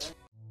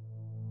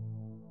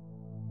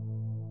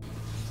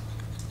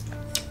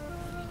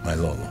 My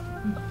Lord,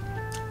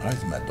 how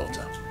is my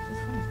daughter?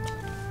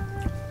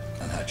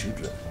 And her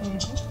children?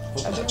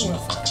 Hope I don't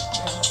know.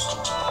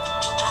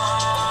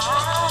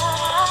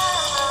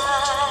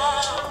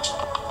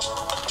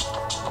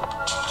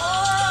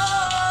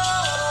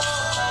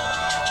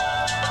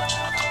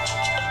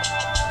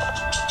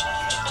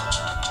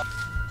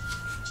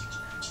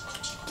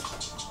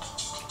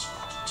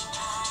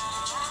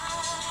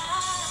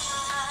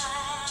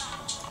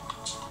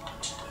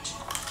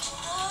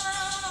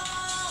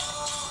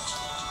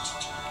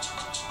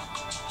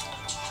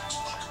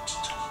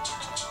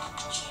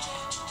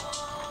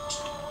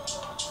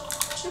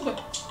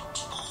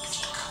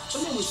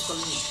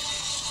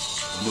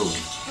 No,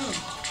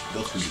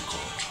 just please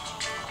call.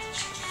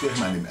 Tell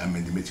him I'm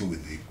in the meeting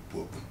with the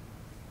Pope.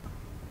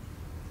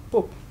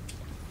 Pope?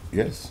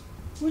 Yes.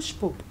 Which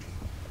Pope?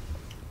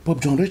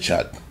 Pope John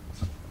Richard.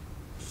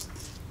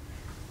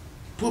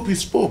 Pope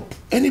is Pope.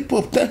 Any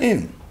Pope, tell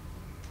him.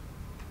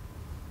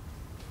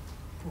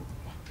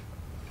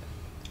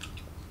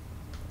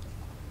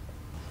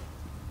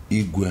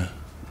 Igwe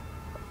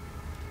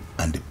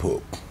and the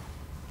Pope.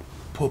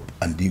 Pope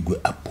and Igwe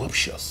are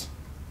poptious.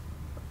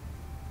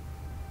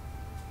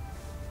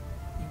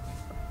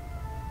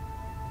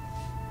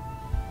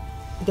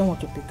 You don't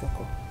want to pick a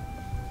call.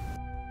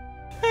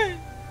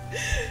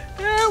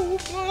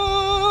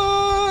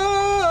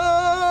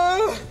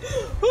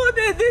 Who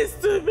did this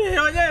to me?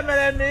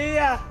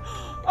 Onyenze.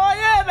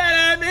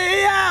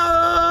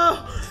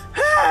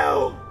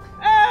 Help!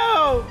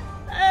 Help!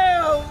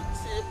 Help!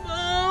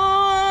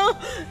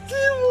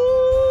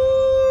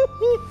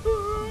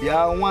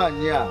 Yeah,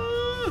 one year.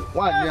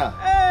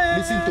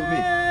 Listen to me.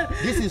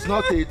 This is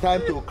not a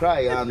time to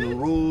cry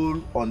and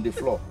roll on the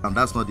floor. And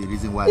that's not the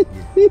reason why I'm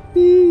here.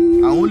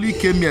 I only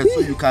came here so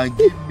you can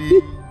give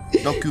me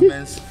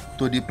documents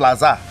to the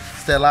plaza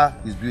Stella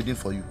is building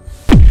for you.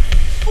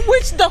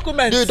 Which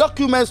documents? The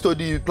documents to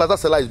the plaza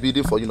Stella is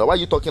building for you. Now, why are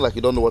you talking like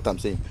you don't know what I'm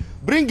saying?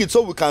 Bring it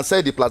so we can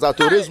sell the plaza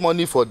to raise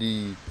money for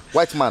the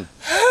white man.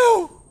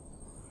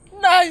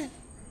 Nine.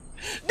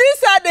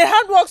 These are the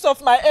handworks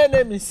of my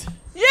enemies.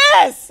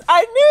 Yes,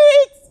 I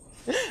knew it.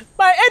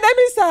 My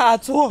enemies are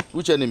at home.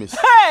 Which enemies?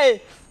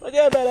 Hey!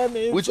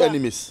 Which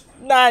enemies?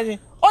 Nine.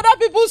 Other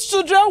people's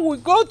children will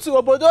go to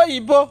Obodo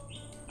Ibo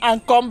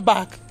and come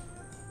back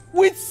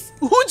with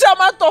huge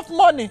amount of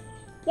money.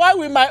 Why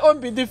will my own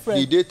be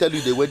different? Did they tell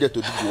you they went there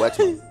to do the white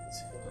man?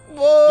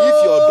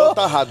 If your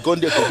daughter had gone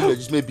there to do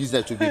legitimate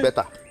business, it would be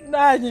better.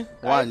 Nine.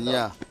 1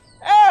 year.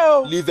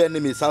 Oh. Leave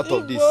enemies out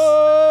of this.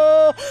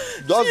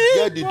 Just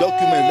get the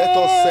document. Let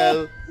us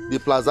sell the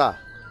plaza.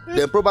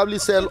 Then probably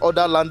sell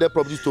other landed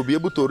properties to be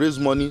able to raise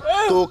money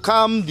to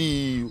calm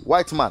the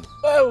white man.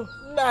 Oh,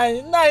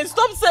 Nine.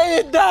 Stop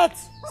saying that.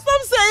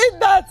 Stop saying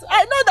that.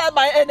 I know that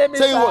my enemies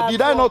Saying are what?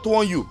 Did I not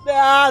warn you? They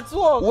are at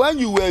work. When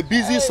you were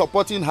busy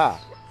supporting her,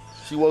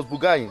 she was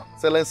bugaing.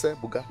 Selense,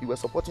 buga. You were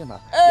supporting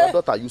her. Your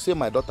daughter. You say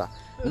my daughter.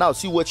 Now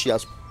see what she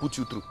has put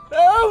you through.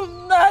 Oh,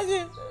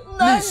 Nine.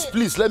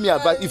 Please, let me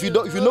advise. If you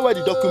know where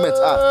the documents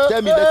are,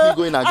 tell me. Let me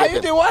go in and get them. Are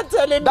you the one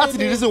telling me? That's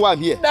the reason why I'm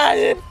here.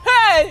 Hey,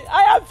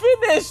 I am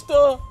finished,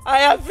 though. I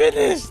am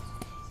finished.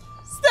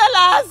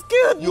 Stella has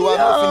killed me. You are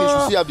not finished.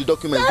 You still have the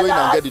documents. Go in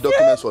and get the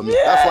documents for me.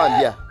 That's why I'm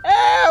here.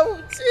 Oh,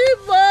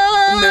 Chibo,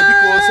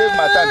 save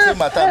my time. Save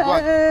my time. Go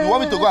on. You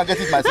want me to go and get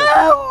it myself?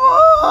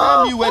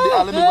 Tell me where they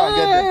are. Let me go and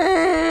get them.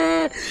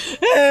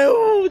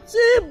 Oh,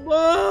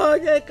 Chibo,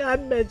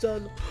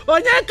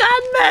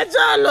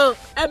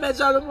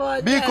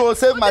 Biko,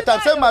 save my time.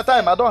 Save my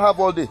time. I don't have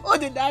all day. Oh,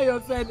 did I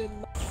offend him?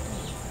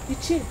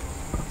 Ichi,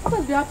 what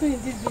has been happening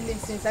in this village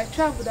since I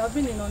traveled? I've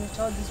been in Onitsha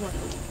all this one.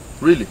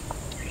 Really?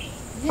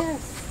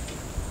 Yes.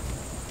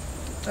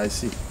 I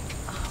see.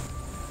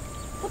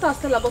 What has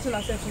Stella gotten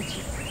herself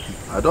into?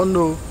 I don't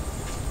know.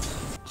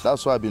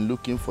 That's why I've been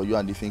looking for you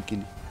and the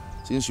thinking.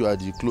 Since you are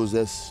the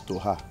closest to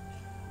her,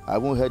 I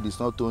haven't heard it's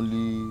not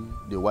only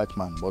the white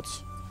man, but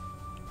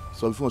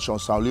some people from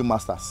Shaolin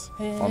masters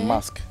on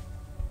mask.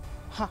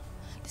 Ha!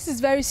 This is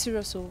very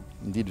serious, oh.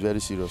 Indeed, very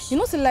serious. You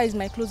know, Stella is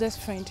my closest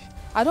friend.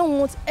 I don't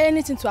want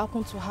anything to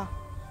happen to her.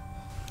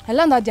 I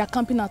learned that they are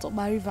camping at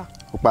Oba River.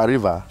 Oba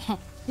River?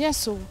 Yes,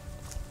 so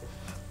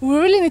we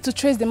really need to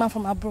trace the man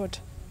from abroad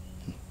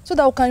so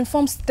that we can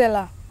inform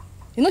Stella.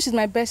 You know, she's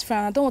my best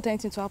friend. I don't want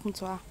anything to happen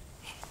to her.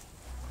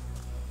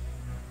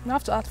 You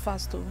have to act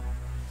fast, though.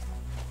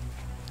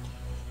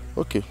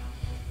 Okay.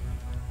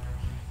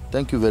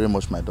 Thank you very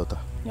much, my daughter.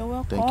 You're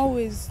welcome. Thank you.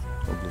 Always.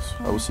 God bless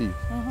you. I will see you.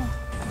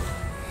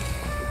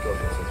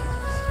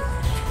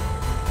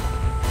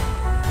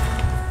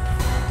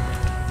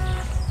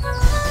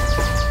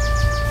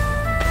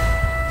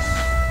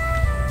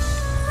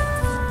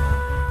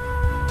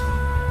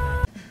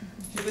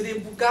 They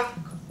buga,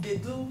 they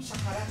do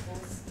shakara for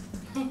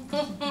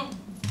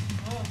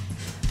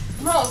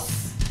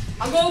Ross,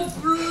 I'm gonna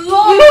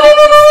blow.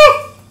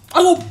 I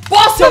will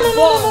bust your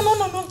balls.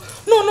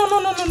 No.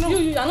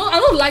 You, I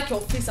don't like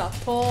your face at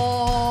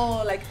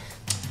all. Like,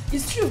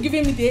 it's true you're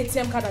giving me the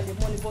ATM card and the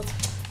money, but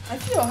I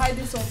feel you're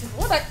hiding something.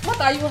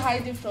 What are you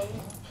hiding from me?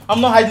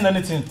 I'm not hiding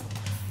anything.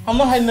 I'm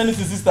not hiding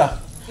anything, sister.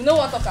 You know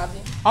what, Okabi?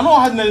 I'm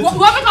not hiding anything.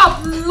 What if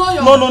I blow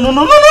your... No.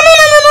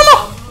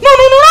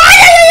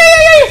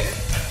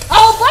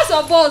 I'll bust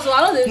your balls, so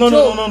I don't know.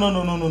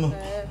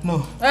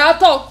 No. I'll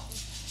talk.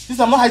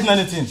 Sister, I'm not hiding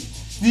anything.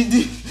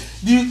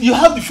 You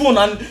have the phone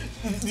and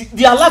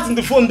the alert in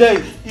the phone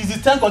there is the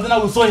 10 container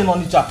we saw in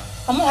Onitsha.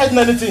 I'm not hiding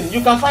anything.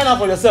 You can find out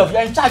for yourself.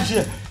 You're in charge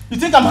here. You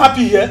think I'm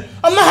happy here?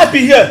 I'm not happy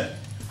here.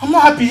 I'm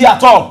not happy here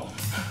at all.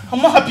 I'm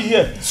not happy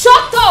here.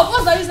 Shut up!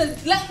 What's the reason?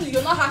 Let me,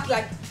 you're not happy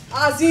like,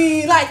 as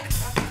in, like,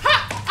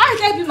 how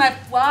can be my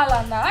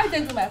wahala now? How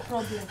can be my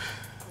problem?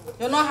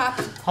 You're not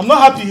happy. I'm not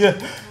happy here.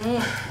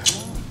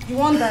 You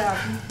won't die,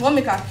 Abby. You won't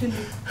make her kill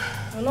you.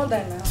 You'll not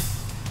die now.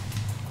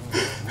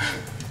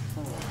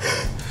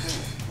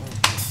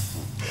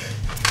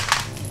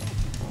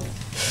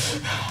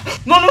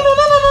 No.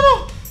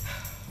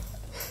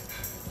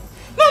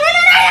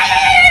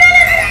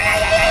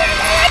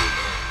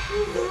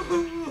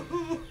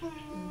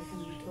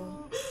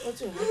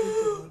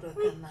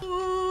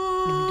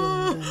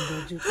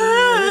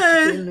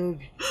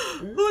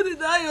 Who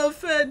did I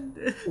offend?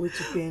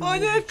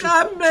 Onye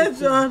ka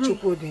mejọrọ.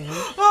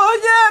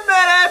 Onye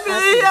mere m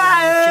ihe a.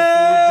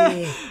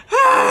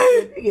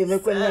 My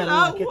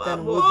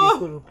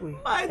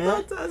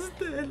daughter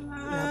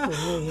Stella.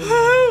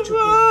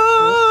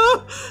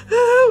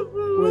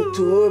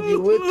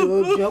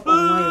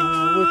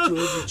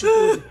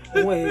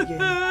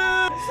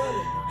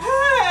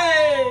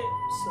 Hey!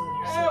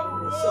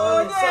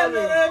 Sorry.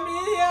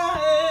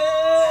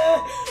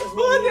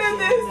 Who did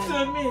this to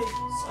me?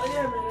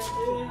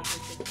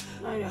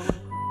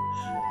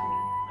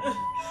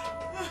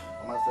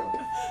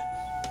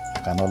 I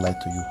cannot lie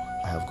to you.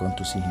 I have gone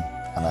to see him.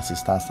 And as it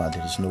stands now,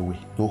 there is no way,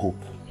 no hope.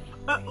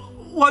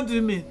 What do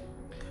you mean?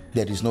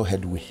 There is no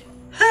headway.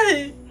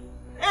 Hey,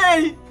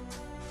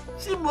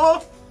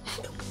 Shimo,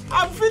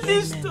 I'm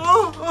finished.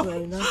 I'm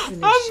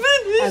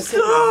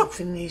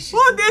finished.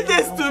 Who did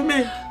this to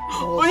me?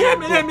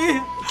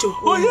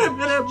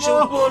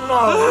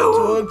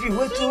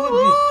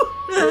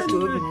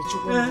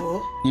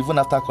 Even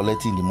after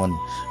collecting the money,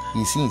 he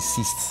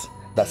insists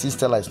that since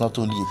Stella is not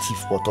only a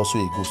thief but also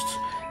a ghost,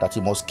 that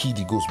he must kill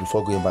the ghost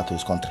before going back to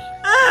his country.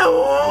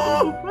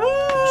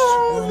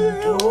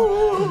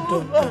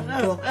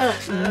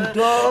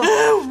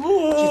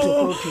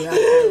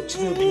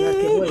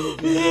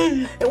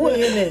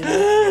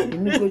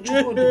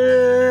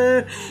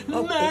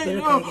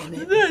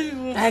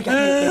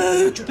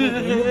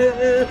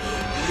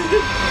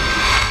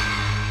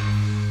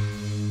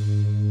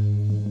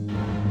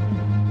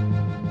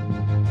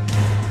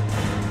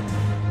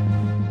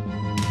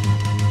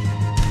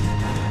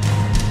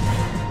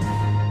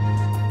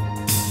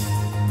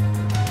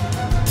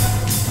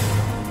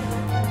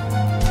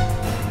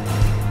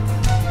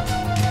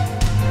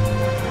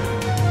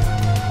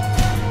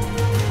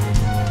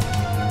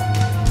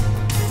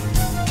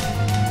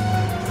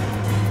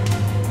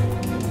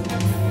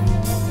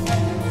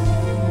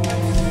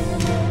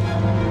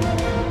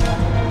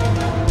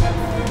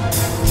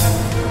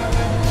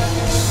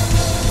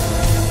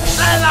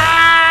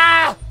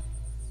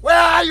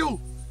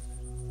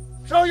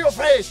 Show your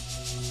face.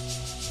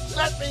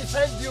 Let me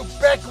send you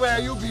back where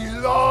you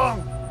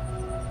belong.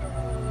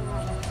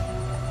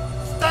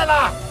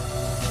 Stella,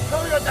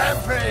 show your damn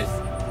face.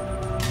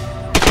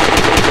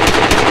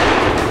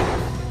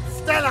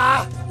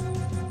 Stella,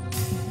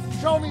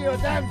 show me your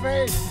damn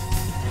face.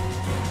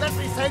 Let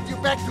me send you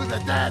back to the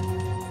dead.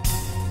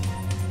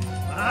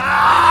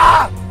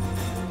 Ah!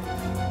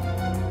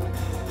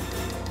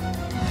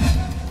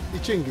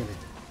 Ichengele,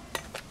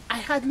 I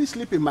hardly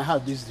sleep in my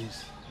house these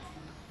days.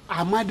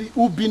 Amadi,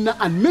 Ubina,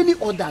 and many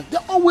others, they're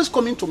always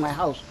coming to my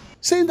house,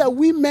 saying that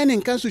we men in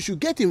council should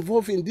get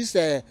involved in this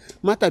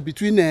matter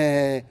between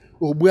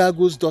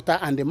Obuago's daughter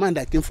and the man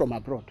that came from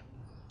abroad.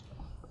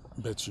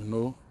 But you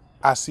know,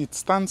 as it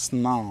stands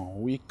now,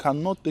 we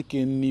cannot take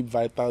any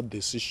vital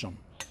decision.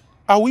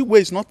 Awiwe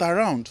is not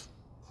around.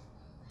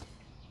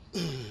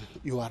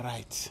 You are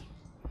right.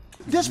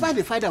 Despite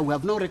the fact that we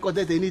have not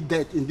recorded any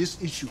death in this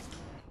issue,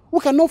 we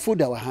cannot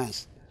fold our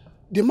hands.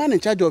 The man in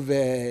charge of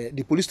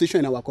the police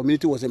station in our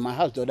community was in my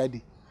house the other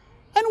day.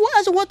 And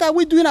what are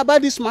we doing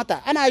about this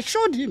matter? And I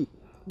showed him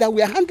that we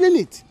are handling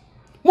it.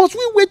 Must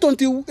we wait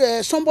until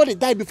somebody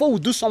dies before we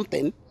do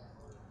something?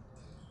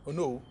 Oh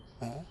no.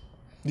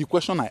 The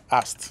question I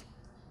asked,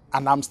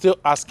 and I'm still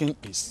asking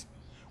is,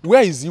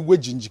 where is Iwe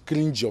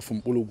Jinjikrinji from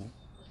Mpologu?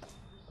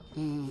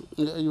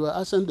 You are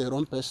asking the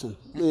wrong person.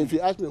 If you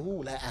ask me, who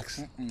will I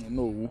ask?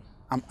 No,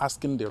 I'm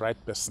asking the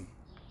right person.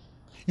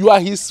 You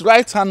are his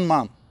right-hand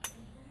man.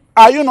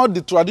 Are you not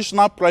the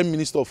traditional prime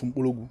minister of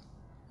Mpologu?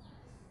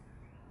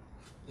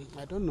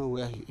 I don't know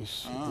where he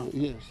is.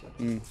 Yes.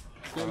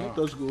 So let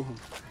us go home.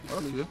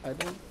 Okay.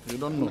 You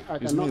don't know. I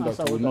cannot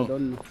answer what I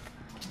don't know.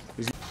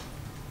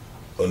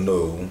 Oh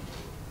no.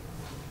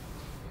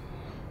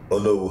 Oh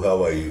no,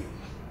 how are you?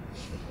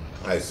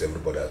 How is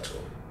everybody at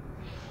home?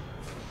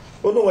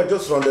 Oh no, I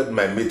just rounded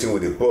my meeting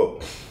with the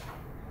Pope.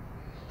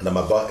 And I'm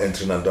about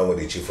entering and done with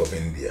the Chief of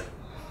India.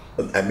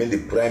 I mean the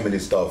Prime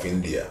Minister of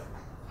India.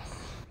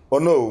 Oh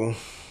no.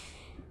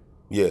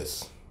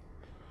 Yes.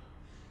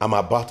 I'm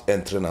about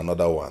entering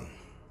another one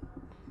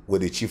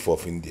with the Chief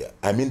of India.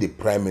 I mean the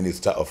Prime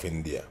Minister of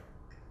India.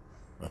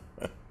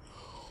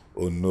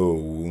 Oh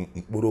no,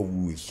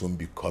 Mpologu will soon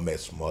become a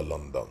small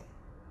London.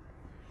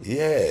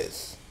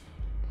 Yes.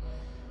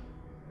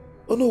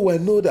 Oh no, I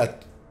know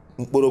that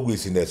Mpologu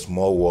is in a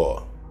small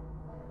war.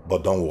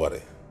 But don't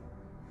worry.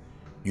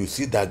 You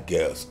see that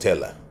girl,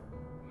 Stella,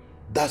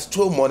 that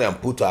stole money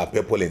and put our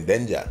people in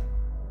danger.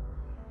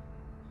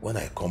 When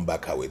I come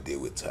back, I will deal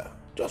with her.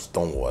 Just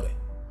don't worry.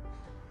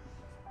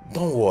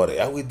 Don't worry,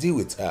 I will deal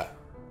with her.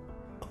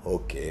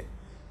 Okay.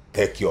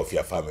 Take care of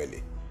your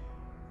family.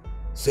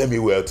 Send me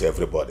well to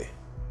everybody.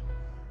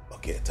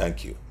 Okay,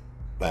 thank you.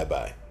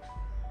 Bye-bye.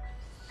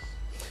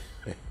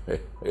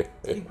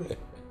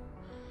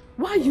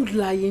 Why are you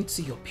lying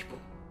to your people?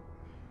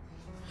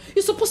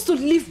 You're supposed to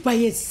live by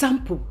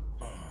example.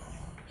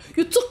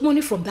 You took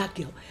money from that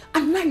girl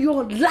and now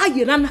you're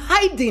lying and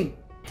hiding.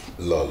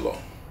 Lolo,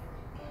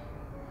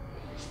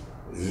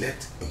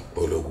 let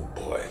Mpologu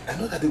boil. I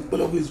know that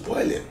Mpologu is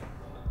boiling.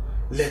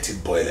 Let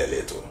it boil a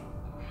little.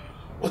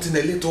 But in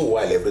a little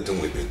while, everything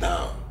will be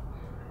down.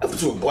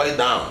 Everything will boil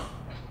down.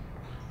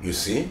 You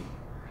see,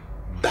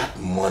 that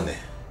money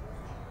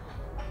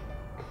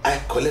I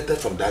collected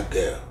from that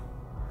girl,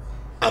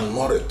 I'm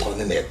not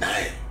returning a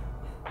dime.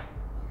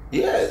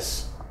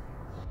 Yes.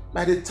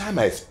 By the time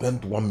I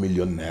spent 1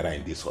 million naira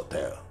in this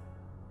hotel,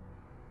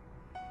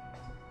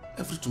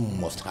 everything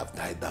must have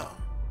died down.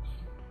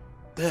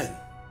 Then,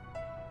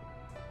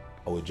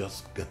 I will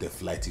just get a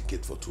flight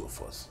ticket for 2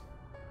 of us.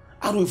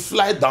 And we'll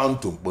fly down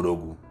to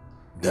Mkporogu.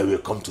 Then we'll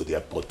come to the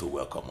airport to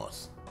welcome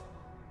us.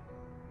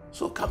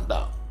 So calm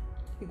down.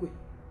 Igwe,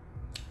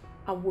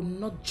 I will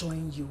not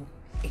join you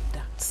in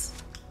that.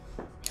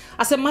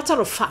 As a matter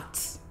of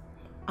fact,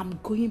 I'm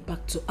going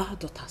back to our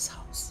daughter's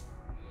house.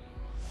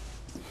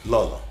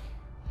 Lola,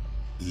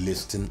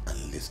 listen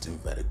and listen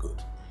very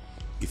good.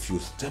 If you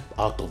step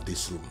out of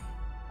this room,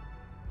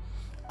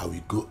 I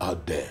will go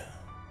out there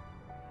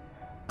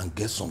and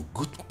get some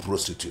good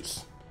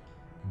prostitutes,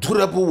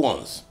 durable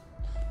ones.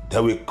 They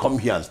will come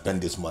here and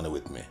spend this money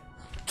with me.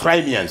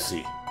 Try me and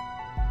see.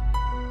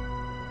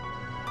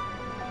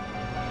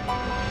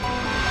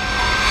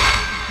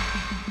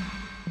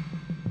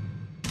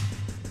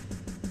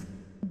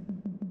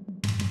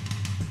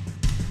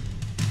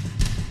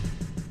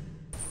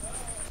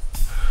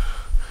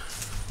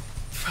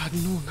 If I had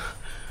known,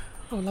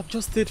 I would have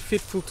just stayed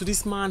faithful to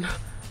this man.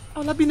 I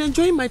would have been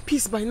enjoying my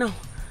peace by now.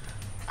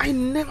 I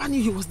never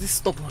knew he was this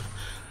stubborn.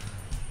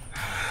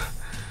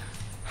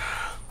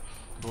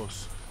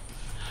 Boss,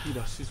 he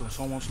that sits on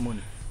someone's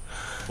money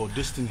for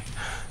destiny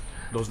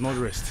does not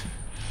rest.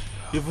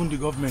 Even the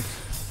government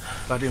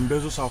that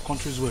embezzles our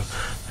country's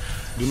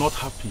wealth do not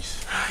have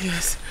peace.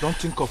 Yes. Don't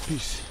think of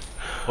peace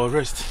or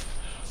rest.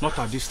 Not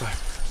at this time.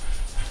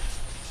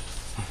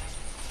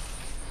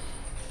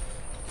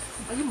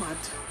 Are you mad?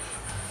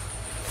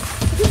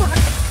 Are you mad?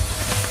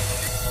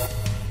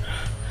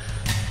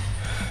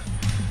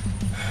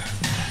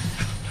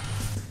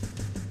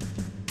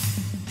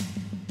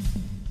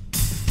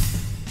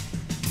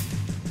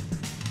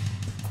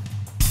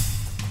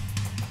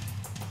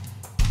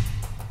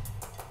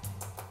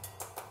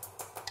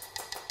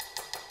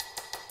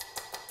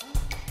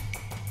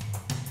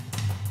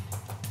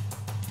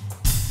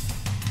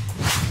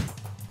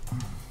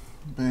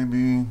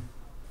 Baby,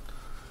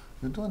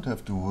 you don't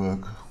have to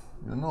work.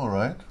 You know,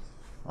 right?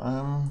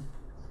 I'm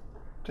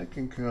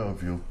taking care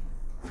of you.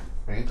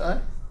 Ain't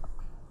I?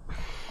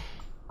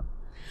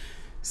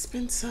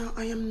 Spencer,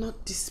 I am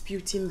not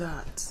disputing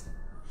that.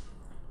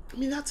 I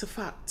mean, that's a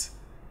fact.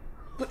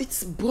 But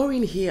it's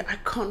boring here. I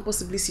can't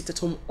possibly sit at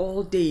home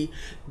all day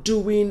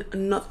doing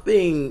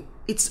nothing.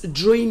 It's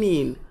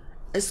draining.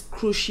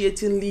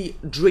 Excruciatingly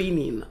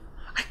draining.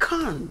 I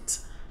can't.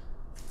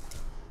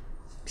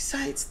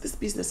 Besides, this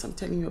business I'm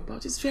telling you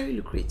about is very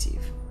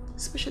lucrative,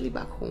 especially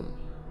back home.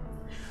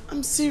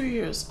 I'm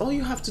serious. All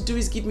you have to do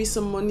is give me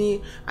some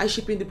money. I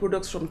ship in the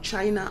products from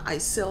China, I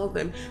sell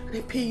them, and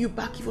I pay you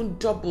back even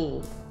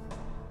double.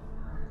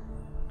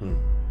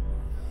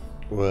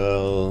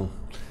 Well,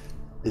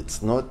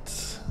 it's not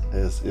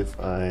as if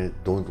I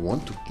don't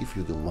want to give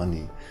you the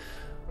money,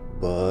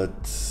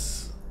 but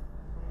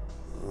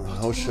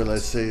how shall I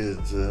say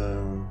it?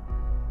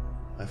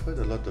 I've heard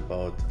a lot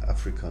about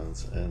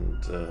Africans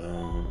and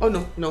Oh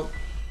no,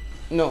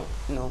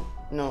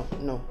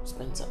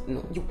 Spencer,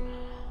 no.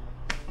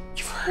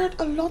 You've heard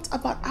a lot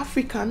about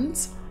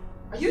Africans?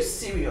 Are you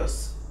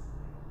serious?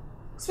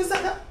 Spencer,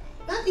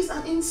 that is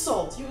an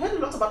insult. You heard a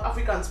lot about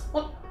Africans.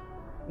 What?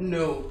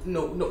 No.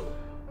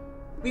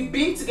 We've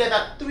been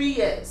together 3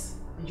 years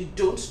and you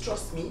don't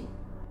trust me?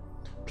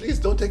 Please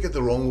don't take it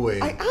the wrong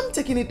way. I am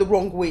taking it the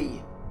wrong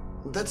way.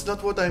 That's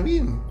not what I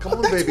mean. Come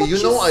on, baby.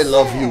 You know I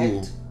love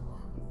you.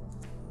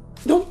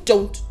 No,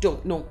 don't.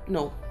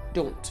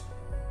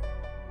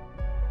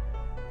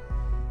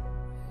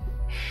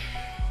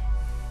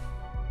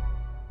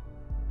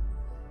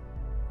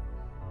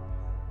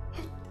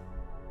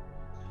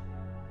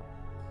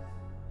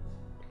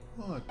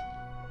 What?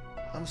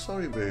 I'm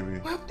sorry, baby.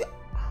 Well,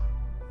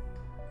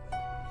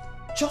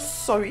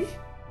 just sorry?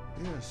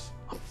 Yes.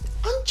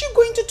 Aren't you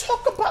going to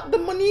talk about the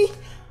money?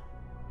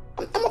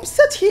 I'm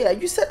upset here.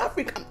 You said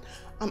Africa.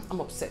 I'm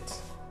upset.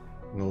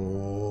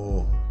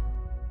 No.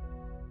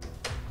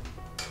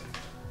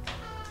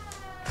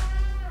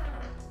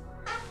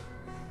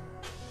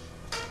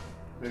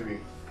 Baby,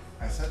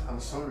 I said I'm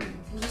sorry.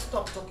 Can you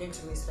stop talking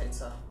to me,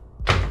 Spencer?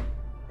 I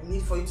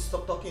need for you to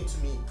stop talking to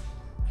me.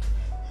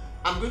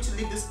 I'm going to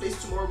leave this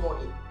place tomorrow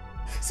morning.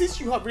 Since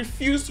you have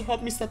refused to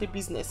help me start a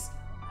business,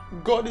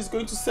 God is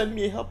going to send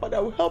me a helper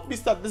that will help me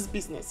start this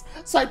business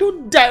so I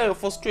don't die of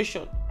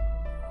frustration.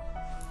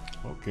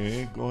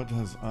 Okay, God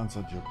has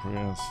answered your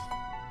prayers.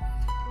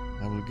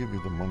 I will give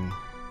you the money.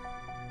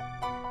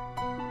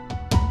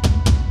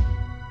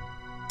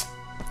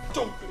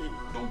 Don't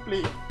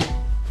play.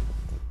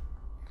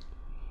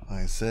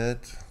 I said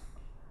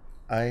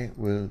I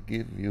will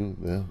give you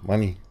the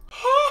money.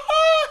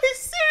 He's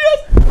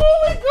serious! Oh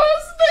my God,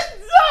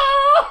 Spencer!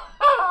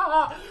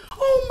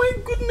 Oh my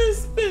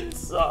goodness,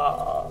 Spencer!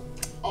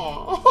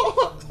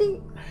 Oh,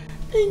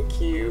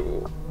 thank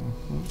you.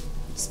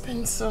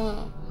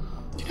 Spencer,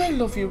 I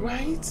love you,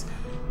 right?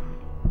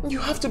 You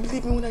have to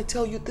believe me when I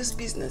tell you this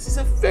business is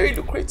a very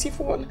lucrative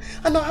one,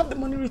 and I'll have the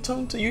money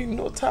returned to you in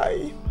no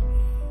time.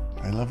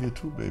 I love you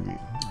too, baby.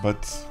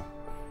 But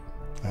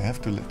I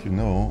have to let you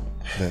know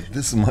that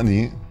this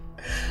money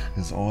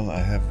is all I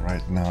have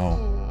right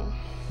now.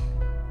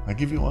 I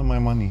give you all my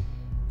money.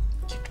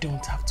 You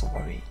don't have to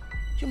worry.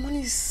 Your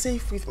money is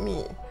safe with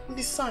me.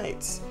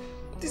 Besides,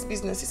 this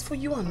business is for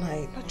you and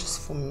I, not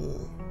just for me.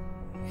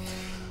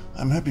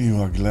 I'm happy you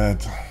are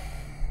glad.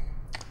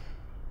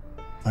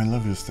 I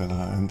love you,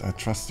 Stella, and I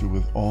trust you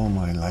with all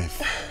my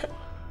life.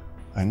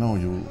 I know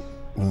you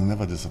will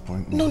never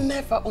disappoint me. No,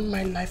 never on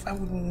my life. I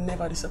would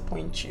never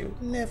disappoint you.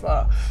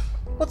 Never.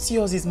 What's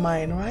yours is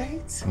mine,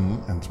 right?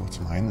 And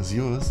what's mine is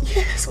yours.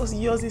 Yes, what's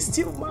yours is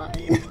still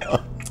mine.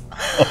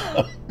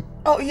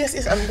 Oh,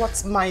 yes, and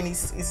what's mine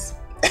is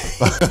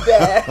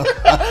there.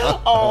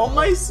 Oh,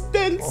 my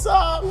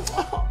Spencer.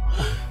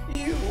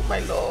 You, my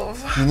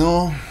love. You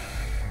know,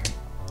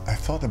 I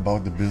thought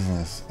about the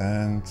business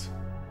and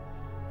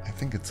I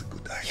think it's a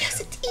good idea. Yes,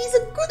 it is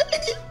a good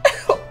idea.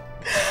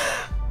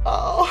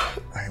 Oh.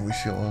 I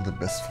wish you all the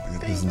best for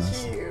your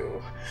business. Thank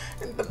you.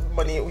 And the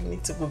money, we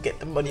need to go get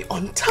the money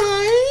on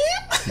time.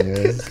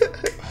 Yes.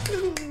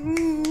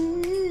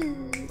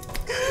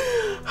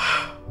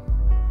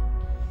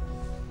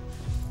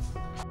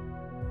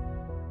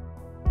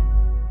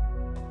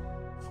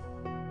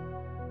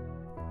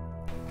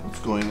 What's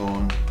going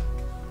on?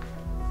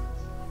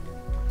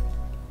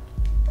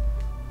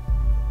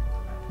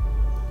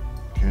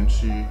 Can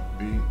she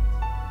be?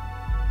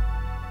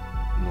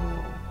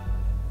 No,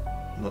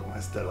 not my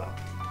Stella.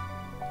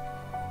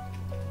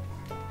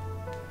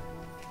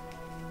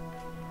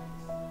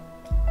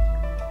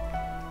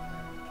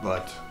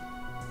 But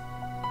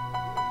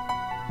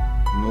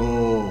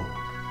no,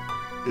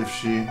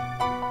 if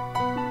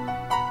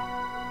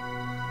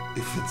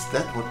it's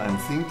that what I'm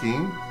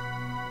thinking,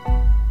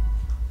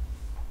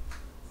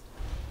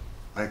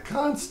 I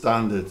can't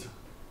stand it.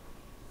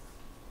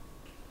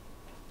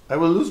 I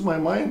will lose my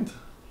mind.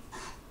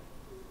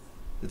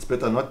 It's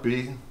better not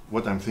be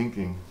what I'm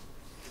thinking.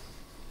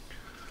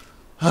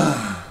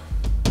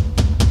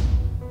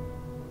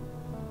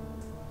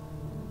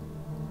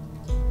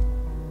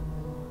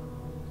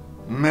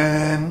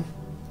 Man.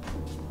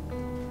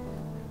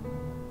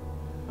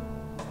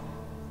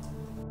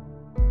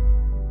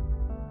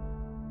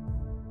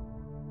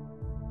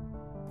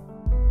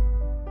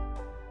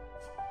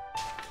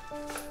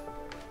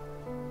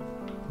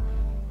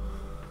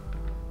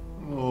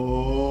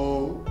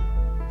 No,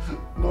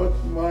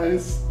 not my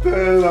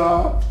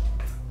Stella.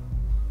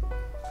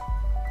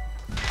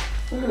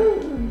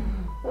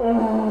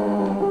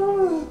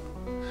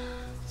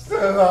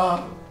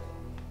 Stella,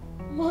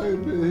 my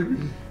baby.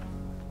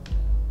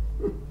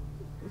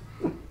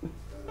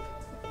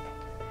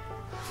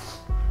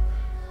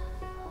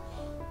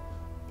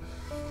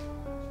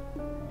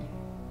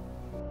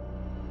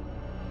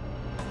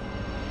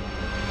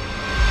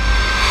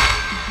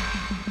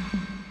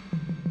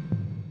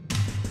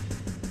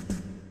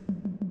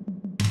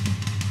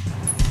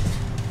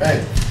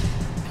 Hey.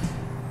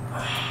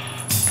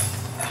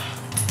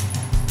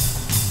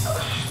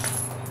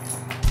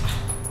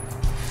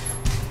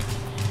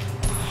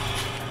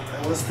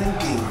 I was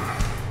thinking.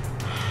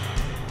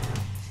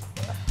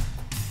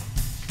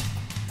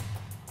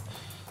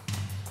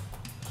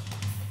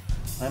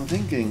 I'm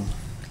thinking,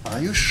 are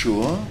you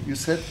sure you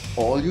said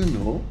all you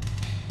know?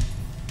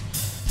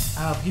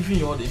 I have given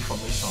you all the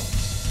information.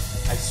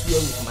 I swear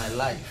with my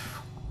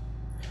life.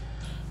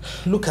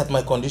 Look at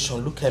my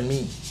condition, look at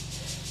me.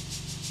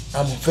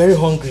 I'm very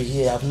hungry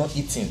here, I have not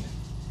eaten.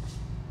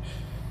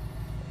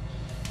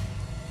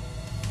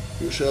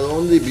 You shall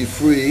only be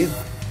free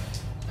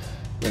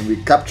when we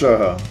capture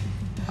her.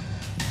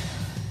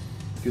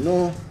 You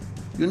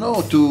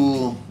know,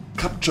 to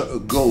capture a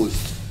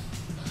ghost,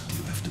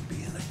 you have to be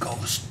in a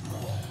ghost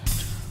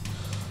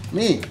mode.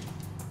 Me,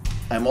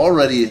 I'm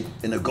already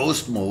in a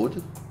ghost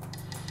mode.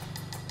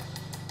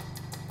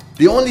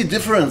 The only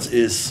difference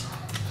is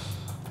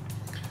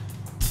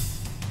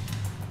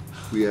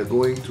we are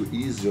going to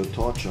ease your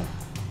torture.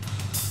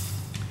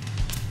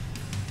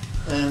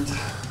 And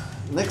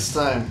next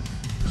time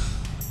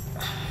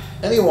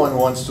anyone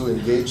wants to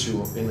engage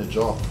you in a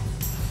job,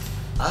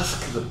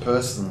 ask the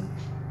person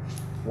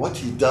what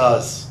he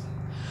does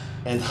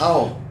and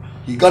how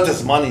he got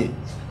his money.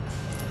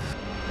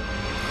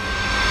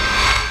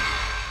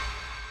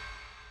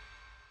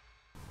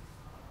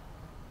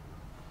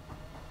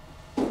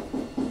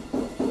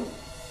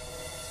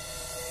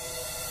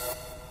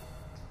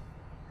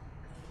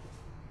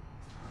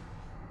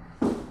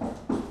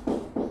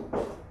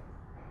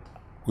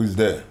 Who's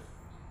there?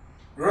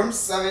 Room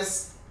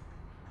service.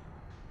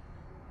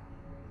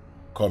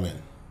 Come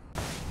in.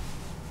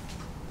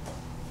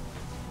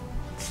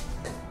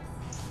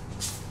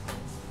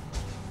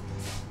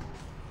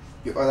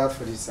 You ordered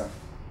for this, sir.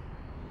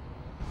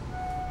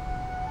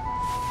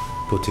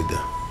 Put it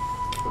there.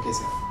 Okay,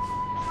 sir.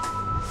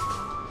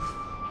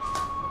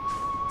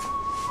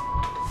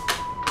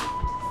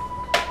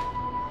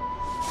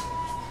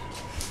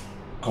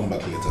 Come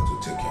back later to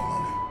take your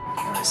money.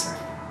 Yes,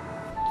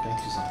 Thank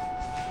you, sir.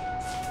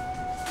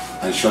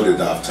 And shut it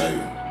after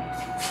you.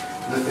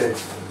 Okay.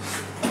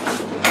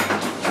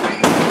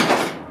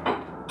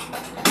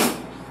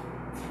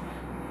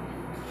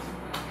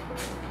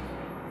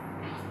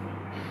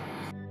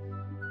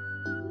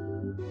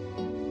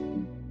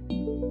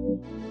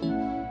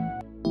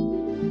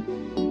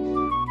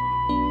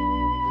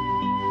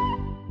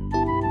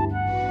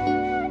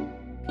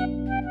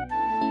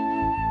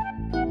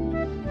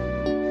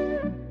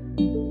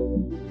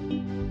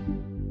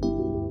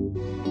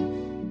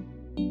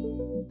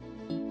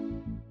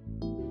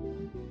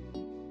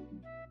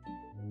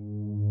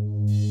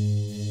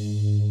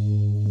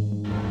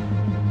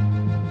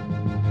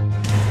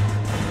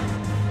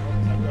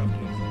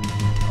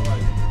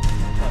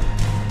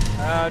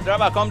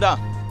 Driver, come down.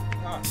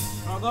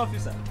 Oga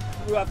officer.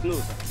 Good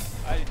afternoon, sir.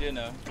 How you doing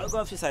now?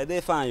 Oga officer,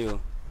 they fine you.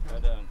 Well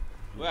done.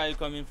 Where are you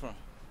coming from?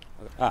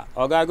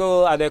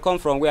 Oga, they come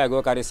from where I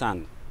go carry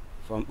sand.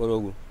 From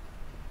Orogu.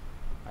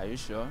 Are you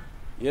sure?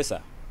 Yes, sir.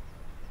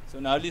 So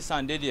now only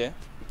sand did here?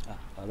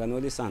 Oga, no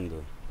only sand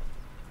though.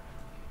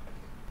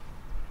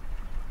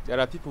 There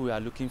are people we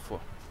are looking for.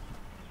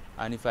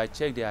 And if I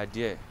check they are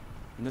there,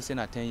 you know say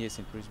na 10 years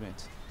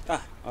imprisonment.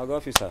 Oga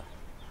officer.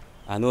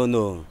 I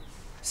no.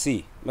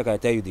 See, make I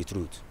tell you the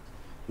truth.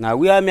 Now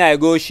where me I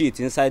go shit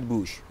inside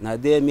bush. Now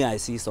there me I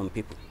see some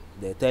people.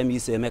 They tell me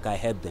say make I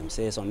help them.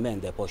 Say some men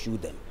they pursue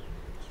them.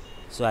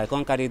 So I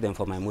can't carry them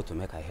for my motor.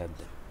 Make I help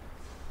them.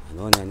 I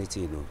don't know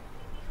anything, no.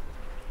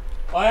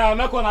 Oh yeah,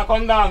 make una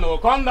come down, no.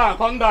 Come down.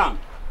 Come down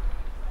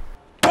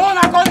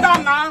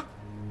now.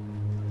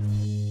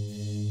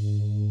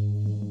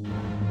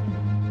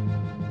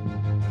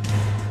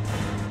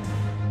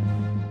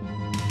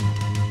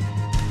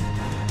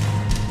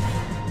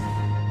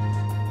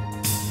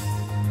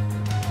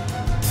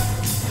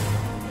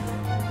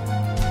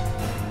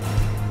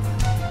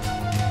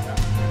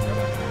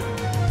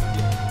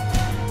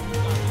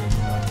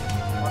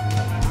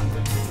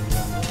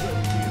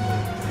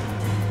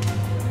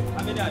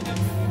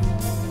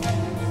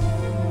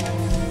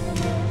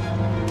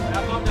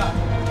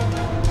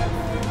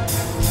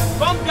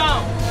 Come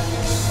down.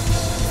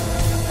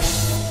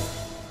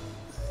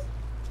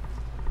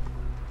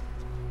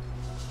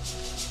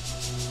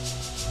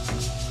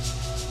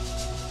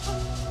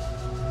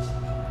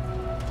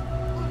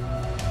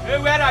 Hey,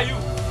 where are you?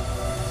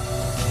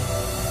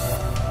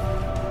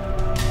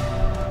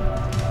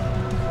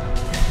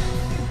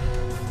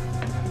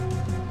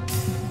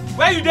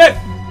 Where you there?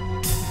 Come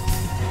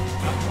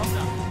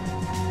down.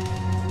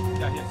 Sit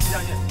down here.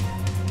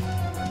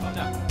 Come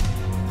down.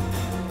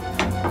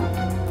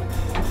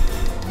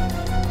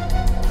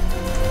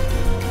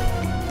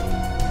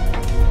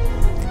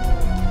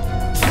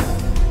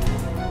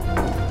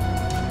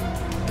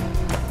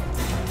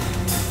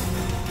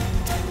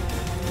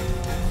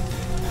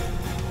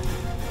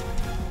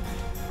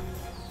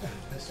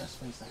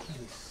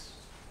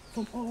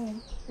 From all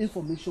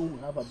information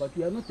we have about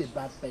you, are not a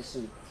bad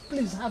person.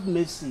 Please have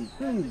mercy,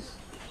 please.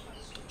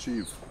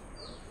 Chief,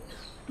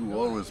 to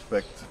all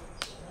respect,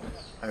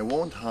 I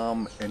won't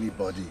harm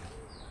anybody.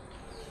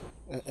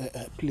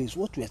 Please,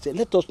 what we are saying,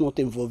 let us not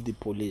involve the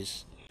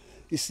police.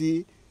 You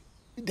see,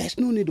 there's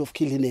no need of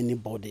killing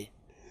anybody.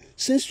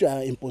 Since you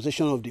are in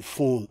possession of the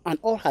phone and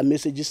all her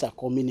messages are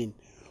coming in,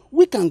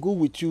 we can go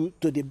with you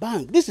to the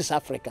bank. This is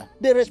Africa.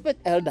 They respect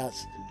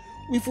elders.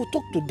 If we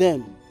talk to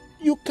them,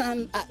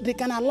 they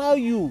can allow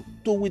you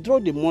to withdraw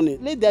the money.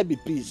 Let there be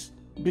peace.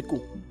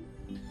 Biko.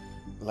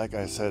 Like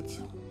I said,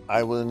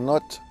 I will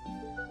not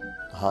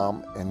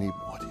harm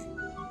anybody.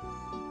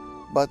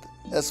 But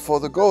as for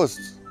the ghost,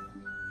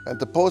 and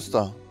the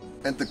poster,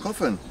 and the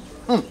coffin,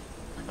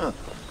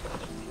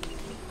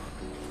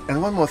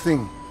 and one more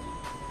thing.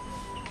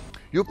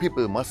 You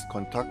people must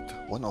contact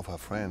one of her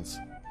friends,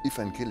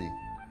 Ifan Kili.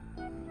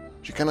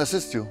 She can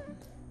assist you.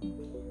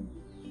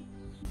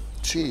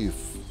 Chief,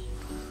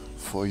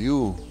 for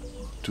you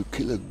to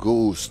kill a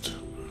ghost,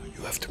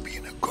 you have to be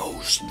in a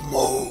ghost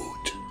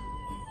mode.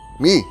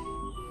 Me,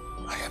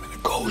 I am in a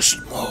ghost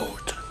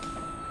mode.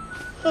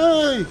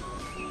 Hey!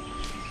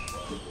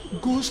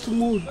 Ghost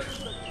mode.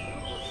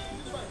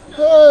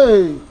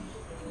 Hey!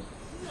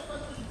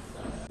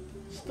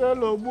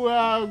 Stella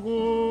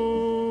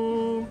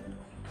Buago.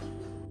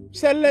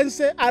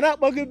 Silence, Anak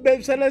Buggy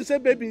baby, silence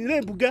baby,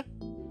 Nebuga.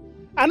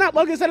 Anak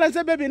Buggy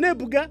silence baby,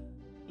 Nebuga.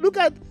 Look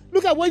at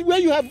where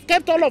you have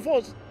kept all of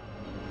us.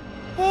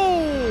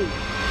 Oh!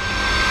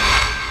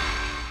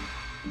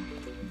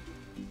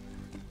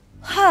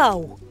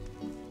 How?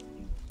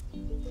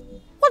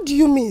 What do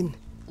you mean?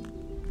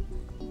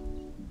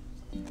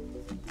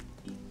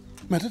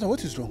 My daughter,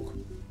 what is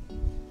wrong?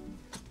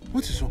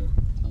 What is wrong?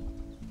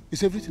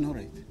 Is everything all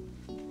right?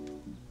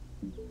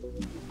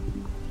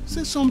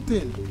 Say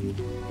something.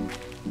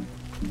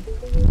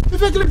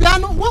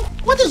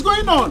 What is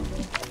going on?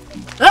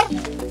 Eh?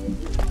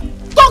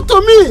 Talk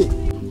to me!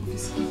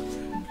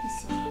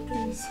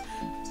 Please,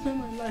 spare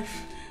my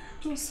life.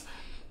 Just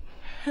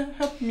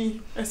help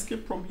me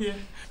escape from here.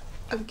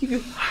 I'll give you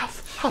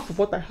half of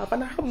what I have,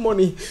 and I have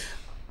money.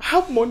 I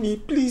have money.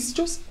 Please,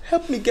 just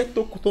help me get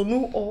to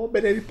Cotonou or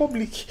Benin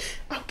Republic.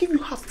 I'll give you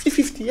half,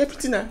 50-50,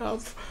 everything I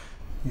have.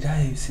 Did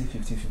I say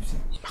 50-50?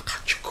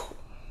 Makachiko,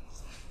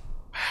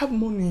 I have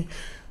money.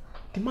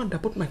 The man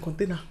that bought my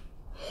container,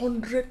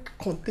 100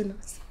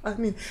 containers. I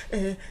mean,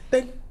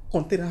 10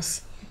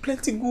 containers.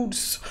 Plenty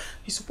goods.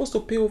 He's supposed to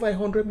pay over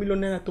 100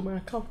 million naira to my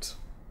account.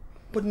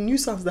 But the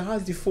nuisance that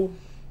has the phone,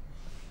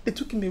 they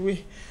took him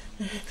away.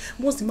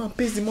 Once the man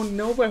pays the money,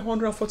 now over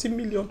 140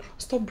 million.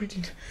 Stop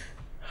breathing.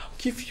 I'll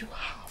give you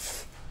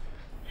half.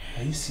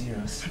 Are you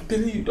serious? I'm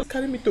telling you, don't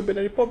carry me to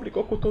Benin Republic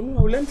or Cotonou.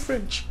 I'll learn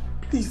French.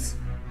 Please.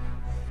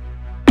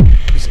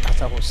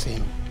 As I was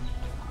saying,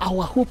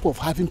 our hope of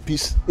having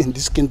peace in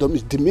this kingdom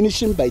is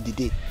diminishing by the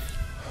day.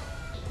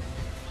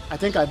 I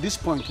think at this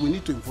point we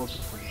need to involve the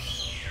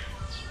police.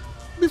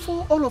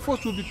 Before all of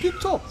us will be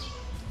picked up.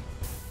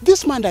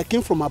 This man that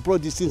came from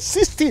abroad is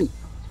insisting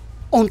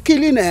on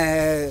killing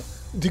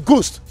the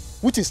ghost,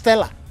 which is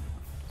Stella,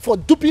 for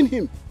duping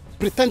him,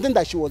 pretending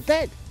that she was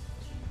dead.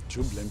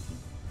 Do you blame him?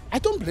 I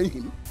don't blame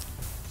him.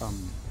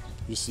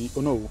 You see,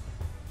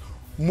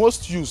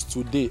 most youths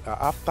today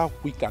are after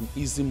quick and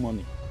easy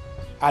money.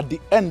 At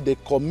the end, they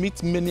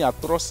commit many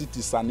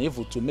atrocities and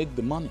evil to make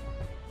the money,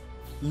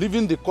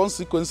 leaving the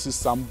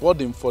consequences and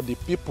burden for the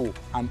people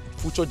and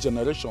future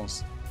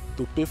generations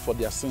to pay for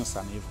their sins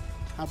and evil.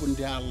 Haven't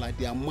they are like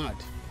they are mad?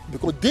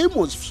 Because they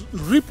must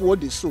reap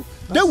what they sow.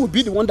 They will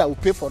be the one that will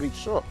pay for it.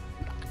 Sure.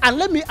 And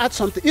let me add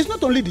something. It's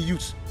not only the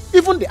youth,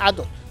 even the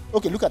adult.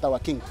 Okay, look at our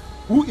king,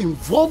 who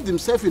involved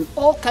himself in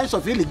all kinds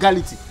of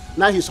illegality.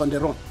 Now he's on the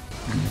run.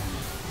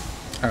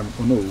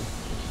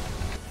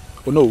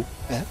 No.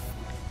 Eh?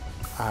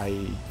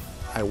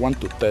 I want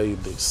to tell you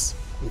this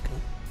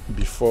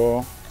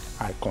before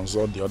I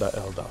consult the other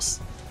elders.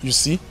 You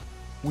see,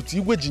 with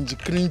Igwe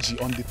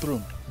Jinjikrinji on the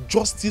throne,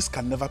 justice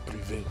can never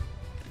prevail.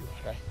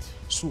 Right.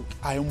 So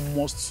I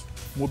must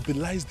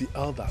mobilize the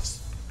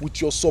elders with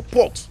your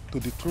support to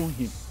dethrone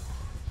him.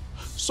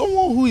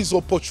 Someone who is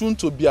opportune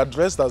to be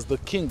addressed as the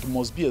king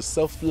must be a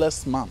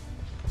selfless man,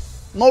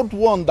 not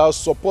one that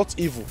supports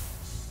evil,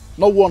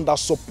 not one that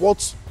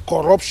supports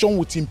corruption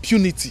with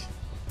impunity.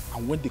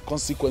 And when the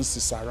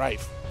consequences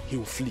arrive, he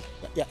will flee.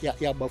 Yeah,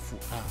 Bafu.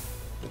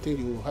 I think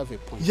you will have a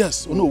point.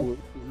 Yes, we'll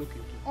look into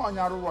it.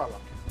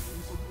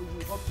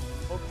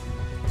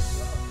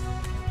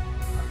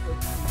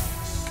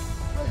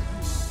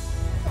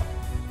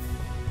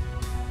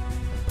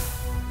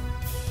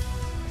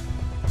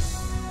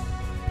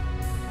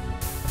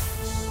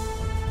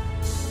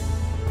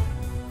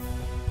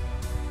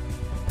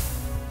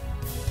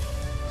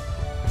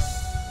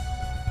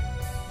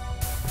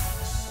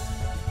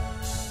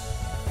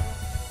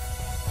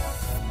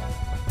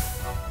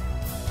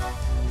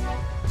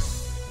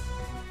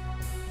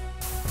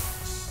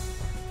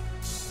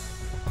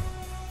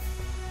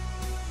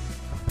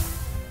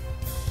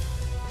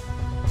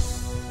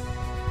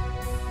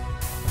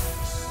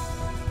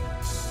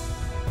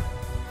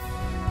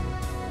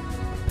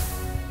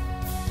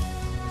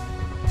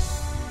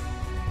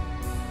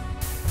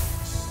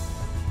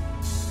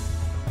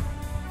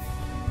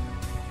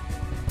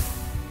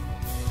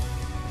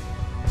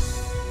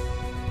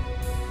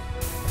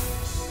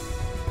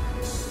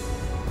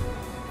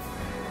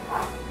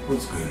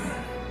 What's going on?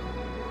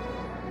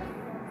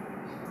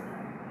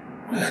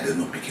 Why are they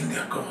not picking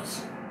their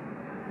calls?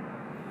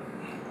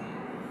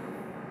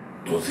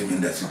 Does it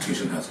mean that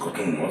situation has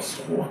gotten worse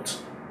or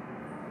what?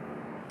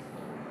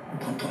 I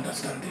don't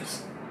understand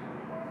this.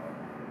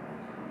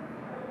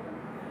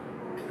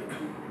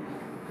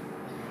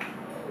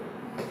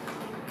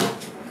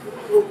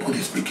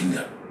 Nobody's picking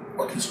their...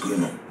 What is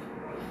going on?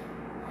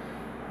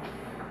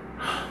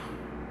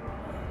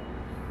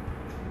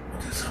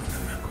 What is happening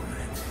in my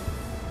community?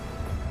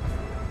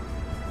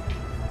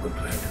 What do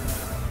I do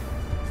now?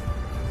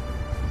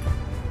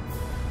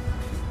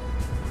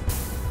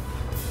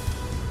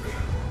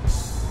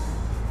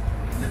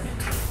 Let me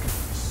try.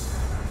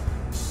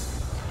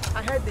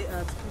 I heard they are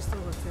at Crystal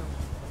Hotel.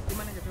 The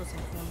manager just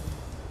informed me.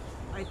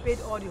 I paid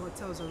all the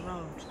hotels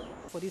around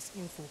for this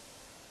info.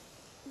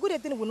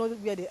 Good thing we know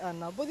where they are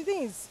now. But the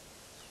thing is,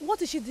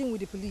 what is she doing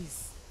with the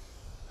police?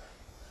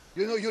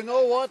 You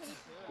know what?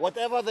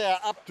 Whatever they are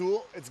up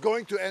to, it's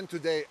going to end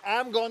today.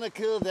 I'm gonna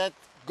kill that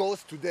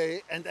ghost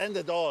today and end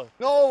it all.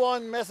 No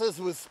one messes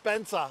with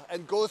Spencer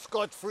and goes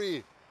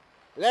scot-free.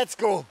 Let's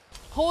go.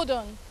 Hold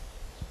on.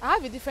 I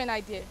have a different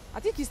idea. I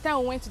think it's time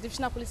we went to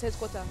Divisional Police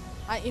Headquarters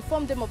and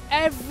informed them of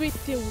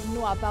everything we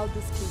know about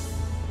this case.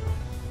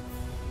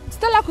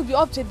 Stella could be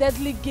up to a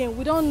deadly game.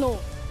 We don't know.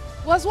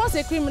 Because once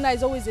a criminal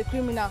is always a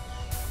criminal.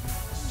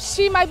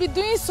 She might be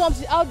doing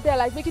something out there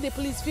like making the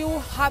police feel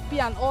happy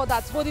and all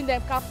that, holding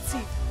them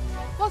captive.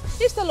 But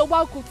if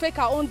Stella could fake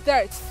her own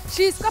dirt,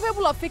 she is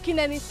capable of faking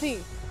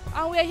anything.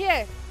 And we're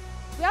here.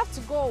 We have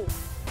to go.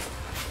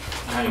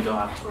 Now you don't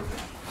have a problem.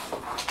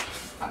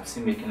 I'm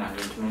still making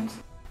arrangements.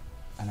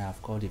 And I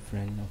have called a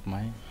friend of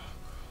mine.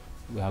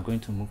 We are going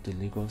to move to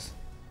Lagos.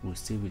 We'll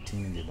stay with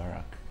him in the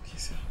barrack.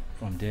 Yes, sir.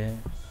 From there,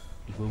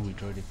 we go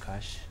withdraw the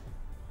cash.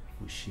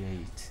 We share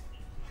it.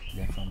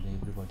 Then from there,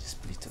 everybody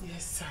split up.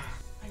 Yes, sir.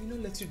 I will not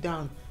let you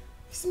down.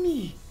 It's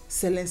me,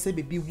 Selense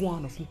baby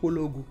one of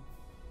Nkologu.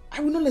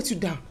 I will not let you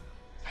down.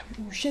 I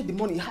will share the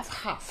money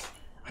half.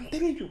 I'm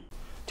telling you.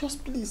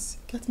 Just please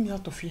get me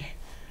out of here.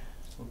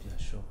 Hope you are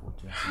sure of what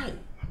you are saying.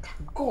 Hi,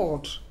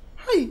 God.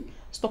 Hi.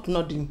 Stop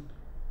nodding.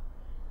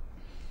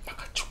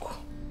 Makachuku.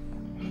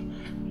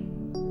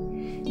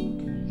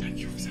 Thank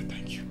you, officer.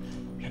 Thank you.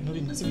 You are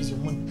nodding as if it's your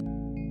money.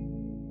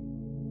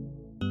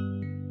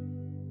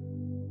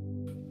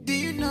 Do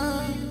you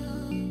know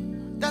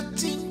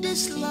that in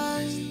this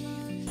life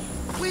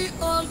we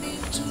all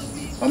need to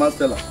be? Mama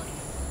Stella,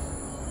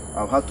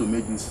 I've had to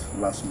make this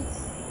last move.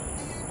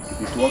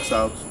 If it works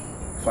out,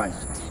 fine.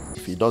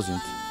 If it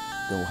doesn't,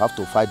 then we'll have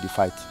to fight the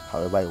fight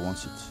however he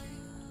wants it.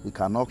 He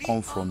cannot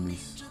come from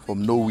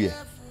nowhere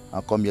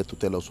and come here to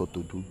tell us what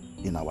to do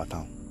in our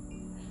town.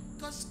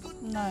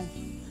 Nai.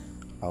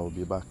 I will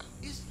be back.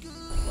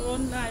 Oh,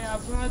 Nai,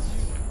 I've heard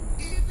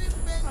you.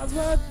 I've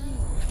heard you.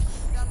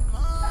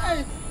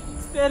 Hey,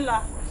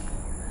 Stella.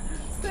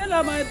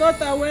 Stella, my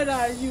daughter, where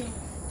are you?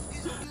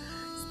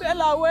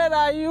 Stella, where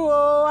are you?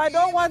 Oh, I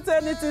don't want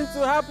anything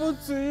to happen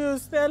to you.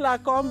 Stella,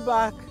 come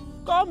back.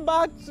 Come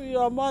back to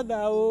your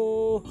mother.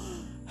 Oh,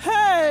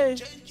 hey,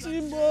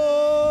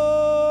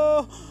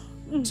 Chimbo.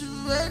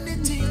 To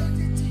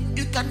anything,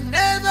 you can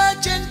never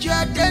change your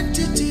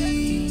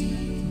identity.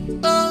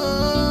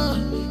 Oh,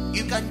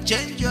 you can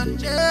change your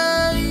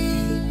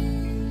name.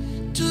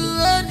 To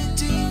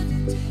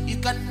anything, you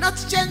cannot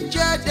change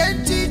your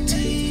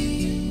identity.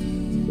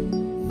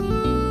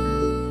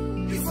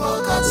 You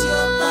forgot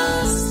your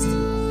past.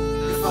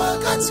 You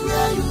forgot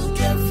where you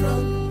came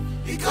from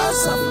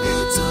because of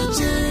little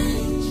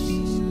change.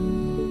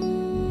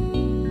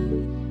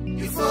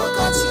 You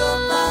forgot your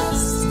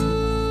past.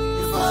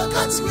 You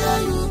forgot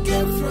where you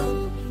came from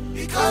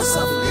because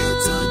of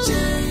little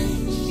change.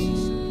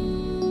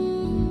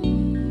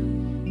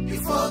 You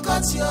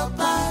forgot your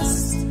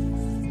past.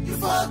 You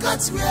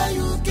forgot where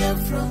you came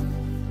from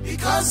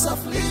because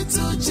of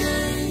little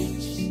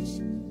change.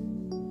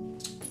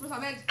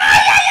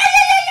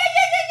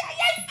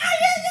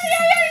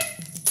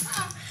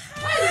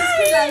 Why do you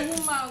speak like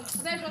woman?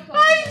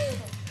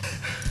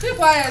 Be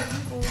quiet.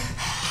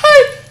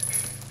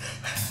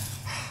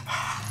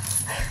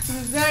 To be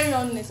very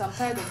honest, I'm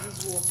tired of this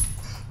war.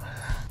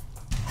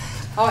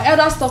 Our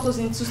elders taught us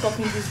into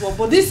stopping this war,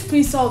 but this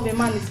prince of a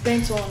man is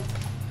bent on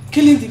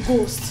killing the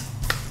ghost,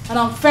 and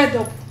I'm fed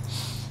up.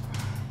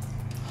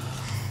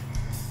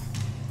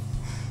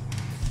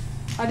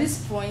 At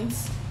this point,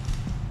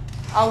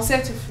 I'll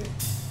set you free.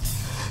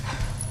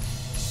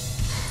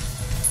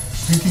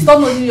 Stop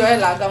nodding your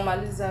head like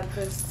Gamaliza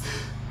first.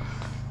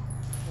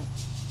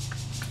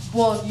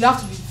 But you have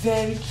to be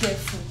very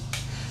careful.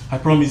 I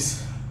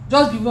promise.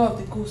 Just beware of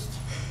the ghost.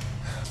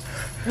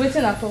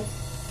 Waiting at all.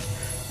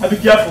 I'll be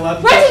careful. I'll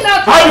be Waiting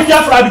at all. I'll be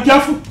careful. I'll be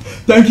careful.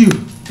 Thank you.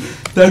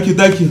 Thank you.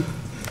 Thank you.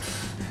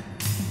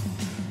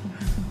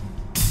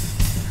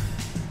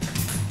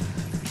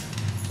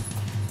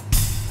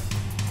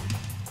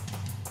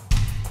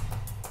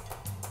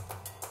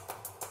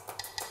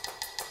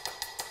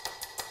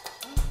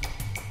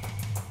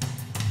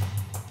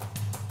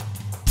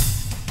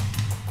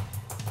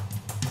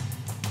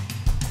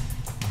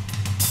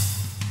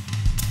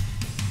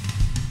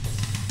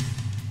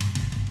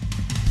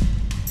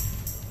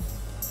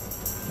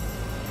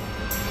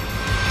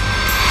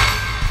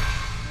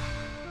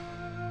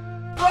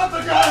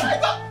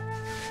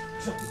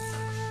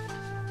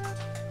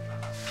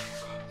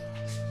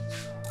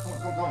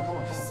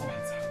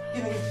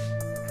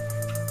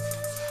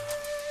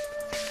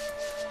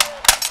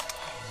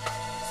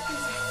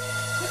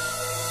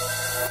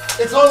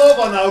 It's all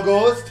over now,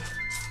 Ghost.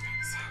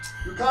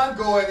 You can't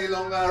go any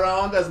longer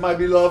around as my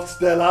beloved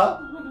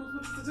Stella.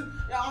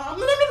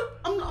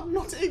 I'm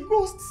not a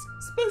ghost.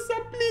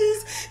 Spencer,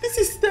 please. This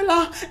is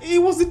Stella.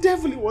 It was the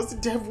devil. It was the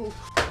devil.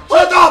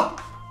 Shut up!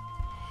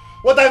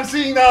 What I'm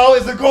seeing now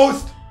is a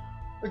ghost.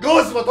 A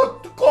ghost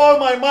to call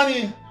my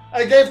money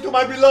I gave to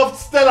my beloved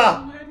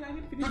Stella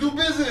to do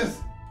business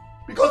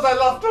because I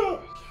loved her.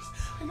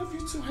 I love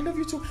you too. I love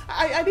you too.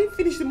 I didn't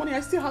finish the money.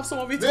 I still have some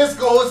of it. This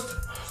ghost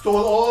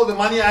stole all the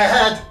money I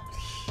had.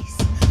 Please,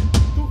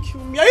 don't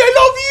kill me. I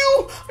love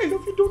you. I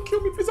love you. Don't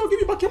kill me. Please, I'll give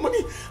you back your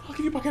money. I'll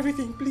give you back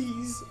everything,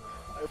 please.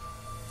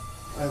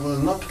 I will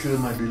not kill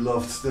my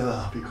beloved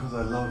Stella because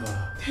I love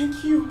her.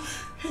 Thank you.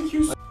 Thank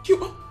you.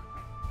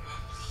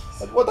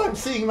 But what I'm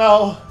seeing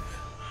now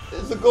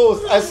is a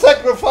ghost. I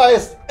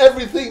sacrificed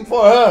everything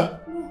for her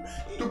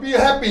to be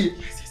happy.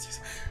 Yes.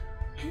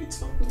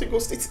 It's not the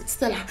ghost. It's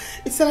Stella.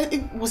 It's Stella.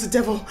 It was the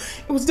devil.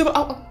 It was the devil.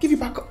 I'll give you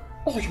back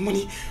all your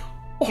money.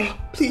 All,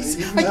 please. I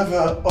even have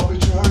her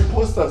obituary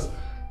posters,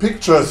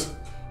 pictures,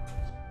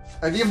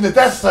 and even the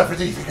death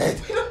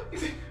certificate.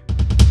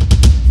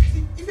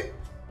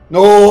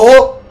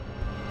 No!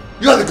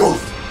 You're the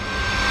ghost!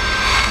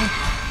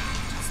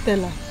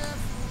 Stella,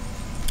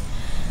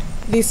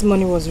 this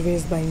money was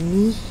raised by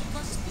me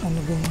and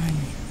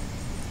Ogumani.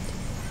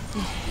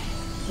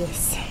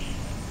 Yes.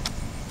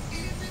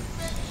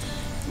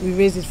 We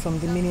raised it from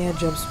the menial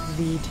jobs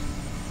we did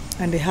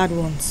and the hard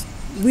ones,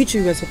 which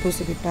we were supposed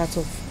to be part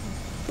of.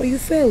 But you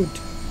failed.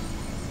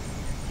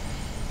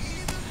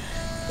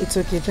 It's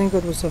okay, thank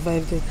God we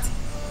survived it.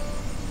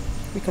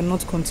 We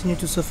cannot continue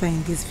to suffer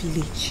in this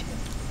village.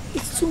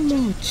 It's too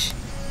much.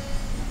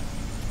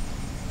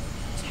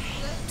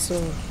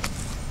 So,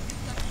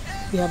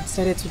 we have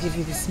decided to give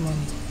you this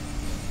money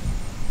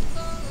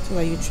so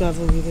that you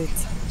travel with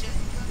it.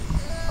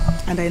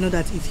 And I know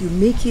that if you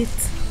make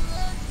it,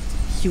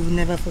 you will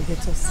never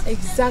forget us.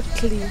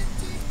 Exactly.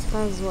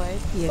 That's why.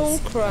 Yes.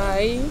 Don't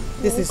cry.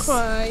 Don't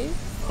cry.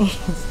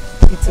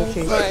 It's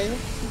okay. Don't cry.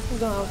 You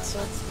don't have to.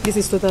 This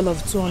is total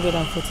of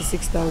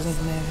 246,000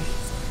 naira.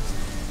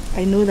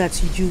 I know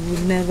that you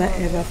will never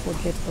ever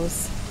forget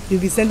us.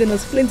 You'll be sending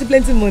us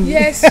plenty money.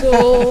 Yes,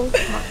 so.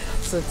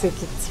 So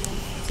take it.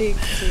 Take.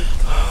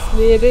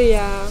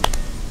 Nerea.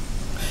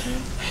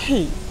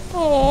 Hey.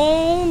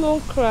 Oh,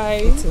 don't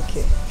cry. It's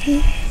okay.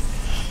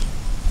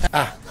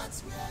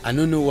 I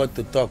don't know what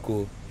to talk.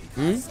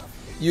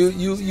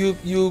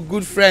 You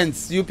good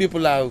friends. You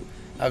people are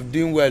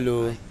doing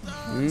well.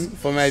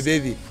 For my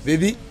baby.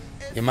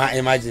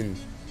 Imagine.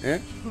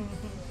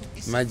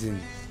 Imagine.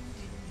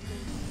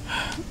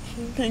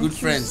 Thank good you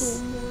friends.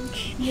 So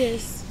much.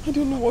 Yes. I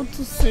don't know what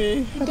to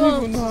say. I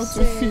don't even know how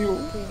to feel.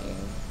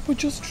 But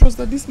just trust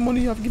that this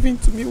money you have given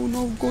to me will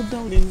not go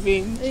down in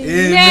vain.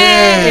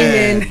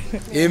 Amen.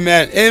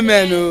 Amen.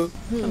 Amen.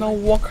 And I'll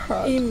work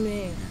hard.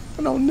 Amen.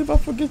 And I'll never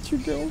forget you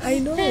girls. I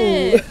know.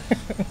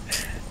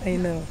 I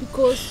know.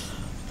 Because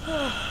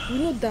we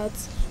know that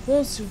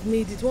once you've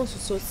made it, once you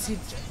succeed,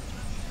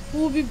 it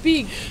will be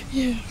big.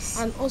 Yes.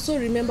 And also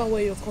remember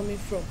where you're coming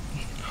from.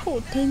 Oh,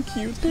 thank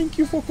you. Thank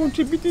you for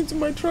contributing to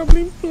my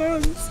traveling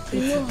plans.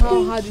 You know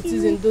how hard it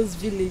is in those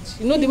villages.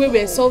 You know the way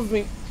we're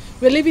suffering.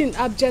 We're living in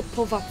abject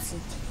poverty.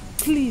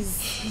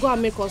 Please, go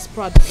and make us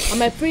proud. And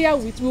my prayer,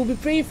 we'll be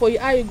praying for you.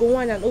 I go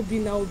on and Obi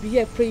now will be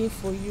here praying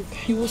for you.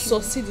 You will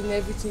succeed in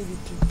everything you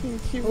do.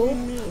 Thank you.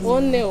 Oh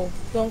no,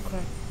 don't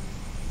cry.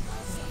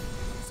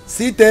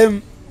 See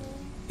them.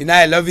 You know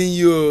I loving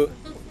you.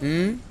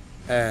 You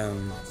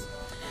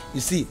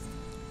see,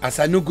 as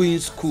I no go in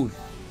school,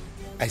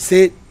 I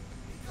said,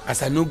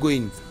 as I no go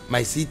in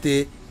my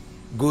city,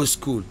 go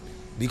school.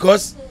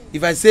 Because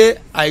if I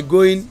say I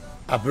going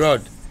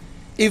abroad,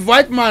 if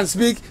white man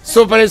speak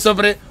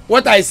sobre,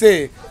 what I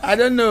say, I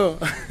don't know.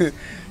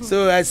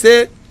 So I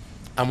say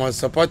I'm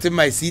supporting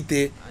my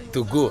city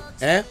to go.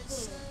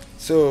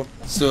 So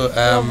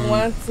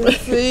want to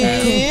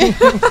see.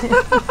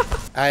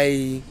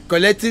 I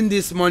collecting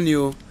this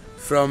money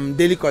from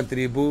daily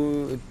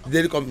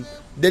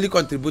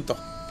contributor.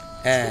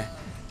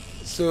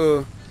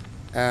 So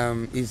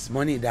it's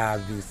money that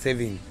I've been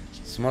saving,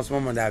 small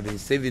money that I've been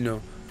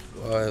saving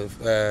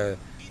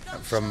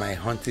from my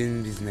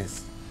hunting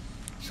business.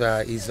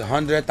 So it's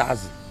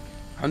 100,000.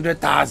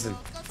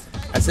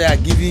 I say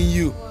I'm giving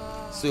you,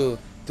 so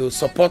to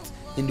support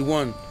in the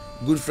one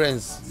good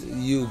friends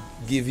you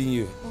giving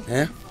you.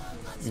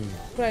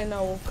 Cry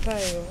now, we'll cry.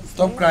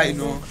 Stop crying,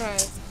 no. Cry.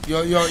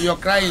 You're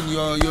crying.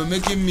 You're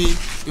making me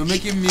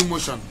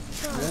emotion.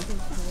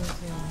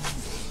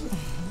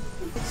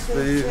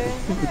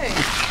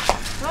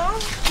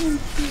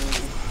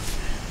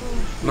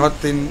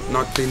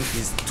 Nothing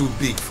is too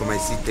big for my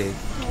city.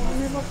 I'll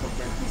never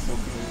forget this.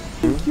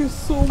 Thank you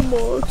so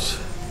much.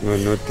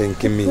 No,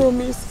 thanking me. I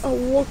promise I'll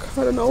work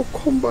hard and I'll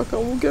come back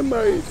and we'll get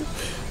married.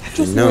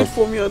 Just wait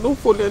for me and don't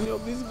follow any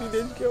of these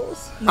village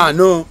girls.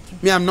 No.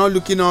 Me, I'm not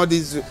looking all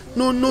these.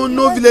 No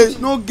village,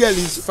 no girl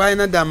is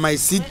finer than my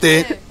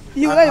city.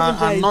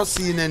 I'm not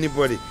seeing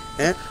anybody.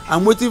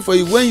 I'm waiting for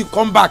you. When you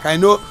come back, I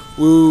know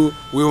we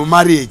will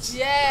marry.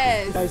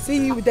 Yes. I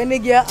see you with any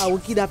girl, I will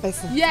kill that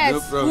person. Yes. No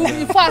problem.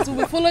 In fact, we'll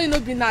be following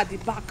Obina at the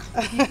back.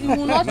 You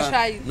will not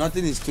try it.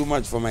 Nothing is too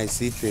much for my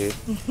city.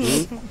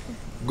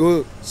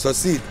 Go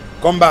succeed.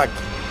 Come back.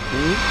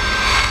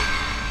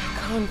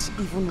 I can't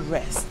even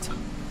rest.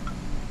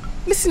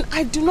 Listen,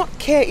 I do not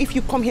care if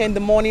you come here in the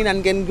morning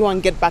and then go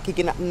and get back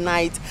again at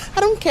night. I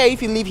don't care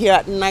if you leave here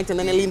at night and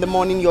then early in the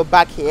morning you're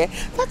back here.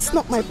 That's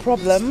not my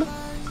problem.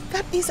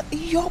 That is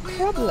your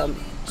problem.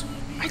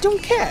 I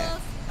don't care.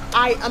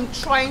 I am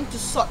trying to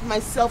sort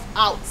myself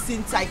out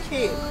since I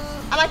came.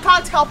 And I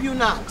can't help you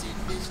now.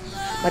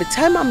 By the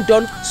time I'm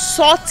done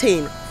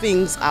sorting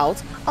things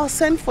out, I'll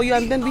send for you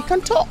and then we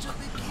can talk.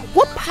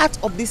 What part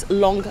of this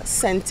long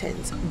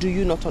sentence do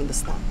you not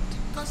understand?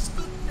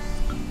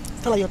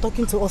 Stella, you're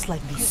talking to us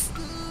like this.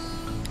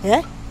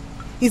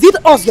 Is it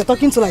us you're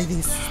talking to like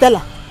this,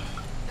 Stella?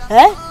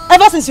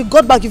 Ever since you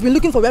got back, you've been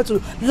looking for where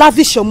to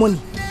lavish your money.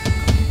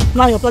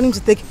 Now you're planning to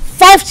take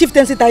 5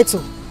 chieftaincy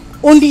titles.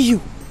 Only you.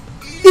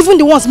 Even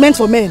the ones meant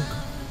for men.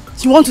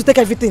 You want to take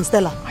everything,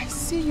 Stella. I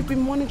see you've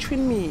been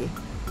monitoring me,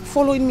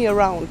 following me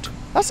around.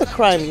 That's a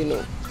crime, you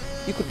know.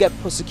 You could get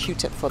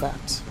prosecuted for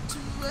that.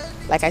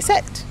 Like I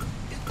said,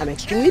 I'm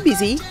extremely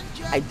busy.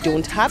 I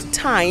don't have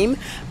time.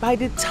 By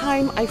the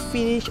time I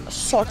finish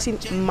sorting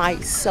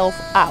myself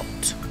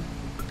out,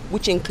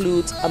 which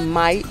includes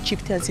my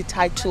chieftaincy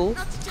title,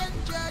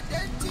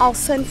 I'll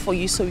send for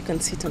you so we can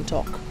sit and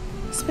talk.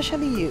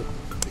 Especially you.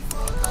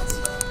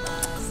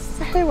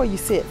 I heard what you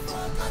said.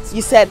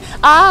 You said,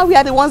 we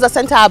are the ones that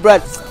sent her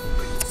abroad.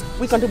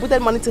 We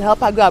contributed money to help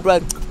her go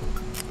abroad.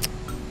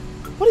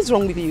 What is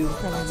wrong with you?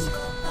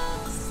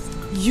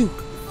 You're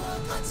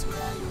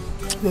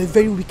a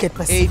very wicked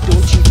person. Hey,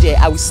 don't you dare.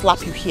 I will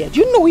slap you here. Do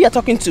you know who you're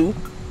talking to?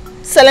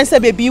 Selense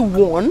baby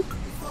won,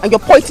 and you're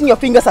pointing your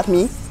fingers at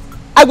me.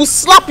 I will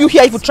slap you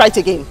here if you try it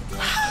again.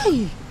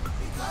 Hi.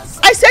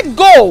 I said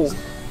go.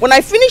 When I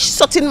finish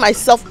sorting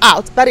myself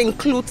out, that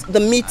includes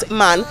the meat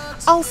man,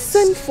 I'll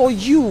send for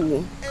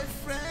you.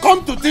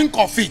 Come to think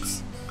of it,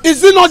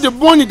 is it not the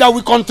money that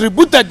we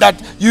contributed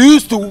that you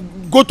used to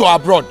go to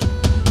abroad?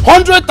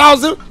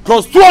 100,000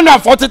 plus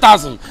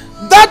 240,000.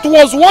 That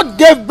was what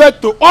gave birth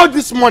to all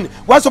this money.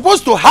 We're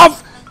supposed to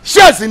have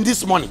shares in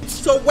this money.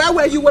 So where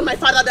were you when my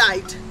father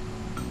died?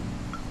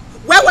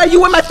 Where were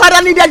you when my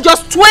father needed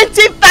just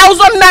 20,000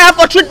 naira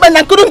for treatment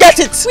and couldn't get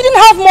it? We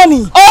didn't have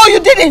money. Oh, you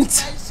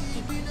didn't?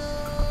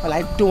 Well,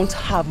 I don't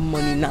have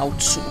money now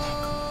too.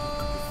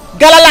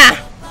 Galala!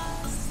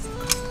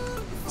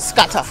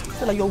 Scatter.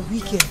 Stella, you're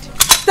wicked.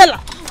 Stella!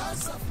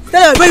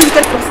 Stella, you're very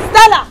wicked.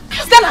 Stella!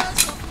 Stella!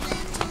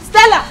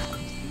 Stella!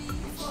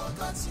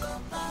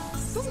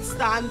 Don't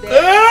stand there.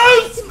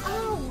 Yes!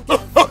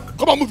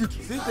 Come on, move it.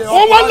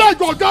 On one leg,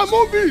 go down,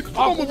 move it. Come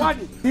on, move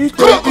it.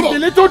 Come on. The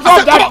little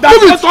dog that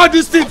does all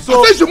these things.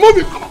 So I said you move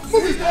it. Come on,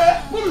 move it.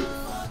 Move it.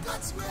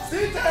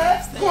 Sit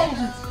there. Come on, move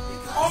it.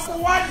 On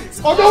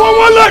the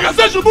one leg, I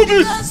said you move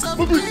it.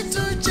 Move it.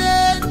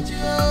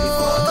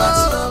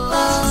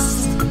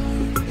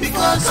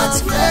 Because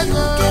of where you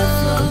came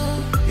from,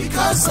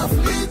 because of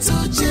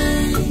little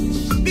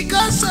change,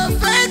 because of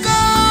ego.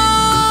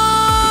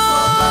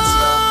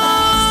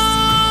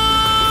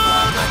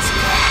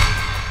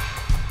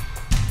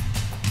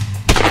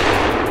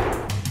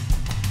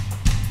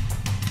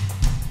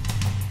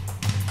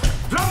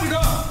 Drop the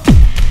gun!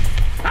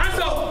 Hands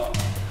up!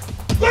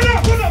 Go down!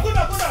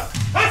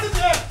 Hands in the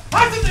air!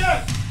 Hands in the air!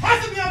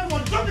 Hands in the air,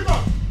 everyone! Drop the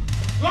gun!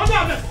 Go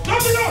down there! Drop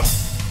the gun!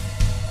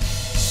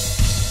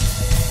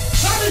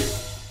 Zubby!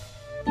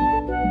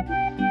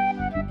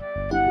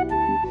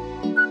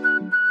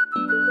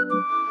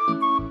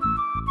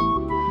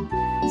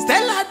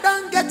 Stella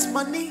don't get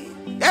money,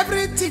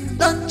 everything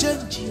don't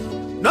change you.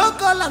 No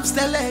call am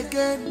Stella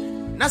again.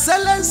 Na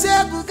Selense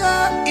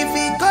Buga, if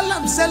he call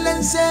am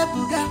Selense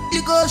Buga,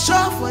 he go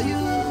show for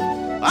you.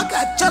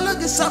 Okay, cholo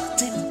get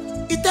something.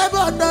 Itebo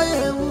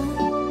odoyewu,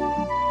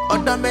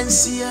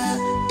 odomensia.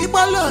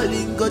 Ibalo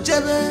lingo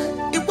jebe,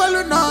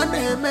 ibalo no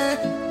neme.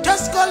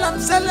 Just call am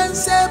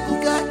Selense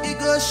Buga, he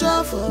go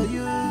show for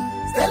you.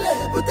 Stella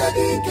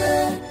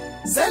Butagike,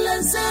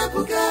 Selense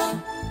Buga.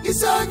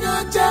 It's on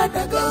your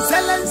jadago.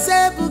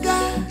 Selense Buga,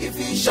 if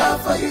he show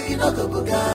for you, he no go buga.